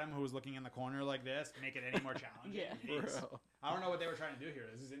can Adam, who was looking in the corner like this, make it any more challenging? Yeah. I don't know what they were trying to do here.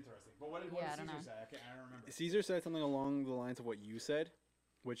 This is interesting. But what did Caesar say? I don't remember. Caesar said something along the lines of what you said,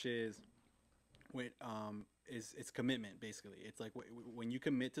 which is, it's commitment, basically. It's like when you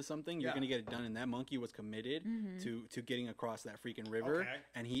commit to something, you're going to get it done. And that monkey was committed to getting across that freaking river. Okay.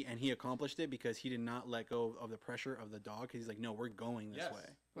 And he accomplished it because he did not let go of the pressure of the dog. Because he's like, no, we're going this way.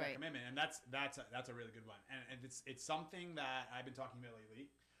 Right. Commitment. And that's a really good one. And it's something that I've been talking about lately,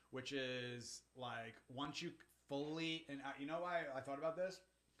 which is like once you fully, and you know why I thought about this?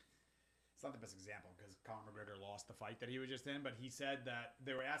 It's not the best example because Conor McGregor lost the fight that he was just in, but he said that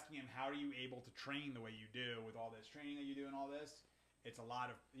they were asking him, how are you able to train the way you do with all this training that you do and all this? It's a lot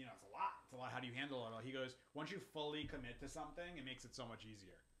of, it's a lot. How do you handle it all? He goes, once you fully commit to something, it makes it so much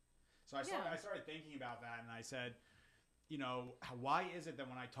easier. So I started thinking about that, and I said, why is it that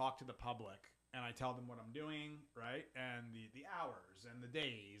when I talk to the public and I tell them what I'm doing, right, and the hours and the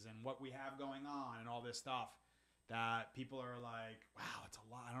days and what we have going on and all this stuff, that people are like, wow, it's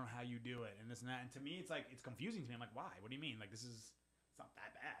a lot. I don't know how you do it, and this and that. And to me, it's like it's confusing to me. I'm like, why? What do you mean? Like it's not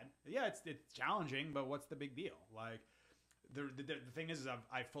that bad. Yeah, it's challenging, but what's the big deal? Like the thing is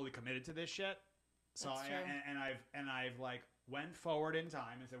I've fully committed to this shit. So I've like went forward in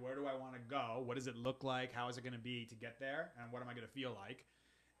time and said, where do I want to go? What does it look like? How is it going to be to get there? And what am I going to feel like?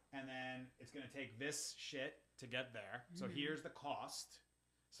 And then it's going to take this shit to get there. So here's the cost.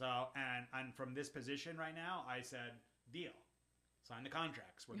 So, and from this position right now, I said, deal. Sign the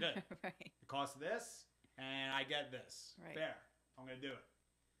contracts. We're good. Right. It costs this, and I get this. Right. Fair. I'm going to do it.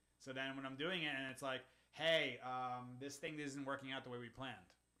 So then when I'm doing it, and it's like, hey, this thing isn't working out the way we planned.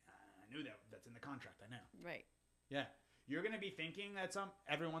 I knew that. That's in the contract. I know. Right. Yeah. You're going to be thinking that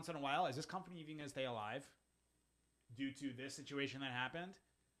every once in a while, is this company even going to stay alive due to this situation that happened?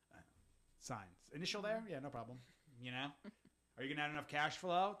 Signs. Initial there? Yeah, no problem. Are you going to have enough cash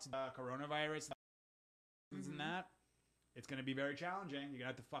flow to coronavirus and that? It's going to be very challenging. You're going to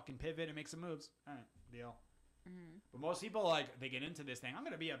have to fucking pivot and make some moves. All right, deal. But most people, they get into this thing. I'm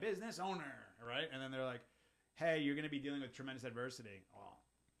going to be a business owner, right? And then they're like, hey, you're going to be dealing with tremendous adversity.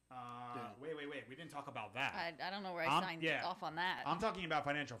 Wait. We didn't talk about that. I don't know where I signed off on that. I'm talking about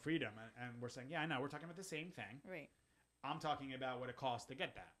financial freedom. And we're saying, yeah, I know. We're talking about the same thing. Right. I'm talking about what it costs to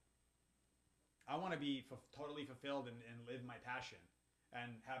get that. I want to be totally fulfilled and live my passion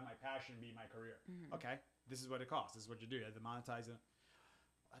and have my passion be my career. Okay, this is what it costs. This is what you do. You have to monetize it.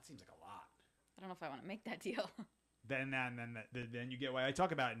 That seems like a lot. I don't know if I want to make that deal. Then you get what I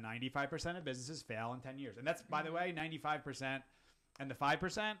talk about. 95% of businesses fail in 10 years. And that's, by the way, 95%. And the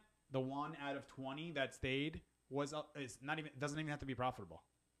 5%, the 1 out of 20 that stayed doesn't even have to be profitable.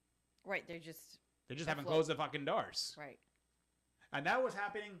 Right. They just haven't closed the fucking doors. Right. And that was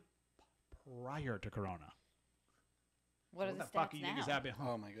happening prior to Corona. What are the fuck stats you now? think is happening?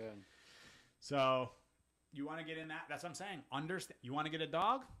 Oh my god. So you want to get in that? That's what I'm saying. Understand. You want to get a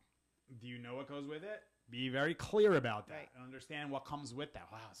dog? Do you know what goes with it? Be very clear about that and understand what comes with that.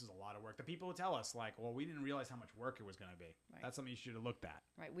 Wow, this is a lot of work. The people who tell us, like, well, we didn't realize how much work it was going to be. Right. That's something you should have looked at.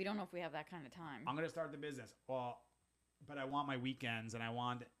 Right. We don't know if we have that kind of time. I'm going to start the business. Well, but I want my weekends, and I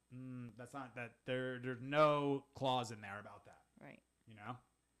want. That's not that. There's no clause in there about that. Right.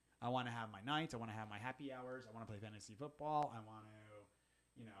 I want to have my nights. I want to have my happy hours. I want to play fantasy football. I want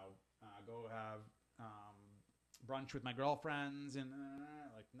to, go have brunch with my girlfriends and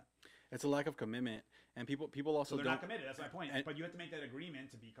It's a lack of commitment, and people also they're not committed. That's my point. But you have to make that agreement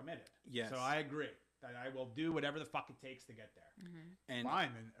to be committed. Yes. So I agree that I will do whatever the fuck it takes to get there. And fine,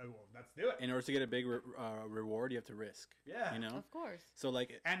 then let's do it. In order to get a big reward, you have to risk. Yeah, of course. So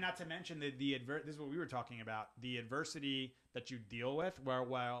and not to mention this is what we were talking about, the adversity that you deal with, where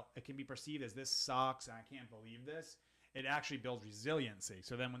while it can be perceived as this sucks and I can't believe this, it actually builds resiliency.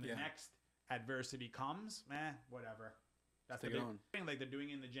 So then when the next adversity comes, whatever. That's the big thing, like they're doing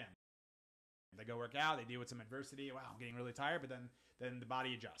in the gym. They go work out, they deal with some adversity. Wow, I'm getting really tired, but then the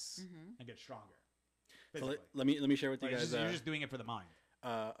body adjusts and gets stronger. So let me share with you guys. You're just doing it for the mind.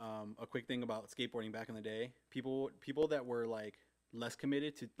 A quick thing about skateboarding back in the day. People that were less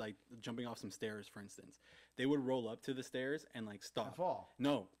committed to jumping off some stairs, for instance, they would roll up to the stairs and stop. And fall.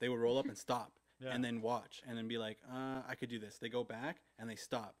 No, they would roll up and stop and then watch and then be like, I could do this. They go back and they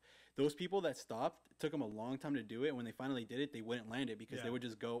stop. those people that stopped, it took them a long time to do it. When they finally did it, they wouldn't land it because they would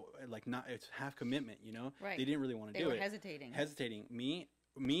just go like not. It's half commitment, you know. Right. They didn't really want to do it. They were hesitating.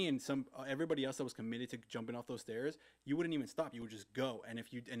 Me and everybody else that was committed to jumping off those stairs, you wouldn't even stop. You would just go. And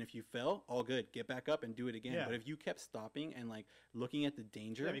if you fell, all good. Get back up and do it again. But if you kept stopping and like looking at the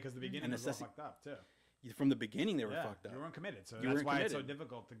danger, because the beginning was all fucked up too. From the beginning, they were fucked up. You weren't committed, so that's why it's so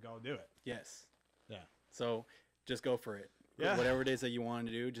difficult to go do it. Yes. Yeah. So just go for it. Yeah. Whatever it is that you want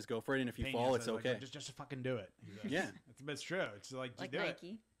to do, just go for it. And if you fall, it's okay. Like, just fucking do it. Yeah. It's true. It's like just do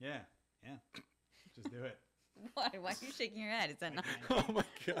Nike. it. Yeah. Just do it. Why are you shaking your head? Is that not? Oh my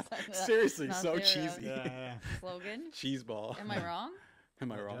god! Seriously, so cheesy. Yeah. Slogan. Cheese ball. Am I wrong?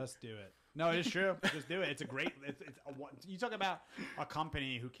 Am I wrong? Just do it. No, it's true. Just do it. It's a great. You talk about a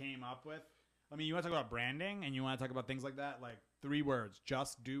company who came up with. I mean, you want to talk about branding and you want to talk about things like that. Like 3 words: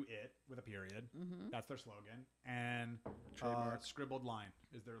 just do it with a period. Mm-hmm. That's their slogan. And scribbled line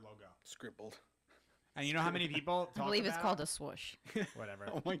is their logo. Scribbled. And you know how many people talk I believe about, it's called a swoosh. Whatever.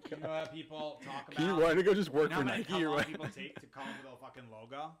 Oh my god. You know how people talk about. You want to go just work for Nike? How long people take to come up with a fucking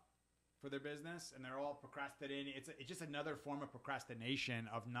logo for their business, and they're all procrastinating. It's just another form of procrastination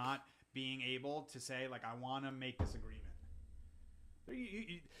of not being able to say like, I want to make this agreement.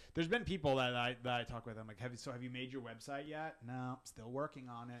 There's been people that I talk with. I'm like, have you made your website yet? No, still working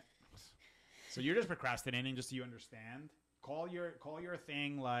on it. So you're just procrastinating, just so you understand. Call your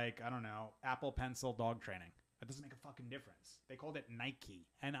thing like, I don't know, Apple Pencil dog training. That doesn't make a fucking difference. They called it Nike,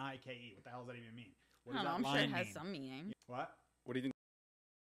 Nike. What the hell does that even mean? What does that I'm line sure it has mean? some meaning. What? What do you think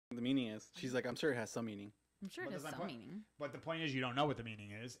the meaning is? She's like, I'm sure it has some meaning. I'm sure it has some meaning. But the point is, you don't know what the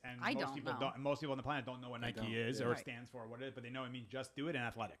meaning is, and most people on the planet don't know what Nike is or it stands for, what it is. But they know it means just do it in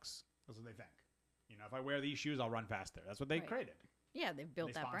athletics. That's what they think. You know, if I wear these shoes, I'll run faster. That's what they created. Yeah, they've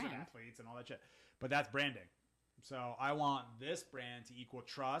built that brand. Athletes and all that shit. But that's branding. So I want this brand to equal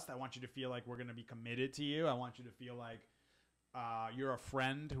trust. I want you to feel like we're going to be committed to you. I want you to feel like you're a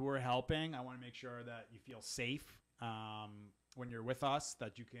friend who we're helping. I want to make sure that you feel safe when you're with us,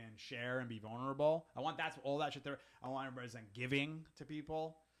 that you can share and be vulnerable. I want all that shit there. I want to represent giving to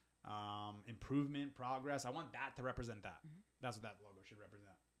people, improvement, progress. I want that to represent that. Mm-hmm. That's what that logo should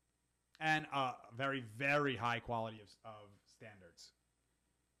represent. And very, very high quality of standards.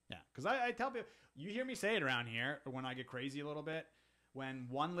 Yeah, because I tell people, you hear me say it around here when I get crazy a little bit. When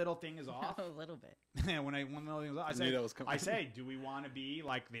one little thing is off, a little bit. when one little thing is off, I say, do we want to be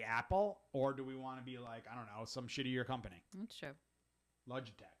like the Apple, or do we want to be like, I don't know, some shittier company? That's true.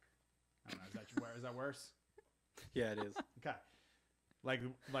 Logitech. I don't know. Is that worse? Yeah, it is. Okay.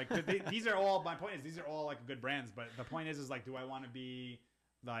 These are all. My point is, these are all like good brands. But the point is like, do I want to be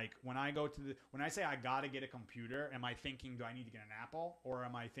like when I when I say I gotta get a computer? Am I thinking, do I need to get an Apple, or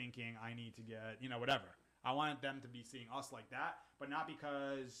am I thinking I need to get whatever? I want them to be seeing us like that, but not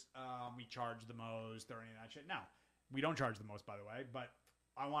because we charge the most or any of that shit. No, we don't charge the most, by the way. But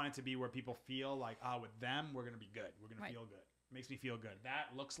I want it to be where people feel like, with them, we're going to be good. We're going to feel good. It makes me feel good.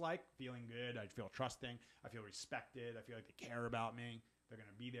 That looks like feeling good. I feel trusting. I feel respected. I feel like they care about me. They're going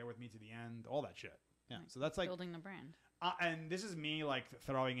to be there with me to the end. All that shit. Yeah. Right. So that's like building the brand. And this is me like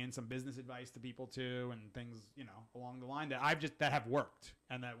throwing in some business advice to people too, and things, along the line that that have worked,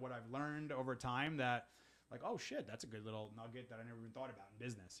 and that what I've learned over time that, like, oh shit, that's a good little nugget that I never even thought about in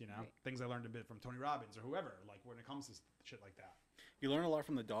business, Right. Things I learned a bit from Tony Robbins or whoever, like when it comes to shit like that. You learn a lot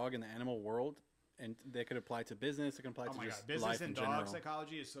from the dog and the animal world, and they could apply to business. It can apply to just business life and in dog general.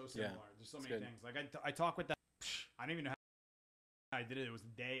 Psychology is so similar. Yeah, there's so many things. Like I talk with that. I don't even know how I did it. It was the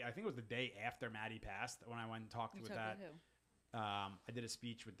day. I think it was the day after Maddie passed when I went and talked with that. With who? I did a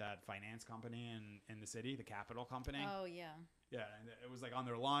speech with that finance company in the city, the Capital Company. Oh yeah. Yeah, and it was like on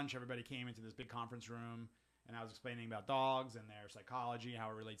their lunch. Everybody came into this big conference room. And I was explaining about dogs and their psychology, how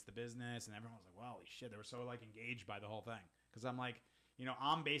it relates to business. And everyone was like, wow, holy shit. They were so like engaged by the whole thing. Because I'm like,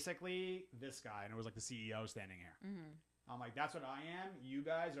 I'm basically this guy. And it was like the CEO standing here. Mm-hmm. I'm like, that's what I am. You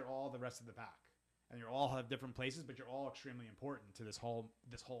guys are all the rest of the pack. And you all have different places, but you're all extremely important to this whole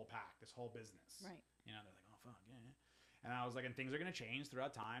pack, this whole business. Right. They're like, oh, fuck, yeah. And I was like, and things are going to change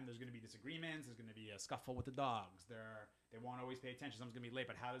throughout time. There's going to be disagreements. There's going to be a scuffle with the dogs. They won't always pay attention. Someone's going to be late.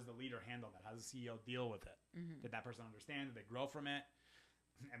 But how does the leader handle that? How does the CEO deal with it? Mm-hmm. Did that person understand? Did they grow from it?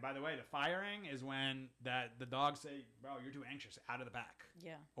 And by the way, the firing is when the dogs say, bro, you're too anxious. Out of the pack.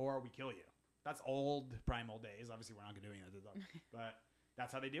 Yeah. Or we kill you. That's old primal days. Obviously, we're not going to do any of that to the dog. But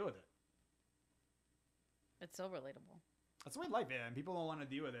that's how they deal with it. It's so relatable. That's the way life is, and people don't want to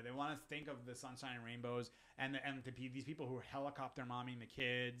deal with it. They want to think of the sunshine and rainbows, and these people who are helicopter momming the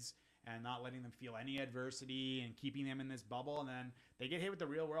kids and not letting them feel any adversity and keeping them in this bubble, and then they get hit with the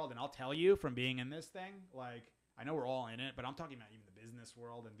real world. And I'll tell you, from being in this thing, like, I know we're all in it, but I'm talking about even the business business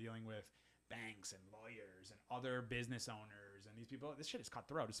world and dealing with banks and lawyers and other business owners and these people, this shit is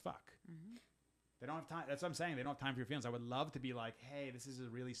cutthroat as fuck. They don't have time. That's what I'm saying. They don't have time for your feelings. I would love to be like, hey, this is a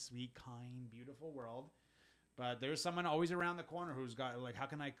really sweet, kind, beautiful world. But there's someone always around the corner who's got like, how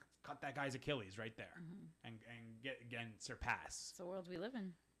can I cut that guy's Achilles right there and get again surpass? It's the world we live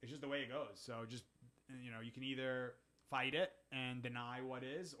in. It's just the way it goes. So just, you know, you can either fight it and deny what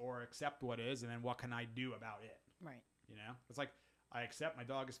is or accept what is, and then what can I do about it? Right. You know, it's like I accept my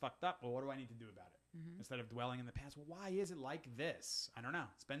dog is fucked up. Well, what do I need to do about it? Instead of dwelling in the past, well, why is it like this? I don't know.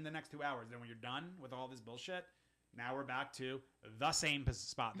 Spend the next 2 hours. Then when you're done with all this bullshit, now we're back to the same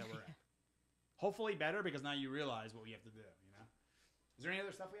spot that we're at. Hopefully better, because now you realize what we have to do, you know? Is there any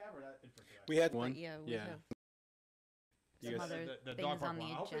other stuff we have? Or that it for today? We had one. But yeah, we have some other the things dog park on the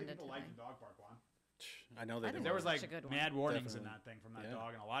one. Hopefully agenda people today. like the dog park one. I know they do. There was like a good one. mad warnings in Definitely. that thing from that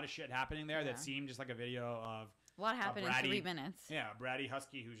dog, and a lot of shit happening there that seemed just like a video of a lot happened in 3 minutes. Yeah, a bratty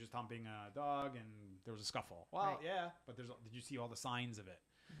husky who's just humping a dog, and there was a scuffle. Well, yeah, but did you see all the signs of it?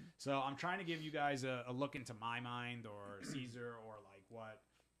 So I'm trying to give you guys a look into my mind, or Caesar, or like what,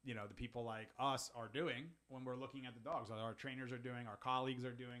 you know, the people like us are doing when we're looking at the dogs. What our trainers are doing, our colleagues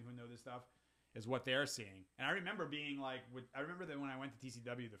are doing who know this stuff, is what they're seeing. And I remember being like, I remember that when I went to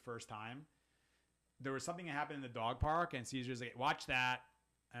TCW the first time, there was something that happened in the dog park, and Caesar's like, watch that.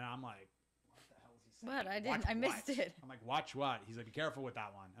 And I'm like, what the hell is he saying? But I didn't. I missed it. I'm like, watch what? He's like, be careful with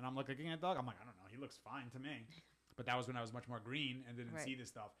that one. And I'm looking at the dog. I'm like, I don't know. He looks fine to me. But that was when I was much more green and didn't see this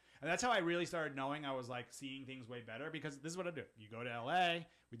stuff. And that's how I really started knowing I was like seeing things way better, because this is what I do. You go to LA,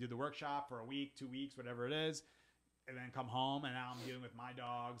 we do the workshop for a week, 2 weeks, whatever it is, and then come home, and now I'm dealing with my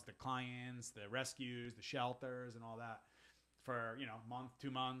dogs, the clients, the rescues, the shelters, and all that for, you know, month, 2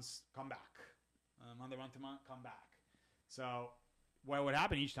 months, come back. Another month to month, come back. So what would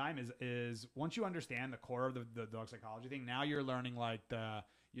happen each time is once you understand the core of the dog psychology thing, now you're learning like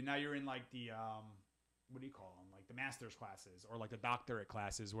you're in like the what do you call them? Like the master's classes or like the doctorate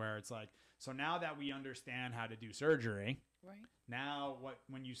classes, where it's like, so now that we understand how to do surgery, right? Now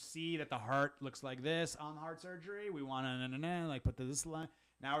when you see that the heart looks like this on heart surgery, we want to like put this line.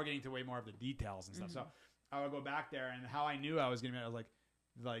 Now we're getting to way more of the details and stuff. So I would go back there, and how I knew I was gonna be, I was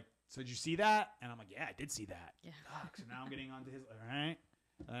like, so did you see that? And I'm like, yeah, I did see that. Yeah. So now I'm getting onto his, all right?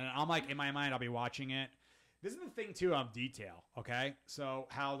 And I'm like, in my mind, I'll be watching it. This is the thing, too, of detail, okay? So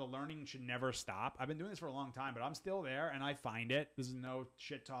how the learning should never stop. I've been doing this for a long time, but I'm still there, and I find it. This is no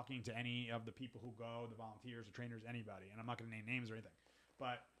shit talking to any of the people who go, the volunteers, the trainers, anybody. And I'm not going to name names or anything.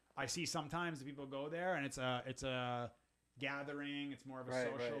 But I see sometimes the people go there, and it's a gathering. It's more of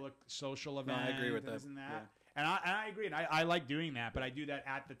a social event. No, I agree with that. And that. Yeah. And I agree, and I like doing that, but I do that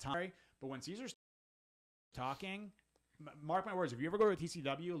at the time. But when Caesar's talking, mark my words, if you ever go to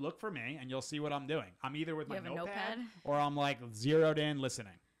TCW, look for me, and you'll see what I'm doing. I'm either with my notepad, or I'm like zeroed in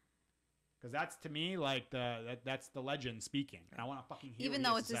listening. Because that's, to me, like that's the legend speaking. And I want to fucking hear Even what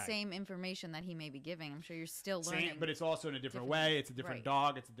though he it's has the to say. same information that he may be giving, I'm sure you're still learning. But it's also in a different way. It's a different Right.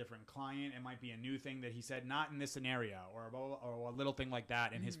 dog. It's a different client. It might be a new thing that he said, not in this scenario, or a little thing like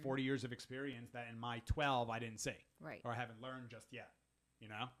that in his 40 years of experience that in my 12 I didn't see. Right. Or I haven't learned just yet, you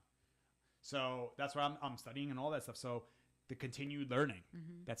know? So that's why I'm studying and all that stuff. So the continued learning,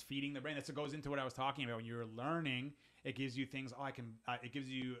 that's feeding the brain. That's what goes into what I was talking about. When you're learning, it gives you things, it gives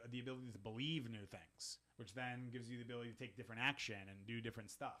you the ability to believe new things, which then gives you the ability to take different action and do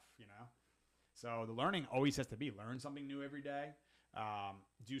different stuff, you know? So the learning always has to be, learn something new every day.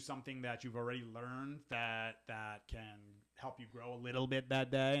 Do something that you've already learned that can help you grow a little bit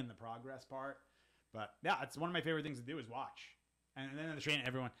that day in the progress part. But yeah, it's one of my favorite things to do is watch. And then in the training,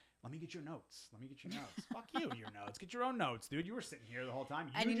 everyone, let me get your notes. Let me get your notes. Fuck you, your notes. Get your own notes, dude. You were sitting here the whole time.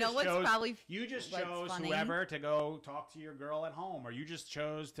 You know what's probably You just what's chose funny? whoever to go talk to your girl at home, or you just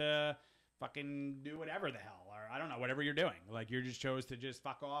chose to fucking do whatever the hell, or I don't know, whatever you're doing. Like, you just chose to just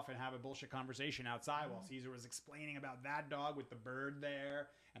fuck off and have a bullshit conversation outside while Caesar was explaining about that dog with the bird there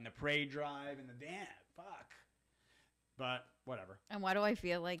and the prey drive and the damn fuck. But whatever. And why do I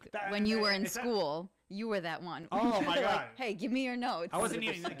feel like when you were in school, you were that one? Oh my God. Like, hey, give me your notes. I wasn't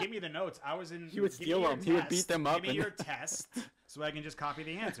even give me the notes. I was in. He would steal them. He would beat them up. Give me your test so I can just copy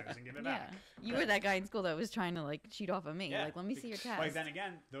the answers and give it Yeah, back. you were that guy in school that was trying to like cheat off of me. Yeah. Like, let me see your test. Like, then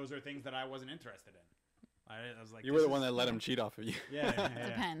again, those are things that I wasn't interested in. I was like, You were the one that let him cheat off of you. Yeah,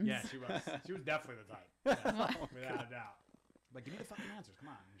 Depends. Yeah, she was. She was definitely the type. Yeah, without a doubt. Like, give me the fucking answers. Come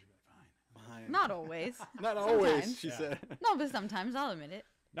on. And she'd be like, fine. Not always. Not always, Sometimes. she said. No, but sometimes I'll admit it.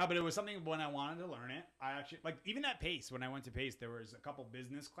 No, but it was something when I wanted to learn it. I actually, like, even at Pace, when I went to Pace, there was a couple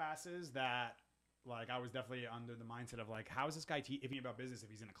business classes that, like, I was definitely under the mindset of, like, how is this guy teaching about business if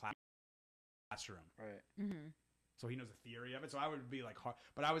he's in a classroom? Right. Mm-hmm. So he knows the theory of it. So I would be like, hard,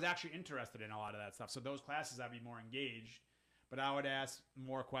 but I was actually interested in a lot of that stuff. So those classes, I'd be more engaged, but I would ask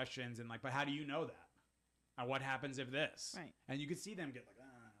more questions and like, but how do you know that? And what happens if this? Right. And you could see them get like,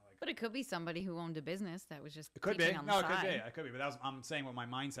 but it could be somebody who owned a business that was just it could be. On the No, it side. could be. It could be. But I'm saying what my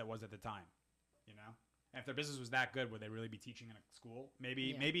mindset was at the time, you know? And if their business was that good, would they really be teaching in a school?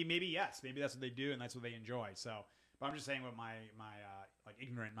 Maybe yes. Maybe that's what they do and that's what they enjoy. So, but I'm just saying what my like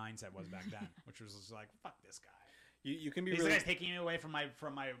ignorant mindset was back then, which was just like, fuck this guy. You can be These really guys taking me away from my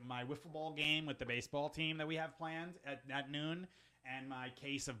wiffle ball game with the baseball team that we have planned at noon and my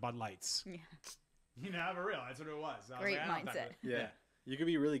case of Bud Lights. Yeah. You know, for real, that's what it was. Great mindset. Yeah. You could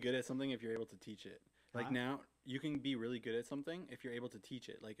be really good at something if you're able to teach it. Like now, you can be really good at something if you're able to teach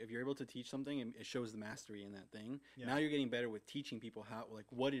it. Like if you're able to teach something and it shows the mastery in that thing. Yeah. Now you're getting better with teaching people how, like,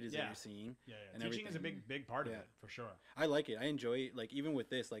 what it is that you're seeing. Yeah, and teaching is a big part of it for sure. I like it. I enjoy like even with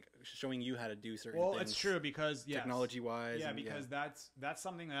this, like showing you how to do certain things. Well, it's true because technology wise. Yeah, because that's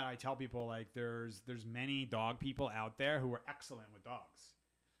something that I tell people. Like there's many dog people out there who are excellent with dogs,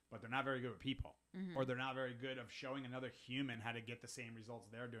 but they're not very good with people. Mm-hmm. Or they're not very good of showing another human how to get the same results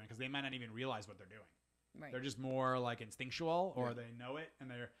they're doing because they might not even realize what they're doing. Right. They're just more like instinctual or they know it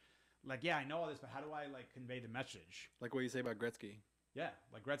and they're like, yeah, I know all this, but how do I like convey the message? Like what you say about Gretzky. Yeah,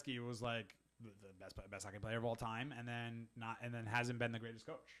 like Gretzky was like the best hockey player of all time and then hasn't been the greatest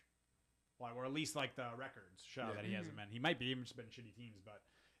coach. Well, or at least like the records show that he hasn't been. He might be, he's just been shitty teams, but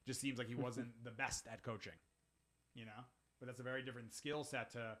it just seems like he wasn't the best at coaching. You know? But that's a very different skill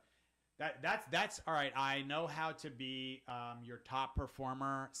set to That's all right. I know how to be your top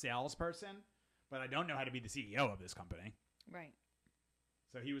performer salesperson, but I don't know how to be the CEO of this company. Right.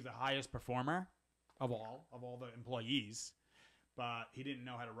 So he was the highest performer of all the employees, but he didn't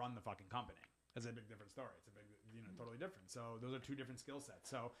know how to run the fucking company. That's a big different story. It's a big, totally different. So those are two different skill sets.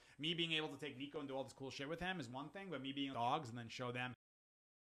 So me being able to take Miko and do all this cool shit with him is one thing, but me being dogs and then show them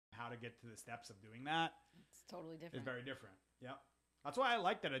how to get to the steps of doing that, it's totally different. It's very different. Yep. That's why I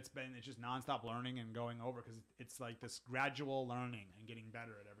like that it's just nonstop learning and going over because it's like this gradual learning and getting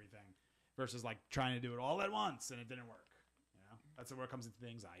better at everything versus like trying to do it all at once and it didn't work. You know, that's where it comes into the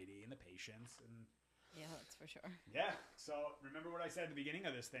anxiety and the patience and. Yeah, that's for sure. Yeah. So remember what I said at the beginning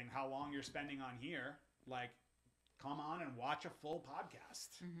of this thing, how long you're spending on here. Like, come on and watch a full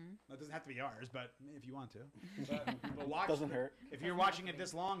podcast. Mm-hmm. That doesn't have to be ours, but if you want to. But watch. Doesn't hurt. If you're watching it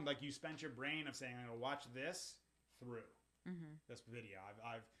this long, like you spent your brain of saying, I'm going to watch this through. Mm-hmm. This video.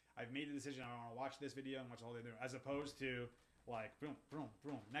 I've made a decision. I want to watch this video and watch all the other, as opposed to like boom, boom,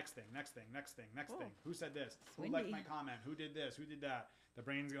 boom. Next thing. Who said this? Who liked my comment? Who did this? Who did that? The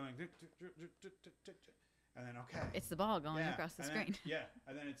brain's going, and then okay. It's the ball going across the screen.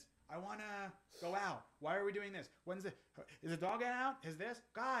 And then it's I want to go out. Why are we doing this? Is the dog out? Is this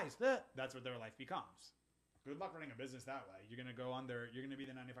guys? That's what their life becomes. Good luck running a business that way. You're gonna go under. You're gonna be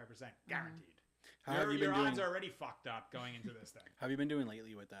the 95% guaranteed. How have you been your doing? odds are already fucked up going into this thing. How have you been doing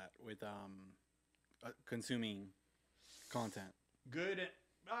lately with that? With consuming content? Good.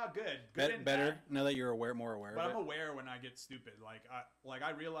 Better now that you're more aware. But of I'm it? aware when I get stupid. Like I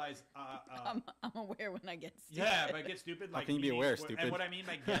realize. I'm aware when I get stupid. Yeah, but I get stupid. Like, how can you be aware, stupid? And what I mean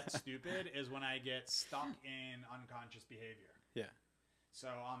by get stupid is when I get stuck in unconscious behavior. Yeah. So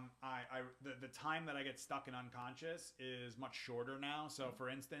the time that I get stuck in unconscious is much shorter now. So for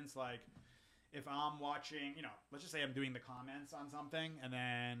instance, like if I'm watching, let's just say I'm doing the comments on something, and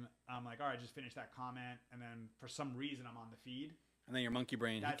then I'm like, all right, just finish that comment, and then for some reason I'm on the feed, and then your monkey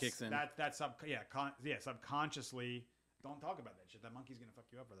brain kicks in. Subconsciously, don't talk about that shit. That monkey's gonna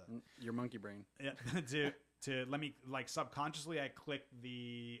fuck you up for that. Your monkey brain. Yeah. to let me like subconsciously I click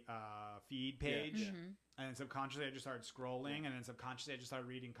the feed page. Yeah. Mm-hmm. And then subconsciously I just started scrolling, and then subconsciously I just started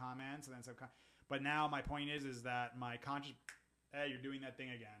reading comments, and then but now my point is that my conscious, hey, you're doing that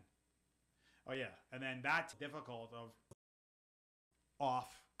thing again. Oh yeah, and then that's difficult of off,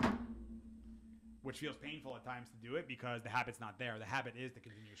 which feels painful at times to do it because the habit's not there. The habit is to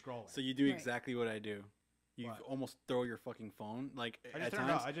continue scrolling. So you do exactly what I do. You almost throw your fucking phone. Like at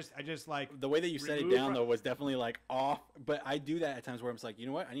times, I just like the way that you set it down though was definitely like off. But I do that at times where I'm just like, you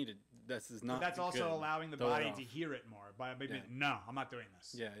know what, I need to. This is not. But that's also good. allowing the body to hear it more. No, I'm not doing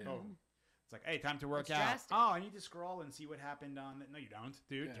this. Yeah. Oh. It's like, hey, time to work out. Drastic. Oh, I need to scroll and see what happened on the... No, you don't,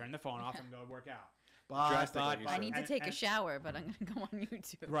 dude. Yeah. Turn the phone off and go work out. I need to take a shower, but I'm going to go on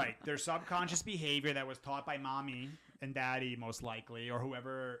YouTube. Right. There's subconscious behavior that was taught by mommy and daddy, most likely, or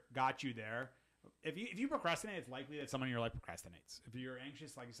whoever got you there. If you procrastinate, it's likely that someone in your life procrastinates. If you're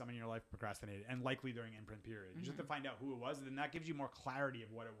anxious, likely someone in your life procrastinated, and likely during imprint period. You just have to find out who it was, and then that gives you more clarity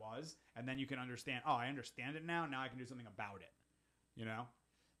of what it was, and then you can understand, I understand it now, now I can do something about it. You know?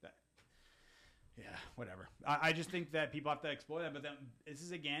 Yeah, whatever. I just think that people have to explore that. But then this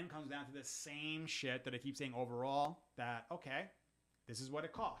is, again, comes down to the same shit that I keep saying overall, that, okay, this is what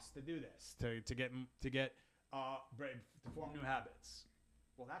it costs to do this, to form new habits.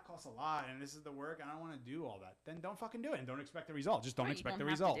 Well, that costs a lot, and this is the work, and I don't want to do all that. Then don't fucking do it, and don't expect the result. Just don't expect the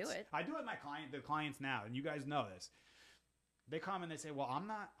results. Do it. I do it with the clients now, and you guys know this. They come and they say, well, I'm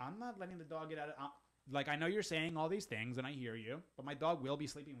not letting the dog get out of... like, I know you're saying all these things, and I hear you, but my dog will be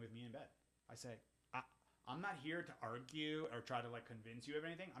sleeping with me in bed. I say, I'm not here to argue or try to, like, convince you of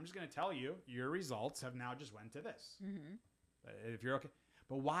anything. I'm just going to tell you your results have now just went to this. Mm-hmm. If you're okay.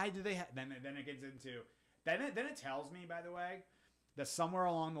 But why do they... then it gets into... Then it tells me, by the way, that somewhere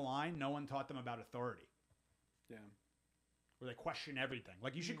along the line, no one taught them about authority. Yeah. Where they question everything.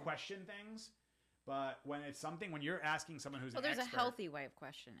 Like, you should question things, but when you're asking someone who's an expert... Well, there's a healthy way of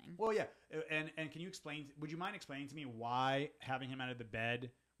questioning. Well, yeah. And can you would you mind explaining to me why having him out of the bed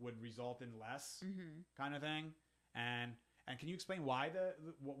would result in less kind of thing? And can you explain why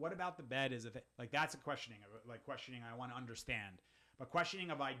what about the bed is like, that's a questioning I want to understand. But questioning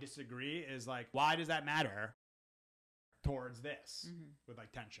of I disagree is like, why does that matter towards this with,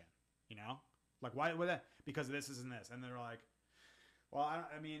 like, tension, you know? Like, why would that? Because this isn't this. And they're like, well,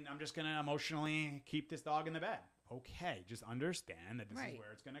 I'm just going to emotionally keep this dog in the bed. Okay, just understand that this is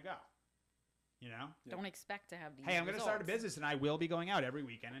where it's going to go. You know? Don't expect to have these I'm going to start a business, and I will be going out every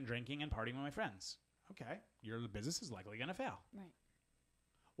weekend and drinking and partying with my friends. Okay, your business is likely going to fail. Right.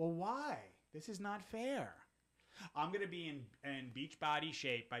 Well, why? This is not fair. I'm going to be in beach body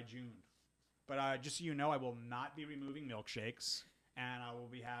shape by June. But just so you know, I will not be removing milkshakes, and I will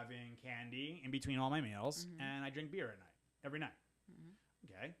be having candy in between all my meals, and I drink beer every night.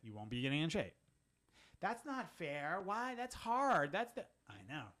 Okay, you won't be getting in shape. That's not fair. Why? That's hard. I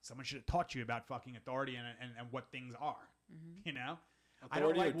know. Someone should have taught you about fucking authority and what things are. You know? Authority, I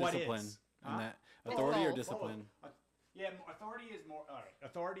don't like or discipline. Authority or discipline? Yeah, authority is more. All right,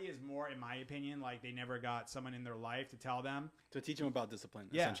 authority is more, in my opinion, like they never got someone in their life to tell them, to teach them about discipline.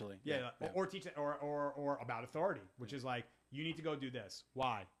 Essentially, or teach it, or about authority, which is like, you need to go do this.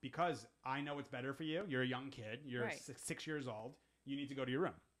 Why? Because I know it's better for you. You're a young kid. You're 6 years old. You need to go to your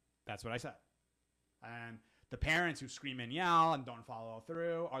room. That's what I said. And the parents who scream and yell and don't follow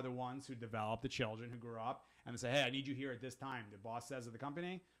through are the ones who develop the children who grew up and say, hey, I need you here at this time. The boss says of the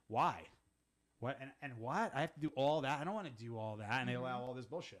company, why? What and what? I have to do all that? I don't want to do all that. And they allow all this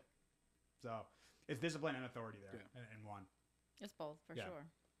bullshit. So it's discipline and authority there in one. It's both, for sure.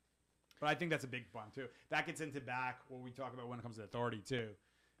 But I think that's a big one, too. That gets into what we talk about when it comes to authority, too.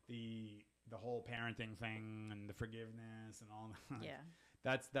 The whole parenting thing and the forgiveness and all that.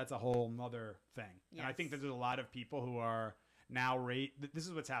 Yeah. That's a whole other thing. Yes. And I think that there's a lot of people who are now this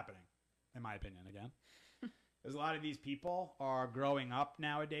is what's happening, in my opinion, again. There's a lot of these people are growing up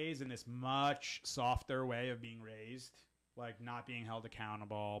nowadays in this much softer way of being raised, like not being held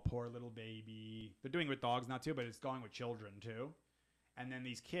accountable, poor little baby. They're doing it with dogs now too, but it's going with children too. And then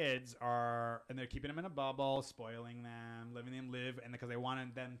these kids and they're keeping them in a bubble, spoiling them, letting them live, and because they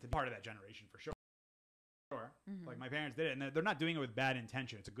wanted them to be part of that generation for sure. Like my parents did it, and they're not doing it with bad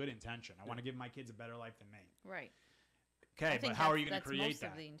intention. It's a good intention. I want to give my kids a better life than me. Right. Okay, but how are you going to create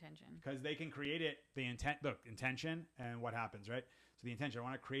that? Of the intention. Because they can create it. Intention and what happens, right? So the intention, I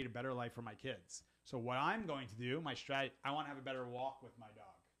want to create a better life for my kids. So what I'm going to do, my strategy, I want to have a better walk with my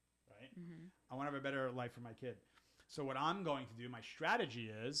dog, right? I want to have a better life for my kid. So what I'm going to do, my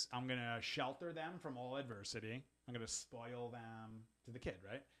strategy is I'm going to shelter them from all adversity. I'm going to spoil them to the kid,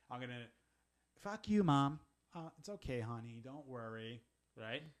 right? I'm going to, fuck you, Mom. It's okay, honey. Don't worry.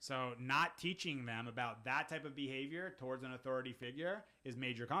 Right? So not teaching them about that type of behavior towards an authority figure is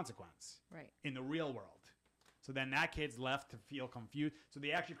major consequence. Right. In the real world. So then that kid's left to feel confused. So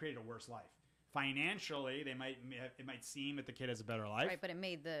they actually created a worse life. Financially, it might seem that the kid has a better life. Right, but it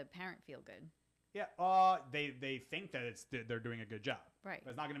made the parent feel good. Yeah. They think that they're doing a good job. Right.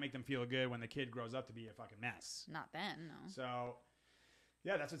 But it's not going to make them feel good when the kid grows up to be a fucking mess. Not then, no. So...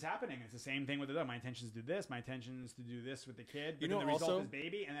 yeah, that's what's happening. It's the same thing with the dog. My intention is to do this. My intention is to do this with the kid. But then the result is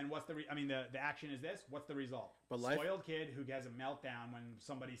baby. And then what's the action is this. What's the result? But spoiled kid who has a meltdown when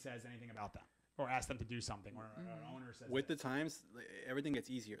somebody says anything about them or asks them to do something or an owner says with the times, everything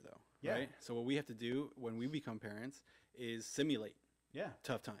gets easier though, right? So what we have to do when we become parents is simulate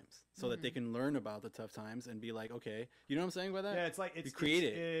tough times so that they can learn about the tough times and be like, okay, you know what I'm saying by that? Yeah, it's like you create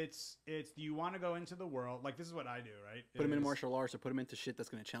it. It's do you want to go into the world? Like this is what I do, right? Put them in martial arts or put them into shit that's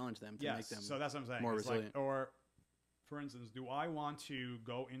going to challenge them to make them so that's what I'm saying. More resilient. Like, or for instance, do I want to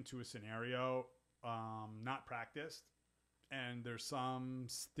go into a scenario not practiced and there's some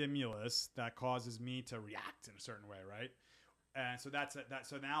stimulus that causes me to react in a certain way, right? And so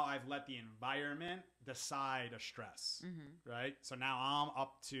so now I've let the environment decide a stress, right? So now I'm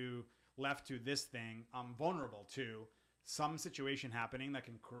left to this thing. I'm vulnerable to some situation happening that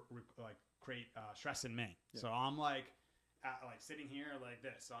can create stress in me. Yeah. So I'm like sitting here like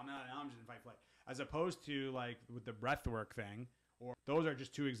this. So I'm just in fight flight, as opposed to like with the breath work thing. Or those are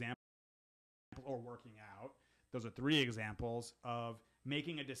just 2 examples. Or working out. Those are 3 examples of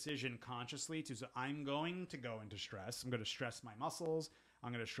making a decision consciously so I'm going to go into stress. I'm going to stress my muscles.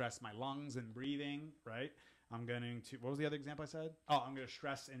 I'm going to stress my lungs and breathing, right? I'm going to, what was the other example I said? Oh, I'm going to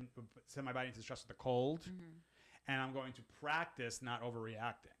send my body into stress with the cold. And I'm going to practice not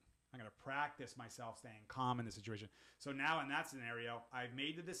overreacting. I'm going to practice myself staying calm in the situation. So now in that scenario, I've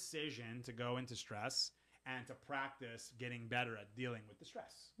made the decision to go into stress and to practice getting better at dealing with the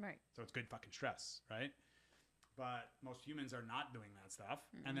stress. Right. So it's good fucking stress, right? But most humans are not doing that stuff.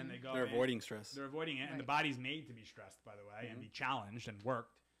 And then they're avoiding stress. They're avoiding it. Right. And the body's made to be stressed, by the way, and be challenged and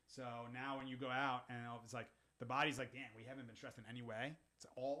worked. So now when you go out and it's like, the body's like, damn, we haven't been stressed in any way. It's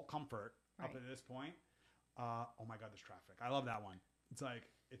all comfort up to this point. Oh my God, there's traffic. I love that one. It's like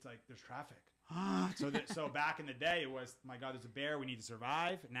there's traffic. So back in the day, it was, my God, there's a bear. We need to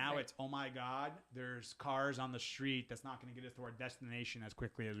survive. Now it's, oh my God, there's cars on the street. That's not going to get us to our destination as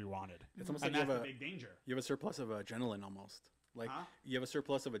quickly as we wanted. It's almost like you have a big danger. You have a surplus of adrenaline almost. Like you have a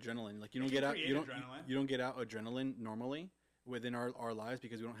surplus of adrenaline. Like you don't get out adrenaline normally within our lives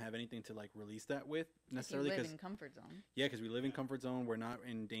because we don't have anything to like release that with necessarily. We live in comfort zone. Yeah, because we live in comfort zone. We're not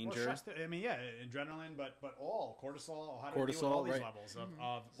in danger. Well, adrenaline, but all cortisol. How to deal with all these levels of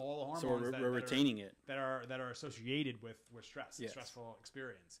all the hormones. So we're retaining it that are associated with stress, stressful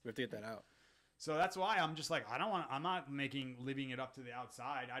experience. We have to get that out. So that's why I'm just like, I'm not leaving it up to the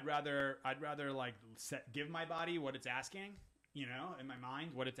outside. I'd rather like give my body what it's asking. You know, in my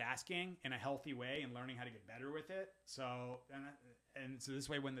mind, what it's asking in a healthy way and learning how to get better with it. So, and so this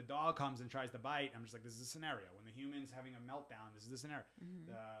way, when the dog comes and tries to bite, I'm just like, this is a scenario. When the human's having a meltdown, this is the scenario.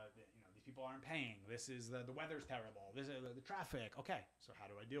 These people aren't paying. This is the weather's terrible. This is the traffic. Okay, so how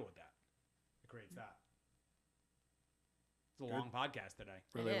do I deal with that? It creates that. It's a long podcast today.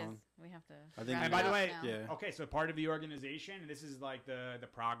 Really long. We have to. And by the way, okay, so part of the organization, and this is like the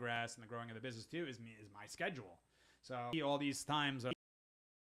progress and the growing of the business too, is my schedule. So all these times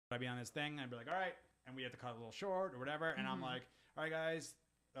I'd be on this thing, and I'd be like, all right, and we have to cut a little short or whatever, and I'm like, all right, guys,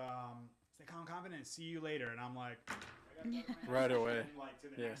 stay calm, confident, see you later, and I'm like, I gotta right away, like to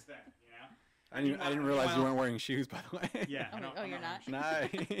the next thing, you know. I didn't realize you weren't wearing shoes, by the way. Yeah. You're not. Nice.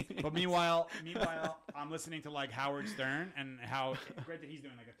 But meanwhile, I'm listening to like Howard Stern and how great that he's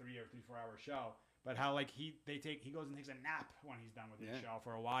doing like a 3 or 4 hour show. But how like he goes and takes a nap when he's done with the show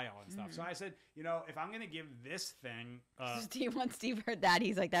for a while and stuff. So I said, if I'm gonna give this thing, once Steve heard that,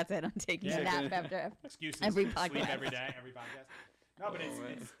 he's like, "That's it. I'm taking a nap after excuses every podcast, sleep every day, every podcast." No, but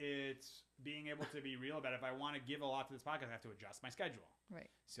it's being able to be real about it. If I want to give a lot to this podcast, I have to adjust my schedule.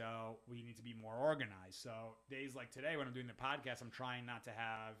 Right. So we need to be more organized. So days like today, when I'm doing the podcast, I'm trying not to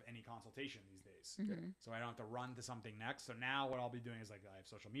have any consultation these days, so I don't have to run to something next. So now what I'll be doing is like I have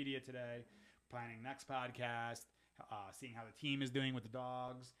social media today. Planning next podcast, seeing how the team is doing with the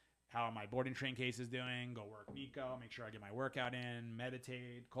dogs, how my boarding train case is doing, go work Miko, make sure I get my workout in,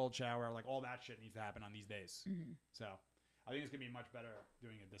 meditate, cold shower, like all that shit needs to happen on these days. So I think it's going to be much better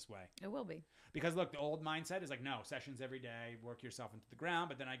doing it this way. It will be. Because look, the old mindset is like, no, sessions every day, work yourself into the ground,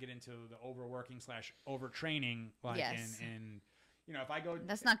 but then I get into the overworking / overtraining, like in if I go...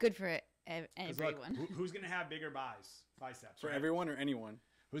 That's not good for everyone. Look, who's going to have bigger biceps? For everyone or anyone?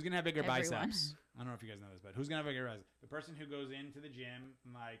 Who's going to have bigger biceps? I don't know if you guys know this, but who's going to have bigger biceps? The person who goes into the gym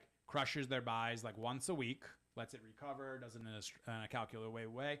and, like, crushes their buys, like, once a week, lets it recover, does it in a calculated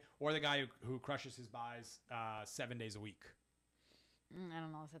way, or the guy who crushes his buys 7 days a week? I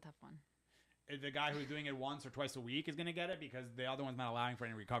don't know. It's a tough one. The guy who's doing it once or twice a week is going to get it because the other one's not allowing for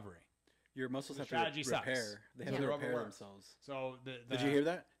any recovery. Your muscles have to repair. Sucks. They have to repair themselves. So did you hear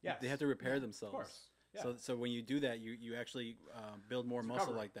that? Yeah. They have to repair themselves. Of course. Yeah. So when you do that, you actually build more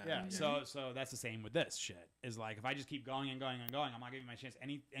muscle like that. Yeah. So that's the same with this shit. Is like if I just keep going and going and going, I'm not giving my chance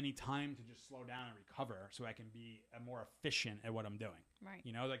any time to just slow down and recover, so I can be more efficient at what I'm doing. Right.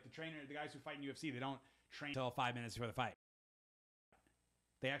 Like the guys who fight in UFC, they don't train until 5 minutes before the fight.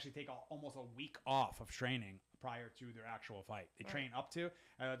 They actually take almost a week off of training prior to their actual fight. They train up to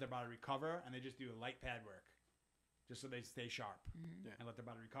and let their body recover, and they just do light pad work. Just so they stay sharp and let their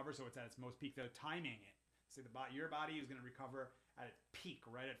body recover, so it's at its most peak. They're timing it. So your body is going to recover at its peak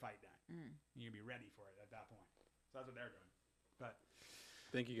right at fight time. You're going to be ready for it at that point. So that's what they're doing. But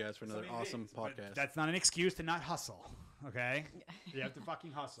Thank you guys for another awesome podcast. That's not an excuse to not hustle. Okay, you have to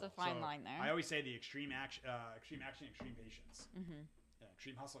fucking hustle. It's a fine line there. I always say the extreme action, extreme patience. Yeah,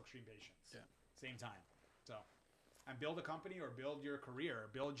 extreme hustle, extreme patience. Yeah, same time. So, and build a company or build your career,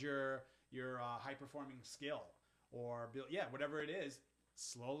 build your high performing skill, or build whatever it is.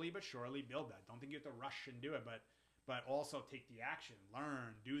 Slowly but surely build that. Don't think you have to rush and do it, but also take the action,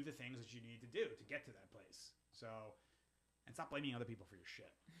 learn, do the things that you need to do to get to that place. So, and stop blaming other people for your shit.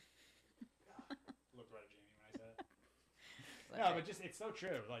 Looked right at Jamie when I said it. No, but just it's so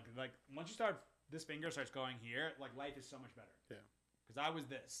true. Like once you start, this finger starts going here. Like life is so much better. Yeah. Because I was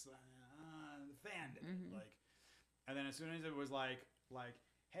this the fan did it. Like, and then as soon as it was like,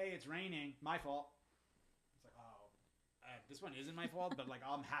 hey, it's raining, my fault. It's like, oh, this one isn't my fault, but like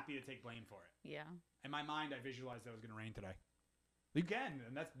I'm happy to take blame for it. Yeah. In my mind, I visualized that it was going to rain today. You can,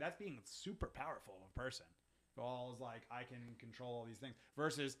 and that's being super powerful of a person. It all is like I can control all these things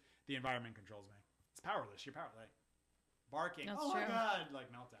versus the environment controls me. It's powerless. You're powerless. Like, barking. That's oh true. My god! Like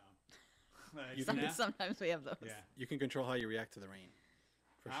meltdown. Like, sometimes we have those. Yeah. You can control how you react to the rain.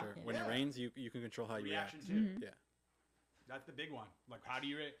 For sure. Yeah. When it rains, you can control how you react. Too. Yeah. That's the big one. Like, how do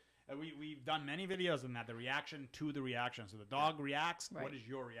you? We've done many videos on that. The reaction to the reaction. So the dog reacts. Right. What is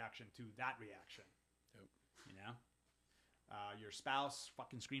your reaction to that reaction? Yep. You know. Your spouse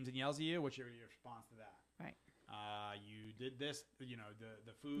fucking screams and yells at you. What's your response to that? Right. You did this. You know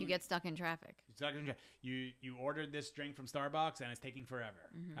the food. You get stuck in traffic. You ordered this drink from Starbucks and it's taking forever.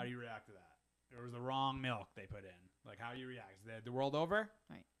 How do you react to that? It was the wrong milk they put in. Like, how do you react? Is the world over?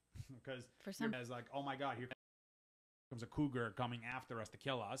 Right. Because for some, it's like, oh my god, here comes a cougar coming after us to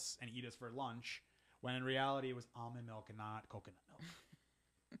kill us and eat us for lunch. When in reality, it was almond milk and not coconut milk.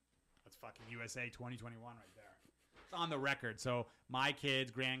 That's fucking USA 2021 right there. It's on the record. So my kids,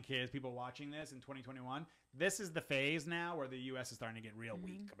 grandkids, people watching this in 2021, this is the phase now where the U.S. is starting to get real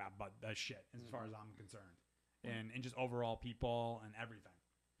weak about that shit, as far as I'm concerned, and just overall people and everything.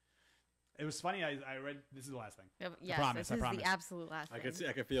 It was funny. I read. This is the last thing. Yes, I promise. this is the absolute last thing.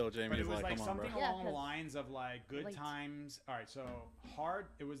 I could feel Jamie. But it was like come something on, along the lines of like good times. All right, so hard.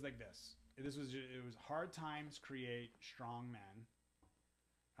 It was like this. It was hard times create strong men.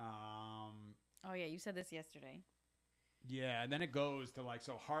 Oh yeah, you said this yesterday. Yeah, and then it goes to like,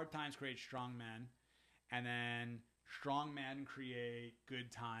 so hard times create strong men, and then strong men create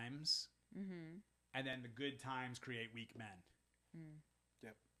good times, and then the good times create weak men.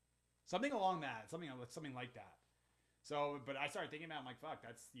 Yep. Something along that, something like that. So, but I started thinking about it, I'm like, fuck,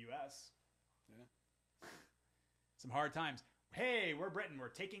 that's the U.S. Yeah. Some hard times. Hey, we're Britain. We're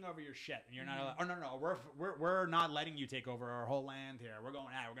taking over your shit, and you're not allowed. Oh no, we're not letting you take over our whole land here. We're going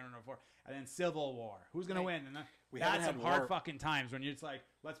out. We're going to war, and then civil war. Who's going to win? And that's some hard fucking times when you're just like,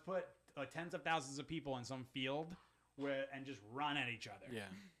 let's put tens of thousands of people in some field and just run at each other. Yeah,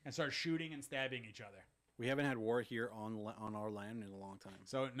 and start shooting and stabbing each other. We haven't had war here on our land in a long time.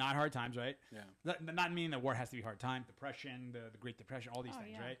 So not hard times, right? Yeah. Not meaning that war has to be hard time. Depression, the Great Depression, all these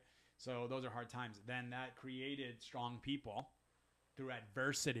things, right? So those are hard times. Then that created strong people through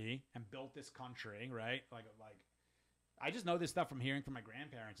adversity and built this country, right? Like I just know this stuff from hearing from my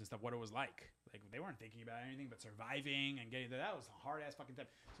grandparents and stuff, what it was like. Like they weren't thinking about anything but surviving and getting that was a hard ass fucking time.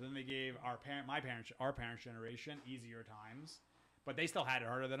 So then they gave our parents' generation easier times, but they still had it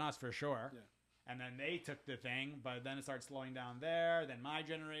harder than us for sure. Yeah. And then they took the thing, but then it started slowing down there. Then my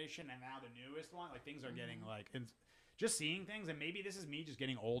generation, and now the newest one, like things are getting like, just seeing things, and maybe this is me just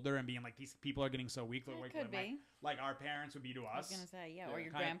getting older and being like, these people are getting so weak. Like, could be. Like our parents would be to us. I was gonna say, or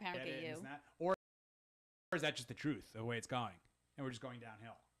your grandparents at you. Or is that just the truth, the way it's going, and we're just going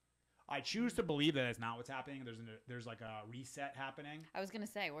downhill? I choose to believe that it's not what's happening. There's like a reset happening. I was gonna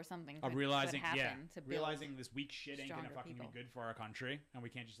say, or something. Of realizing, to realizing this weak shit ain't gonna fucking be good for our country, and we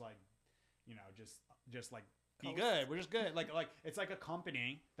can't just like, just like be good. We're just good. Like it's like a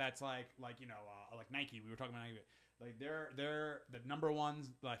company that's like like Nike. We were talking about Nike. Like they're the number one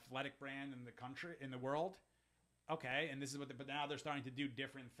athletic brand in the country, in the world. Okay, and this is but now they're starting to do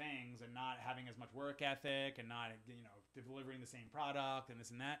different things and not having as much work ethic and not delivering the same product and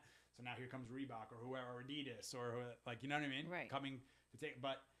this and that. So now here comes Reebok or whoever, or Adidas or you know what I mean? Right. Coming to take,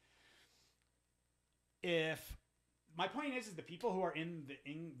 but if my point is the people who are in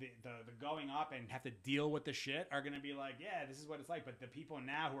the going up and have to deal with the shit are going to be like, yeah, this is what it's like. But the people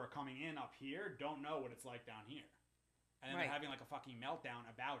now who are coming in up here don't know what it's like down here. And they're having like a fucking meltdown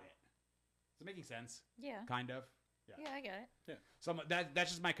about it. Is it making sense? Yeah. Kind of. Yeah, I get it. Yeah. So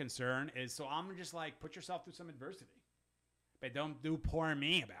that's just my concern is, so I'm just like, put yourself through some adversity. But don't do poor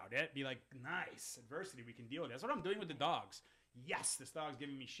me about it. Be like, nice, adversity, we can deal with it. That's what I'm doing with the dogs. Yes, this dog's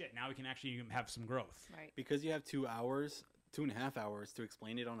giving me shit. Now we can actually have some growth. Right. Because you have 2 hours, 2.5 hours to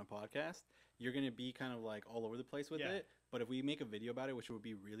explain it on a podcast, you're going to be kind of like all over the place with it. But if we make a video about it, which would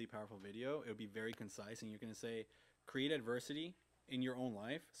be really powerful video, it would be very concise. And you're going to say, create adversity in your own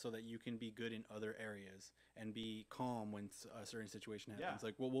life so that you can be good in other areas and be calm when a certain situation happens.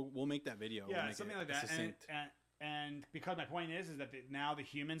 Like we'll make that video. Yeah, we'll make something like that. And because my point is that now the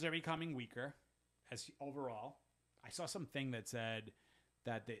humans are becoming weaker as overall. I saw something that said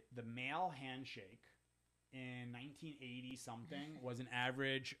that the male handshake in 1980 something was an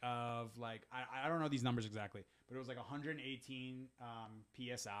average of like I don't know these numbers exactly, but it was like 118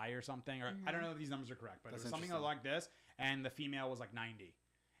 psi or something, or I don't know if these numbers are correct, but it was something like this, and the female was like 90,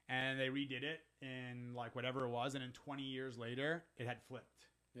 and they redid it in like whatever it was, and then 20 years later it had flipped.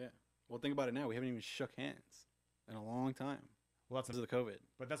 Yeah. Well, think about it now. We haven't even shook hands in a long time. Well, that's because of the COVID.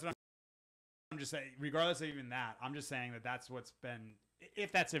 But that's what I'm just saying. Regardless of even that, I'm just saying that that's what's been.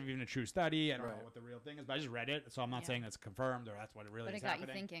 If that's even a true study, I don't know what the real thing is, but I just read it, so I'm not saying that's confirmed or that's what it really is happening. But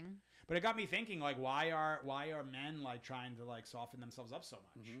it got you thinking. But it got me thinking, like, why are men like trying to like soften themselves up so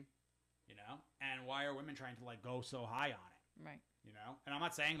much, you know? And why are women trying to like go so high on it, right? You know? And I'm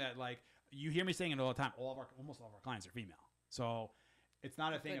not saying that like you hear me saying it all the time. Almost all of our clients are female, so it's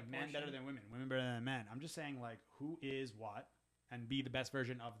not a thing of men better than women, women better than men. I'm just saying like who is what, and be the best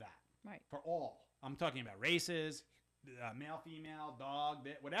version of that, right? For all, I'm talking about races. Male, female, dog,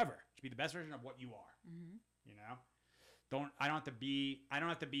 whatever. Should be the best version of what you are. You know, I don't have to be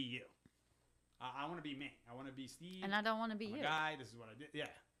you. I want to be me. I want to be Steve. And I don't want to be you. Guy. This is what I did. Yeah.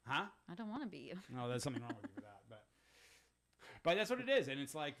 Huh? I don't want to be you. No, there's something wrong with you for that. But that's what it is, and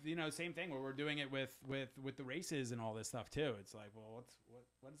it's like, you know, same thing where we're doing it with the races and all this stuff too. It's like, well,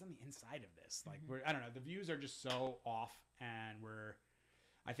 what is on the inside of this? Like, I don't know. The views are just so off, and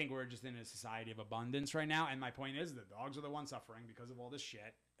I think we're just in a society of abundance right now. And my point is the dogs are the ones suffering because of all this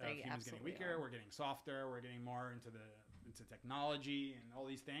shit. Humans getting weaker. We're getting softer. We're getting more into technology and all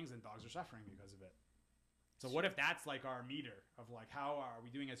these things. And dogs are suffering because of it. So what if that's like our meter of like, how are we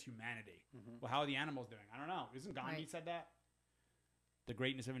doing as humanity? Well, how are the animals doing? I don't know. Isn't Gandhi said that? The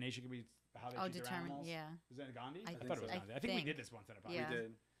greatness of a nation can be how they treat their animals? Yeah. Is that Gandhi? I thought it was Gandhi. I think we did this once at a podcast. Yeah. We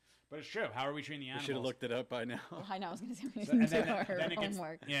did. But it's true. How are we treating the animals? We should have looked it up by now. Well, I know. I was going to say we should do our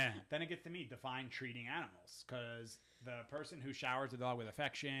homework. Then it gets to me. Define treating animals. Because the person who showers the dog with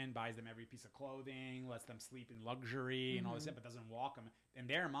affection, buys them every piece of clothing, lets them sleep in luxury and all this stuff, but doesn't walk them. In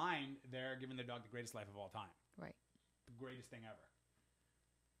their mind, they're giving their dog the greatest life of all time. Right. The greatest thing ever.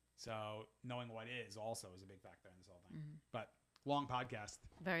 So knowing what is also is a big factor in this whole thing. But long podcast.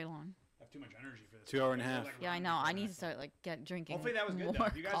 Very long. I have too much energy for this. 2 hours and a half. Like, yeah, I know. I need to start like drinking. Hopefully that was good. Though.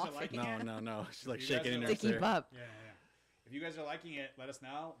 If you guys are liking it, no. She's like shaking in her to keep up. Yeah. If you guys are liking it, let us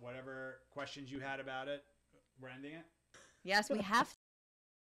know. Whatever questions you had about it, we're ending it. Yes, we have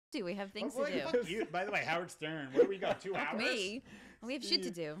to. We have things to do. By the way, Howard Stern. What do we got? 2 hours. Me. We have shit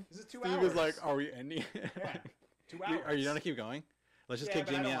to do. This is 2 hours. Steve was like, "Are we ending?" Yeah. 2 hours. Are you gonna keep going? Let's just kick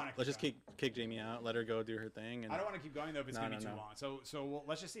Jamie out. Let's just kick Jamie out. Let her go do her thing. And I don't want to keep going though if it's gonna be too long. So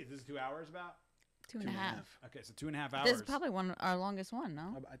let's just see. This is 2 hours about. 2.5. Okay, so 2.5 hours. This is probably our longest one,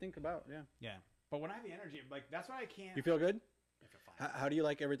 no? I think about, yeah. Yeah. But when I have the energy, like, that's why I can't. You feel good? I feel fine. How do you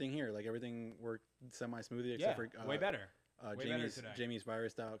like everything here? Like, everything worked semi-smoothly except for... way better. Jamie's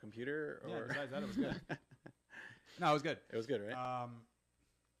virused-out computer? Or... Yeah, besides that, it was good. No, it was good. It was good, right?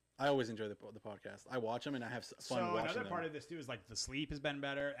 I always enjoy the podcast. I watch them and I have fun watching them. So another part of this too is like the sleep has been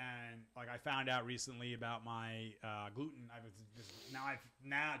better, and like I found out recently about my gluten.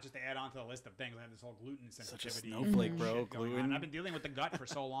 Now just to add on to the list of things, I have this whole gluten sensitivity. Such a snowflake, bro. Gluten. I've been dealing with the gut for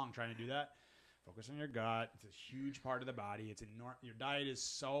so long, trying to do that. Focus on your gut. It's a huge part of the body. Your diet is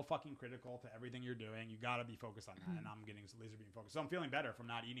so fucking critical to everything you're doing. You got to be focused on that, and I'm getting laser beam focused. So I'm feeling better from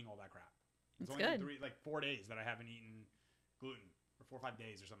not eating all that crap. It's only good. been 4 days that I haven't eaten gluten. 4 or 5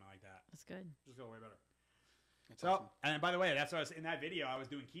 days or something like that. That's good. Just feel way better. That's awesome. And by the way, that's what I was in that video. I was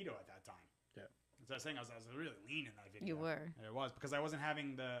doing keto at that time. Yeah. So I was saying I was really lean in that video. You were. And it was because I wasn't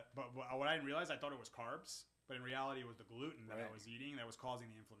having but what I didn't realize, I thought it was carbs, but in reality, it was the gluten that I was eating that was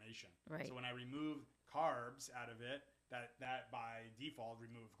causing the inflammation. Right. So when I removed carbs out of it, that by default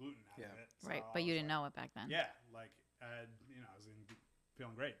removed gluten out of it. So right. But you didn't know it back then. Yeah. Like, I was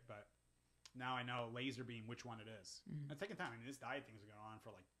feeling great, but. Now I know laser beam which one it is. And taking time. I mean, this diet thing's been going on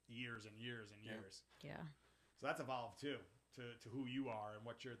for like years and years and years. Yeah. So that's evolved too to who you are and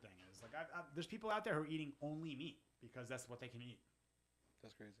what your thing is. Like, there's people out there who are eating only meat because that's what they can eat.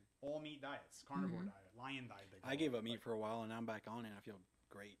 That's crazy. All meat diets, carnivore diet, lion diet. I gave up meat for a while and I'm back on it. I feel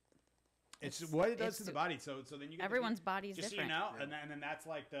great. It's what it does to the body. So then you get everyone's body is different. So you know, and then that's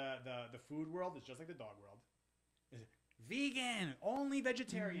like the food world is just like the dog world. Vegan, only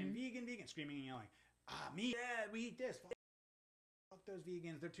vegetarian, vegan, screaming and yelling. Meat, we eat this. fuck those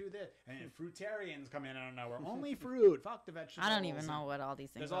vegans, they're too this. And then fruitarians come in out of nowhere. Only fruit. Fuck the vegetables. I don't even know what all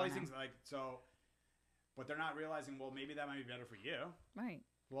these things are. There's all these things like, so, but they're not realizing, well, maybe that might be better for you. Right.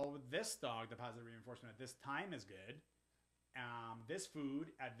 Well, with this dog, the positive reinforcement at this time is good. This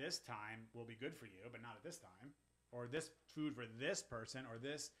food at this time will be good for you, but not at this time. Or this food for this person, or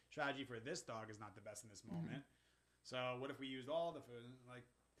this strategy for this dog is not the best in this moment. So what if we used all the food? Like,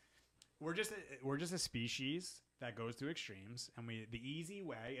 we're just a species that goes to extremes, and the easy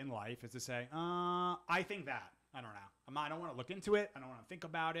way in life is to say, I think that. I don't know. I don't want to look into it. I don't want to think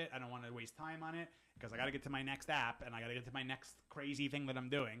about it. I don't want to waste time on it because I got to get to my next app and I got to get to my next crazy thing that I'm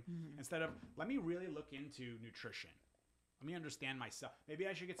doing. Instead of, let me really look into nutrition. Let me understand myself. Maybe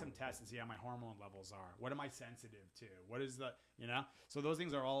I should get some tests and see how my hormone levels are. What am I sensitive to? What is the, So those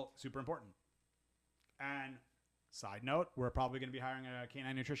things are all super important. And side note, we're probably going to be hiring a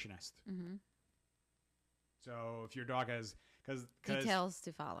canine nutritionist. So if your dog has, because details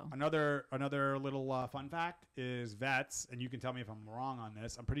to follow. Another little fun fact is vets, and you can tell me if I'm wrong on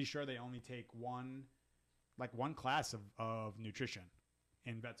this. I'm pretty sure they only take one class of nutrition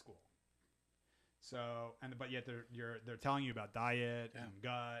in vet school. So, but yet they're telling you about diet and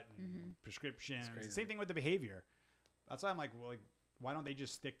gut and prescriptions. Same thing with the behavior. That's why I'm like, well, why don't they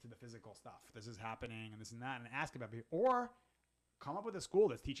just stick to the physical stuff? This is happening and this and that, and ask about behavior, or come up with a school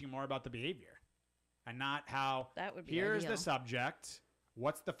that's teaching more about the behavior, and not how. That would be here's ideal. The subject.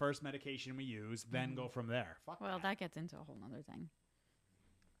 What's the first medication we use? Then go from there. That gets into a whole nother thing.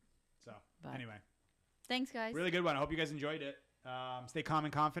 So anyway, thanks guys. Really good one. I hope you guys enjoyed it. Stay calm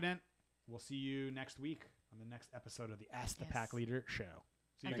and confident. We'll see you next week on the next episode of the Ask the Pack Leader show.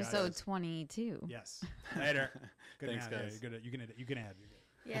 Episode 22. Yes. Later. Thanks, guys. You can add.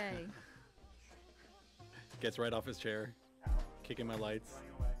 Yay. Gets right off his chair. Kicking my lights.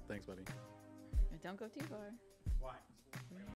 Thanks, buddy. Don't go too far. Why?